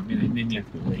next time, you know, and then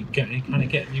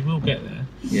you will get there.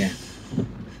 Yeah.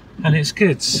 And it's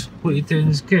good. What you're doing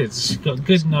is good. You've got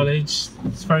good knowledge.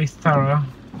 It's very thorough.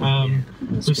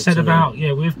 We've said about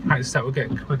with practice that will get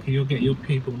quicker. You'll get your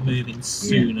people moving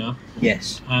sooner.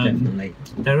 Yes, definitely.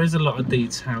 There is a lot of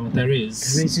detail. There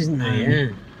is, isn't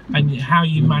there? And how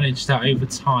you manage that over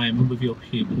time with your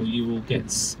pupil, you will get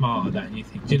smarter at that. And you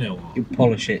think, do you know what? You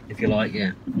polish it if you like.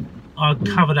 Yeah. I'll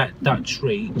cover that Dutch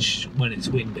reach when it's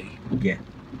windy. Yeah.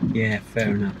 Yeah.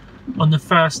 Fair enough. On the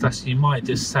first lesson, you might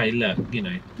just say, look, you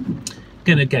know,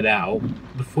 gonna get out.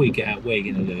 Before you get out, where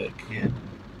you gonna look? Yeah.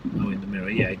 Oh, in the mirror.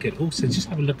 Yeah, good. Also, just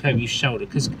have a look over your shoulder,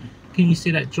 because can you see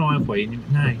that driveway?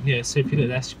 And no. Yeah. So if you look,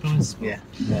 that's your blind spot. Yeah.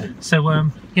 Right. So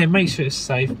yeah, make sure it's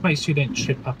safe. Make sure you don't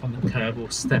trip up on the curb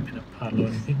or step in a puddle or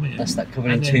anything. Will you? That's that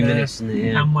covered in 2 minutes, isn't it?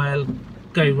 Yeah. And we'll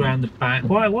go round the back.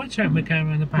 Why do you reckon we're going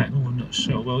around the back? Oh, I'm not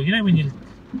sure. Well, you know when you're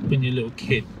a little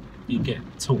kid, you get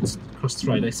taught to cross the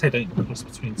road. They say don't cross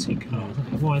between two cars.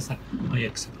 Why is that? Oh yeah,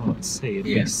 because I can't see. If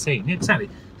we're seen, exactly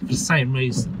for the same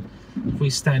reason. If we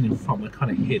stand in front, we're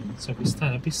kind of hidden. So if we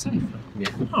stand, it'd be safer. Yeah.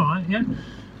 All right. Yeah.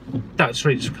 Dutch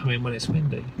reach will come in when it's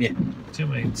windy. Yeah. Do you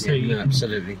know what I mean? So yeah,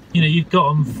 absolutely. You know, you've got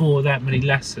them for that many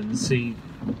lessons, so you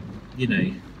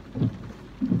know,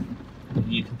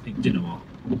 you can think, do you know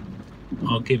what?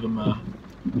 I'll give them a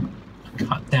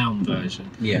cut down version.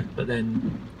 Yeah. But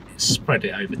then spread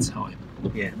it over time.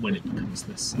 Yeah. When it becomes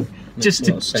necessary.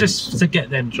 Just to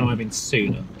get them driving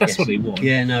sooner. That's what they want.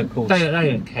 Yeah, no, of course. They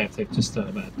don't care if they've just done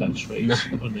about Dutch reach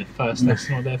on their first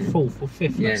lesson or their fourth or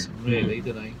fifth lesson, really,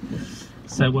 do they?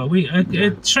 So, well,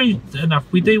 true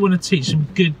enough, we do want to teach them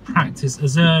good practice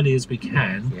as early as we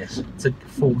can to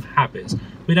form habits.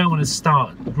 We don't want to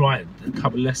start right a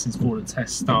couple of lessons before the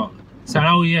test start. So,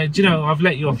 oh yeah, do you know, I've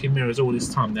let you off your mirrors all this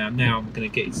time now. Now I'm going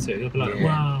to get you to do it. You'll be like,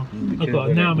 wow,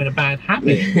 now I'm in a bad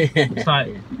habit. It's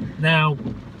like, now,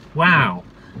 wow,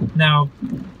 now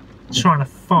trying to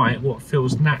fight what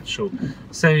feels natural.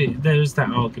 So there's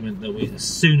that argument that the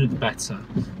sooner the better.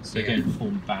 So you're going to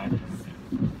form bad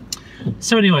habit.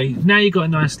 So anyway, now you've got a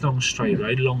nice long straight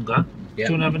road, longer. Do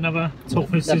you want to have another talk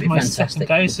through? This is my second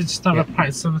day, so just have a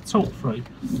practice on the talk through.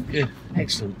 Good,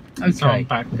 excellent. Okay, so I'm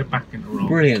back in the roll.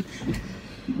 Brilliant.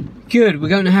 Good, we're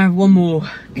going to have one more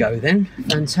go then.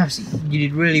 Fantastic. You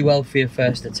did really well for your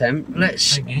first attempt.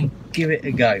 Let's give it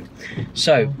a go.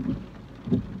 So,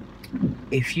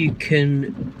 if you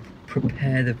can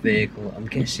prepare the vehicle, I'm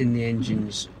guessing the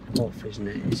engine's off, isn't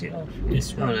it? Is it off?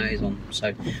 It's right. Oh no, it's on.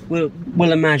 So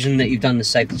we'll imagine that you've done the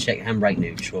safety check, handbrake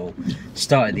neutral,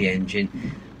 started the engine.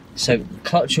 So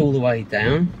clutch all the way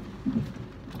down.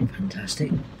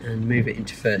 Fantastic. And move it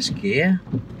into first gear.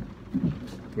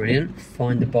 Brilliant.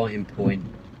 Find the biting point.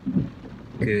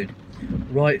 Good.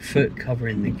 Right foot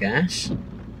covering the gas.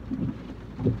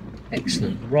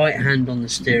 Excellent. Right hand on the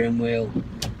steering wheel,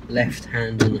 left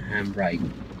hand on the handbrake.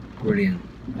 Brilliant.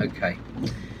 Okay.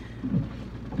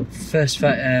 First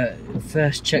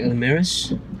check of the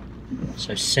mirrors.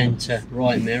 So centre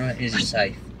right mirror, is it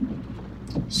safe?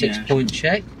 6 point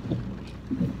check.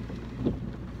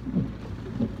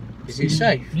 Is it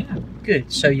safe? Yeah.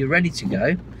 Good. So you're ready to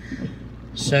go.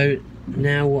 So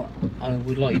now what I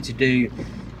would like you to do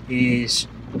is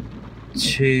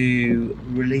to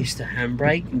release the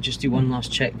handbrake and just do one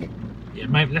last check. Yeah,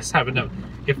 maybe let's have another.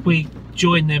 If we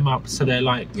join them up so they're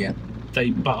like they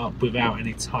butt up without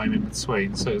any time in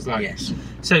between, so it's like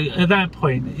so at that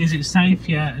point, is it safe?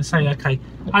 Yeah, and say okay.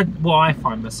 What I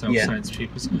find myself saying to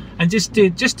people, and just do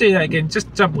that again.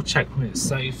 Just double check when it's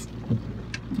safe,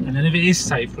 and then if it is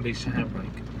safe, release your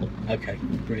handbrake. Okay,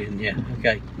 brilliant. Yeah,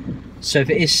 okay. So if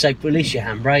it is safe, release your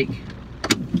handbrake,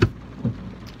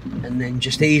 and then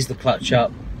just ease the clutch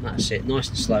up. That's it, nice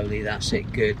and slowly, that's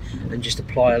it, good. And just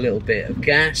apply a little bit of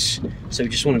gas. So we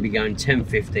just want to be going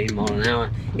 10-15 miles an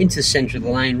hour into the centre of the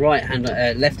lane, left hand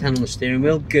on the steering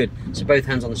wheel, good. So both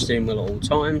hands on the steering wheel at all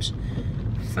times.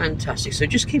 Fantastic, so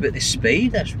just keep at this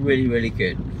speed, that's really, really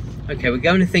good. Okay, we're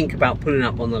going to think about pulling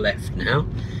up on the left now.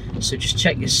 So just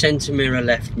check your centre mirror,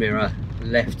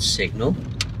 left signal.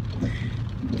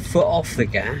 Foot off the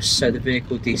gas so the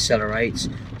vehicle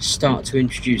decelerates, start to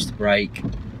introduce the brake,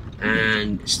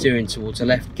 and steering towards the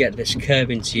left, get this curve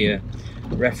into your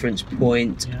reference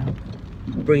point,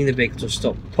 bring the vehicle to a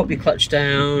stop, pop your clutch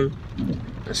down,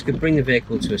 that's good, bring the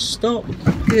vehicle to a stop,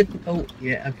 good. Oh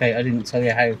yeah, okay, I didn't tell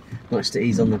you how much to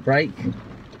ease on the brake.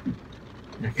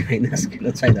 Okay, that's good,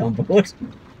 I'll take that on board.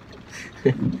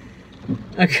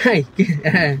 Okay,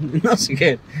 not so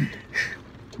good.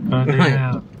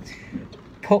 Right,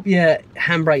 pop your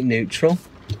handbrake neutral,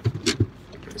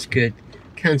 that's good.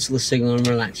 Cancel the signal and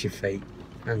relax your feet.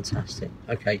 Fantastic.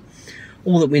 Okay.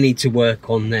 all that we need to work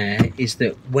on there is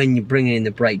that when you're bringing in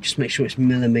the brake, just make sure it's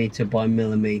millimetre by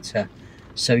millimetre,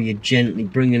 so you're gently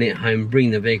bringing it home,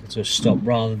 bringing the vehicle to a stop,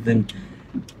 rather than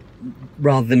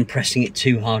pressing it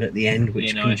too hard at the end,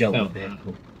 which can jolt the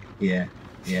vehicle. Yeah.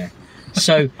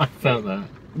 So I felt that.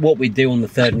 What we do on the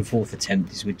 3rd and 4th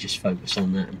attempt is we just focus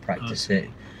on that and practice it.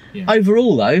 Yeah.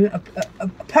 Overall though,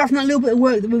 apart from that little bit of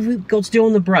work that we've got to do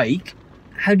on the brake,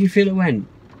 how do you feel it went?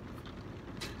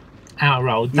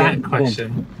 Outrolled. That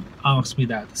question asked me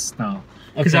that at the start.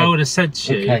 Because I would have said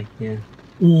to you,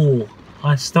 oh,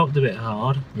 I stopped a bit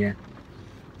hard. Yeah.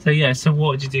 So yeah, so what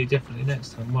would you do differently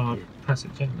next time? Well, I'd press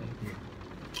it gently. Yeah.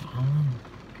 Oh.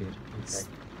 Good. Okay.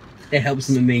 It helps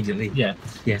them immediately. Yeah.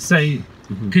 Yeah. So,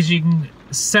 because you can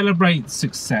celebrate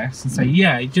success and say,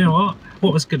 yeah, do you know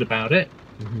what was good about it?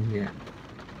 Yeah.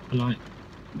 Like,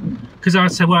 because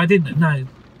I'd say, well, I didn't know.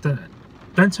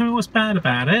 Don't tell me what's bad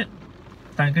about it.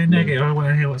 Don't go negative. I want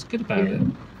to hear what's good about it.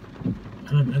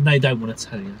 And they don't want to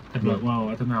tell you. They're like, well,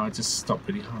 I don't know. I just stopped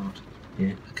really hard.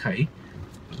 Yeah. Okay.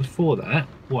 But before that,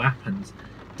 what happened?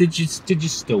 Did you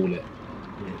stall it?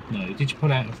 Yeah. No. Did you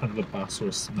pull out in front of a bus or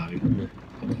a snow? No.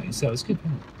 Okay, so it was good.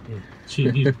 Yeah. So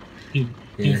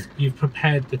you've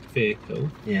prepared the vehicle.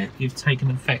 Yeah. You've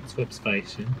taken effective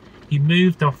observation. You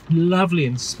moved off lovely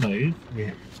and smooth.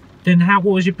 Yeah. Then what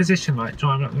was your position like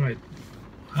driving up the road?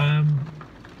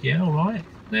 Yeah, all right.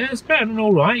 Yeah, it's better than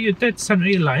all right. You're dead centre of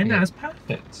your lane. Yeah. That was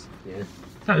perfect. Yeah.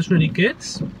 That was really good.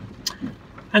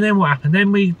 And then what happened?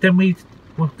 Then we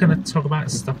were going to talk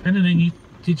about stopping. And then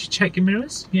did you check your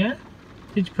mirrors? Yeah.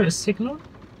 Did you put a signal on?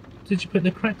 Did you put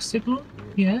the correct signal on?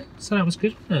 Yeah. So that was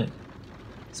good, wasn't it?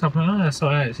 So I'm like, so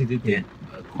I actually did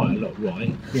quite a lot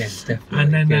right. Yes, definitely.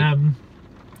 And then good.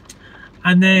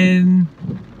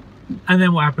 And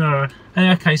then what happened?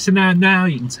 Okay, so now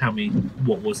you can tell me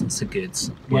what wasn't so good.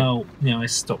 Well, I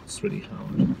stopped really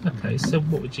hard. Okay, so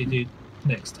what would you do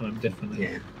next time differently?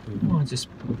 Yeah. Well, I just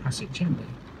press it gently.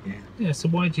 Yeah. Yeah. So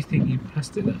why do you think you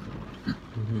pressed it that hard?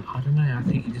 I don't know. I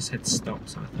think you just said stop,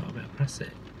 so I thought I better press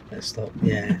it. Let's stop.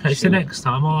 Yeah. Okay, so next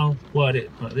time I'll word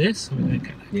it like this, so we don't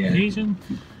get that confusion.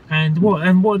 Yeah. And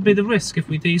what would be the risk if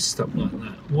we do stop like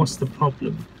that? What's the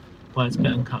problem? Well, it's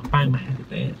better than bang my head a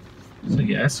bit.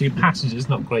 So so your passenger's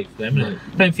not great for them. No.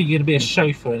 Don't think you're going to be a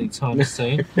chauffeur anytime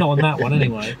soon. Not on that one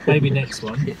anyway. Maybe next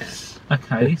one. Yeah.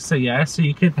 Okay, so so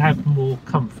you could have more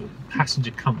comfort,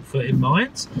 passenger comfort in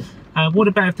mind. What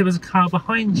about if there was a car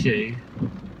behind you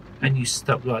and you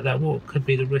stopped like that? What could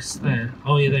be the risk there?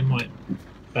 Oh yeah, they might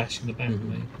bash in the back of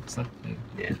me. Exactly.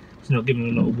 Yeah. It's not giving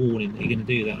a lot of warning that you're going to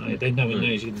do that. They know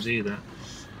knows you're going to do that.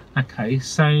 Okay,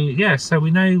 so so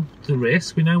we know the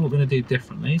risk. We know what we're going to do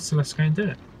differently. So let's go and do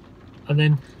it. And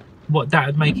then that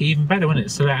would make it even better, wouldn't it?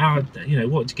 So that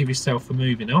what to give yourself for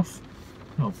moving off?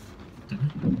 Oh, I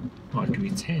don't know. Might give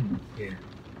you 10. Yeah.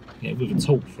 Yeah, with a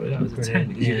talk through, that was a 10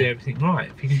 because you did everything right.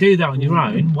 If you can do that on your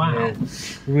own, wow. Yeah.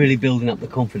 Really building up the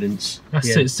confidence. That's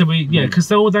it. So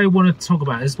because all they want to talk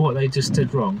about is what they just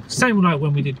did wrong. Same like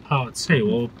when we did part 2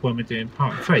 or when we're doing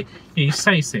part 3. You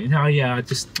say something, I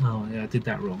did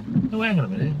that wrong. Oh, hang on a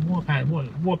minute.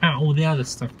 What about all the other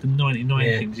stuff, the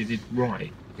 99 things you did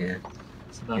right? Yeah.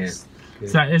 So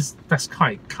that's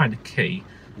kind of key.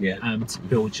 Yeah. To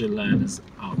build your learners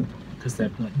up, because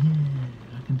they're like,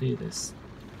 I can do this.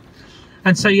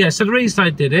 And so so the reason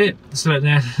I did it, so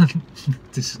now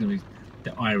this is going to be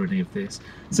the irony of this.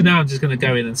 So now I'm just going to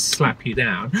go in and slap you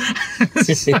down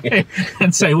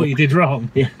and say what you did wrong.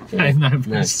 Yeah.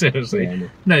 No, seriously. Yeah,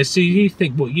 no, so you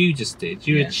think what you just did,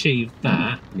 you achieved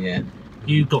that. Yeah.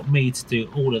 You got me to do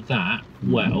all of that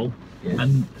well. Yeah.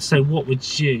 And so what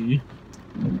would you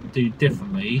do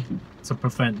differently to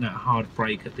prevent that hard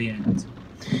break at the end?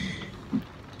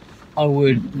 I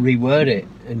would reword it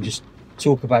and just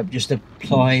talk about just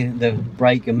apply the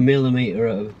brake a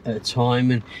millimetre at a time,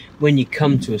 and when you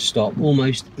come to a stop,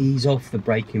 almost ease off the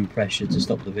braking pressure to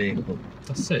stop the vehicle.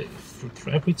 That's it.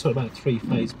 Have we talked about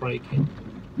 3-phase braking?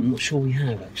 I'm not sure we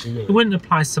have actually. No. It wouldn't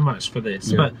apply so much for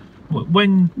this, but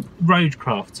when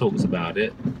Roadcraft talks about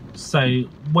it, so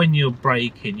when you're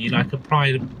braking, you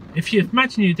apply. If you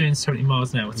imagine you're doing 70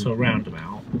 miles an hour to a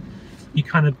roundabout, you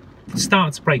kind of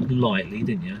start to brake lightly,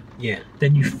 didn't you? Yeah.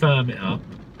 Then you firm it up,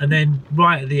 and then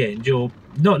right at the end, you're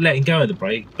not letting go of the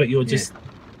brake, but you're just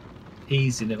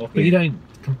easing it off. But you don't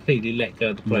completely let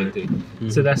go of the brake, do you?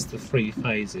 So that's the 3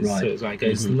 phases. Right. So it's like it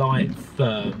goes light,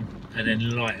 firm, and then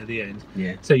light at the end.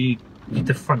 Yeah. So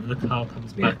the front of the car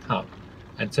comes back up.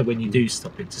 And so when you do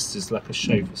stop, it just is like a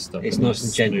chauffeur stop. It's nice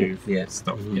and gentle.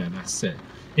 Stop. Yeah, that's it.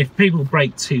 If people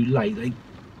brake too late,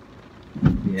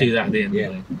 do that at the end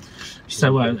of the day.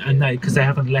 So and because they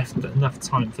haven't left enough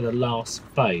time for the last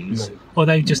phase, or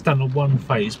they've just done a 1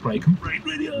 phase brake and brake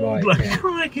really hard, like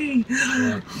crikey.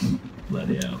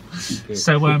 Bloody hell.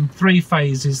 So 3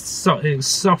 phases, it's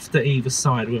soft at either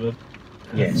side with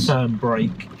a firm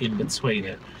brake in between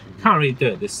it. Can't really do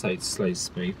it at this slow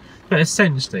speed, but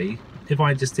essentially if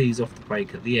I just ease off the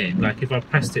brake at the end, like if I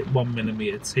pressed it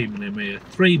 1mm, 2mm,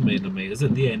 3mm,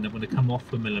 at the end I'm going to come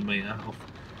off a millimetre off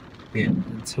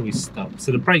until we stop.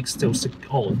 So the brake's still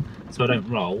on, so I don't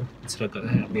roll until I got the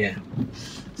handbrake.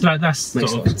 So that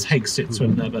sort of takes it to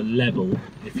another level,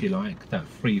 if you like, that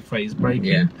 3-phase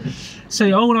braking.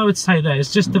 So all I would say there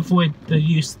is just avoid the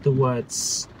use of the word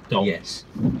stop.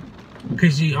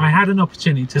 Because I had an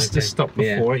opportunity to stop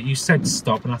before it. You said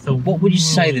stop, and I thought, what would you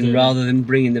say then, rather than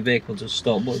bringing the vehicle to a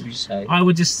stop? What would you say? I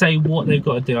would just say what they've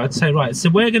got to do. I'd say, right, so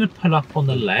we're going to pull up on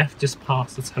the left, just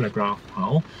past the telegraph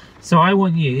pole. So I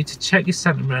want you to check your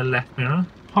centre mirror, left mirror,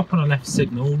 pop on a left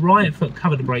signal, right foot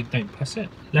cover the brake, don't press it.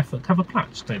 Left foot cover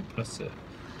clutch, don't press it.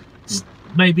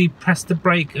 Maybe press the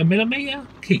brake a millimetre,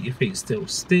 keep your feet still,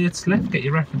 steer to left, get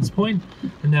your reference point,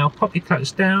 and now pop your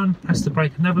clutch down, press the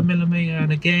brake another millimetre,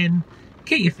 and again,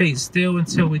 keep your feet still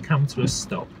until we come to a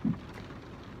stop.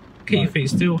 Keep your feet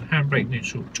still, handbrake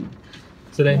neutral.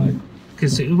 So then,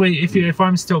 because if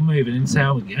I'm still moving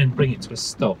and bring it to a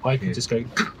stop, I can just go.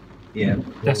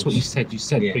 That's what you said. You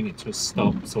said bring it to a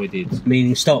stop, so I did.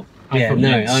 Meaning stop. I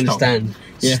understand.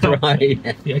 Stop.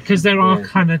 Because there are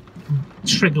kind of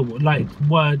trigger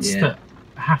words that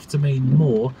have to mean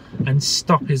more, and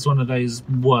stop is one of those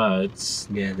words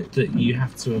that you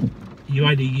have to. You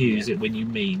only use it when you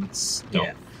mean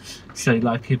stop. So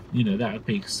like if that would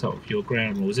be sort of your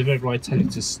ground rules. If ever I tell you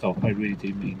to stop, I really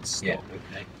do mean stop.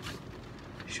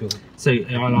 Sure. So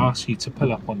I'll ask you to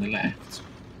pull up on the left.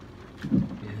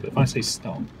 But if I say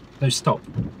stop, no, stop,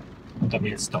 that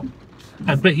means stop.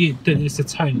 But it's the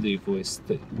tone of your voice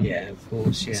that. Of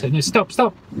course. So no, stop.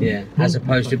 As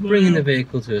opposed to bringing the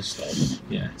vehicle to a stop.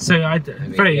 So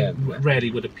very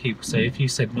rarely would a pupil say, if you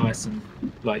said nice and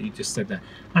like you just said that,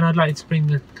 and I'd like to bring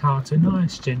the car to a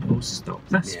nice gentle stop.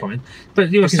 That's fine.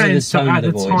 But you're saying at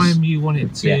the time you want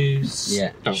it to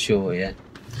stop. Sure.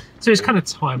 So it's kind of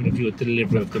timing of your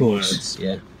delivery of the words.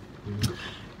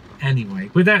 Anyway,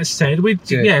 with that said,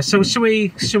 so shall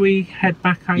we head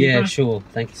back over? Yeah, sure.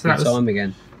 Thank you for your time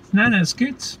again. No, it's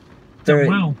good.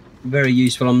 Very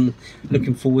useful. I'm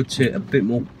looking forward to a bit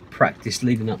more practice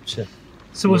leading up to.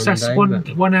 So what's that?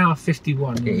 1 hour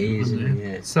 51. It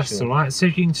is. So that's all right. So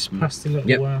if you can just press the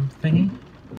little thingy.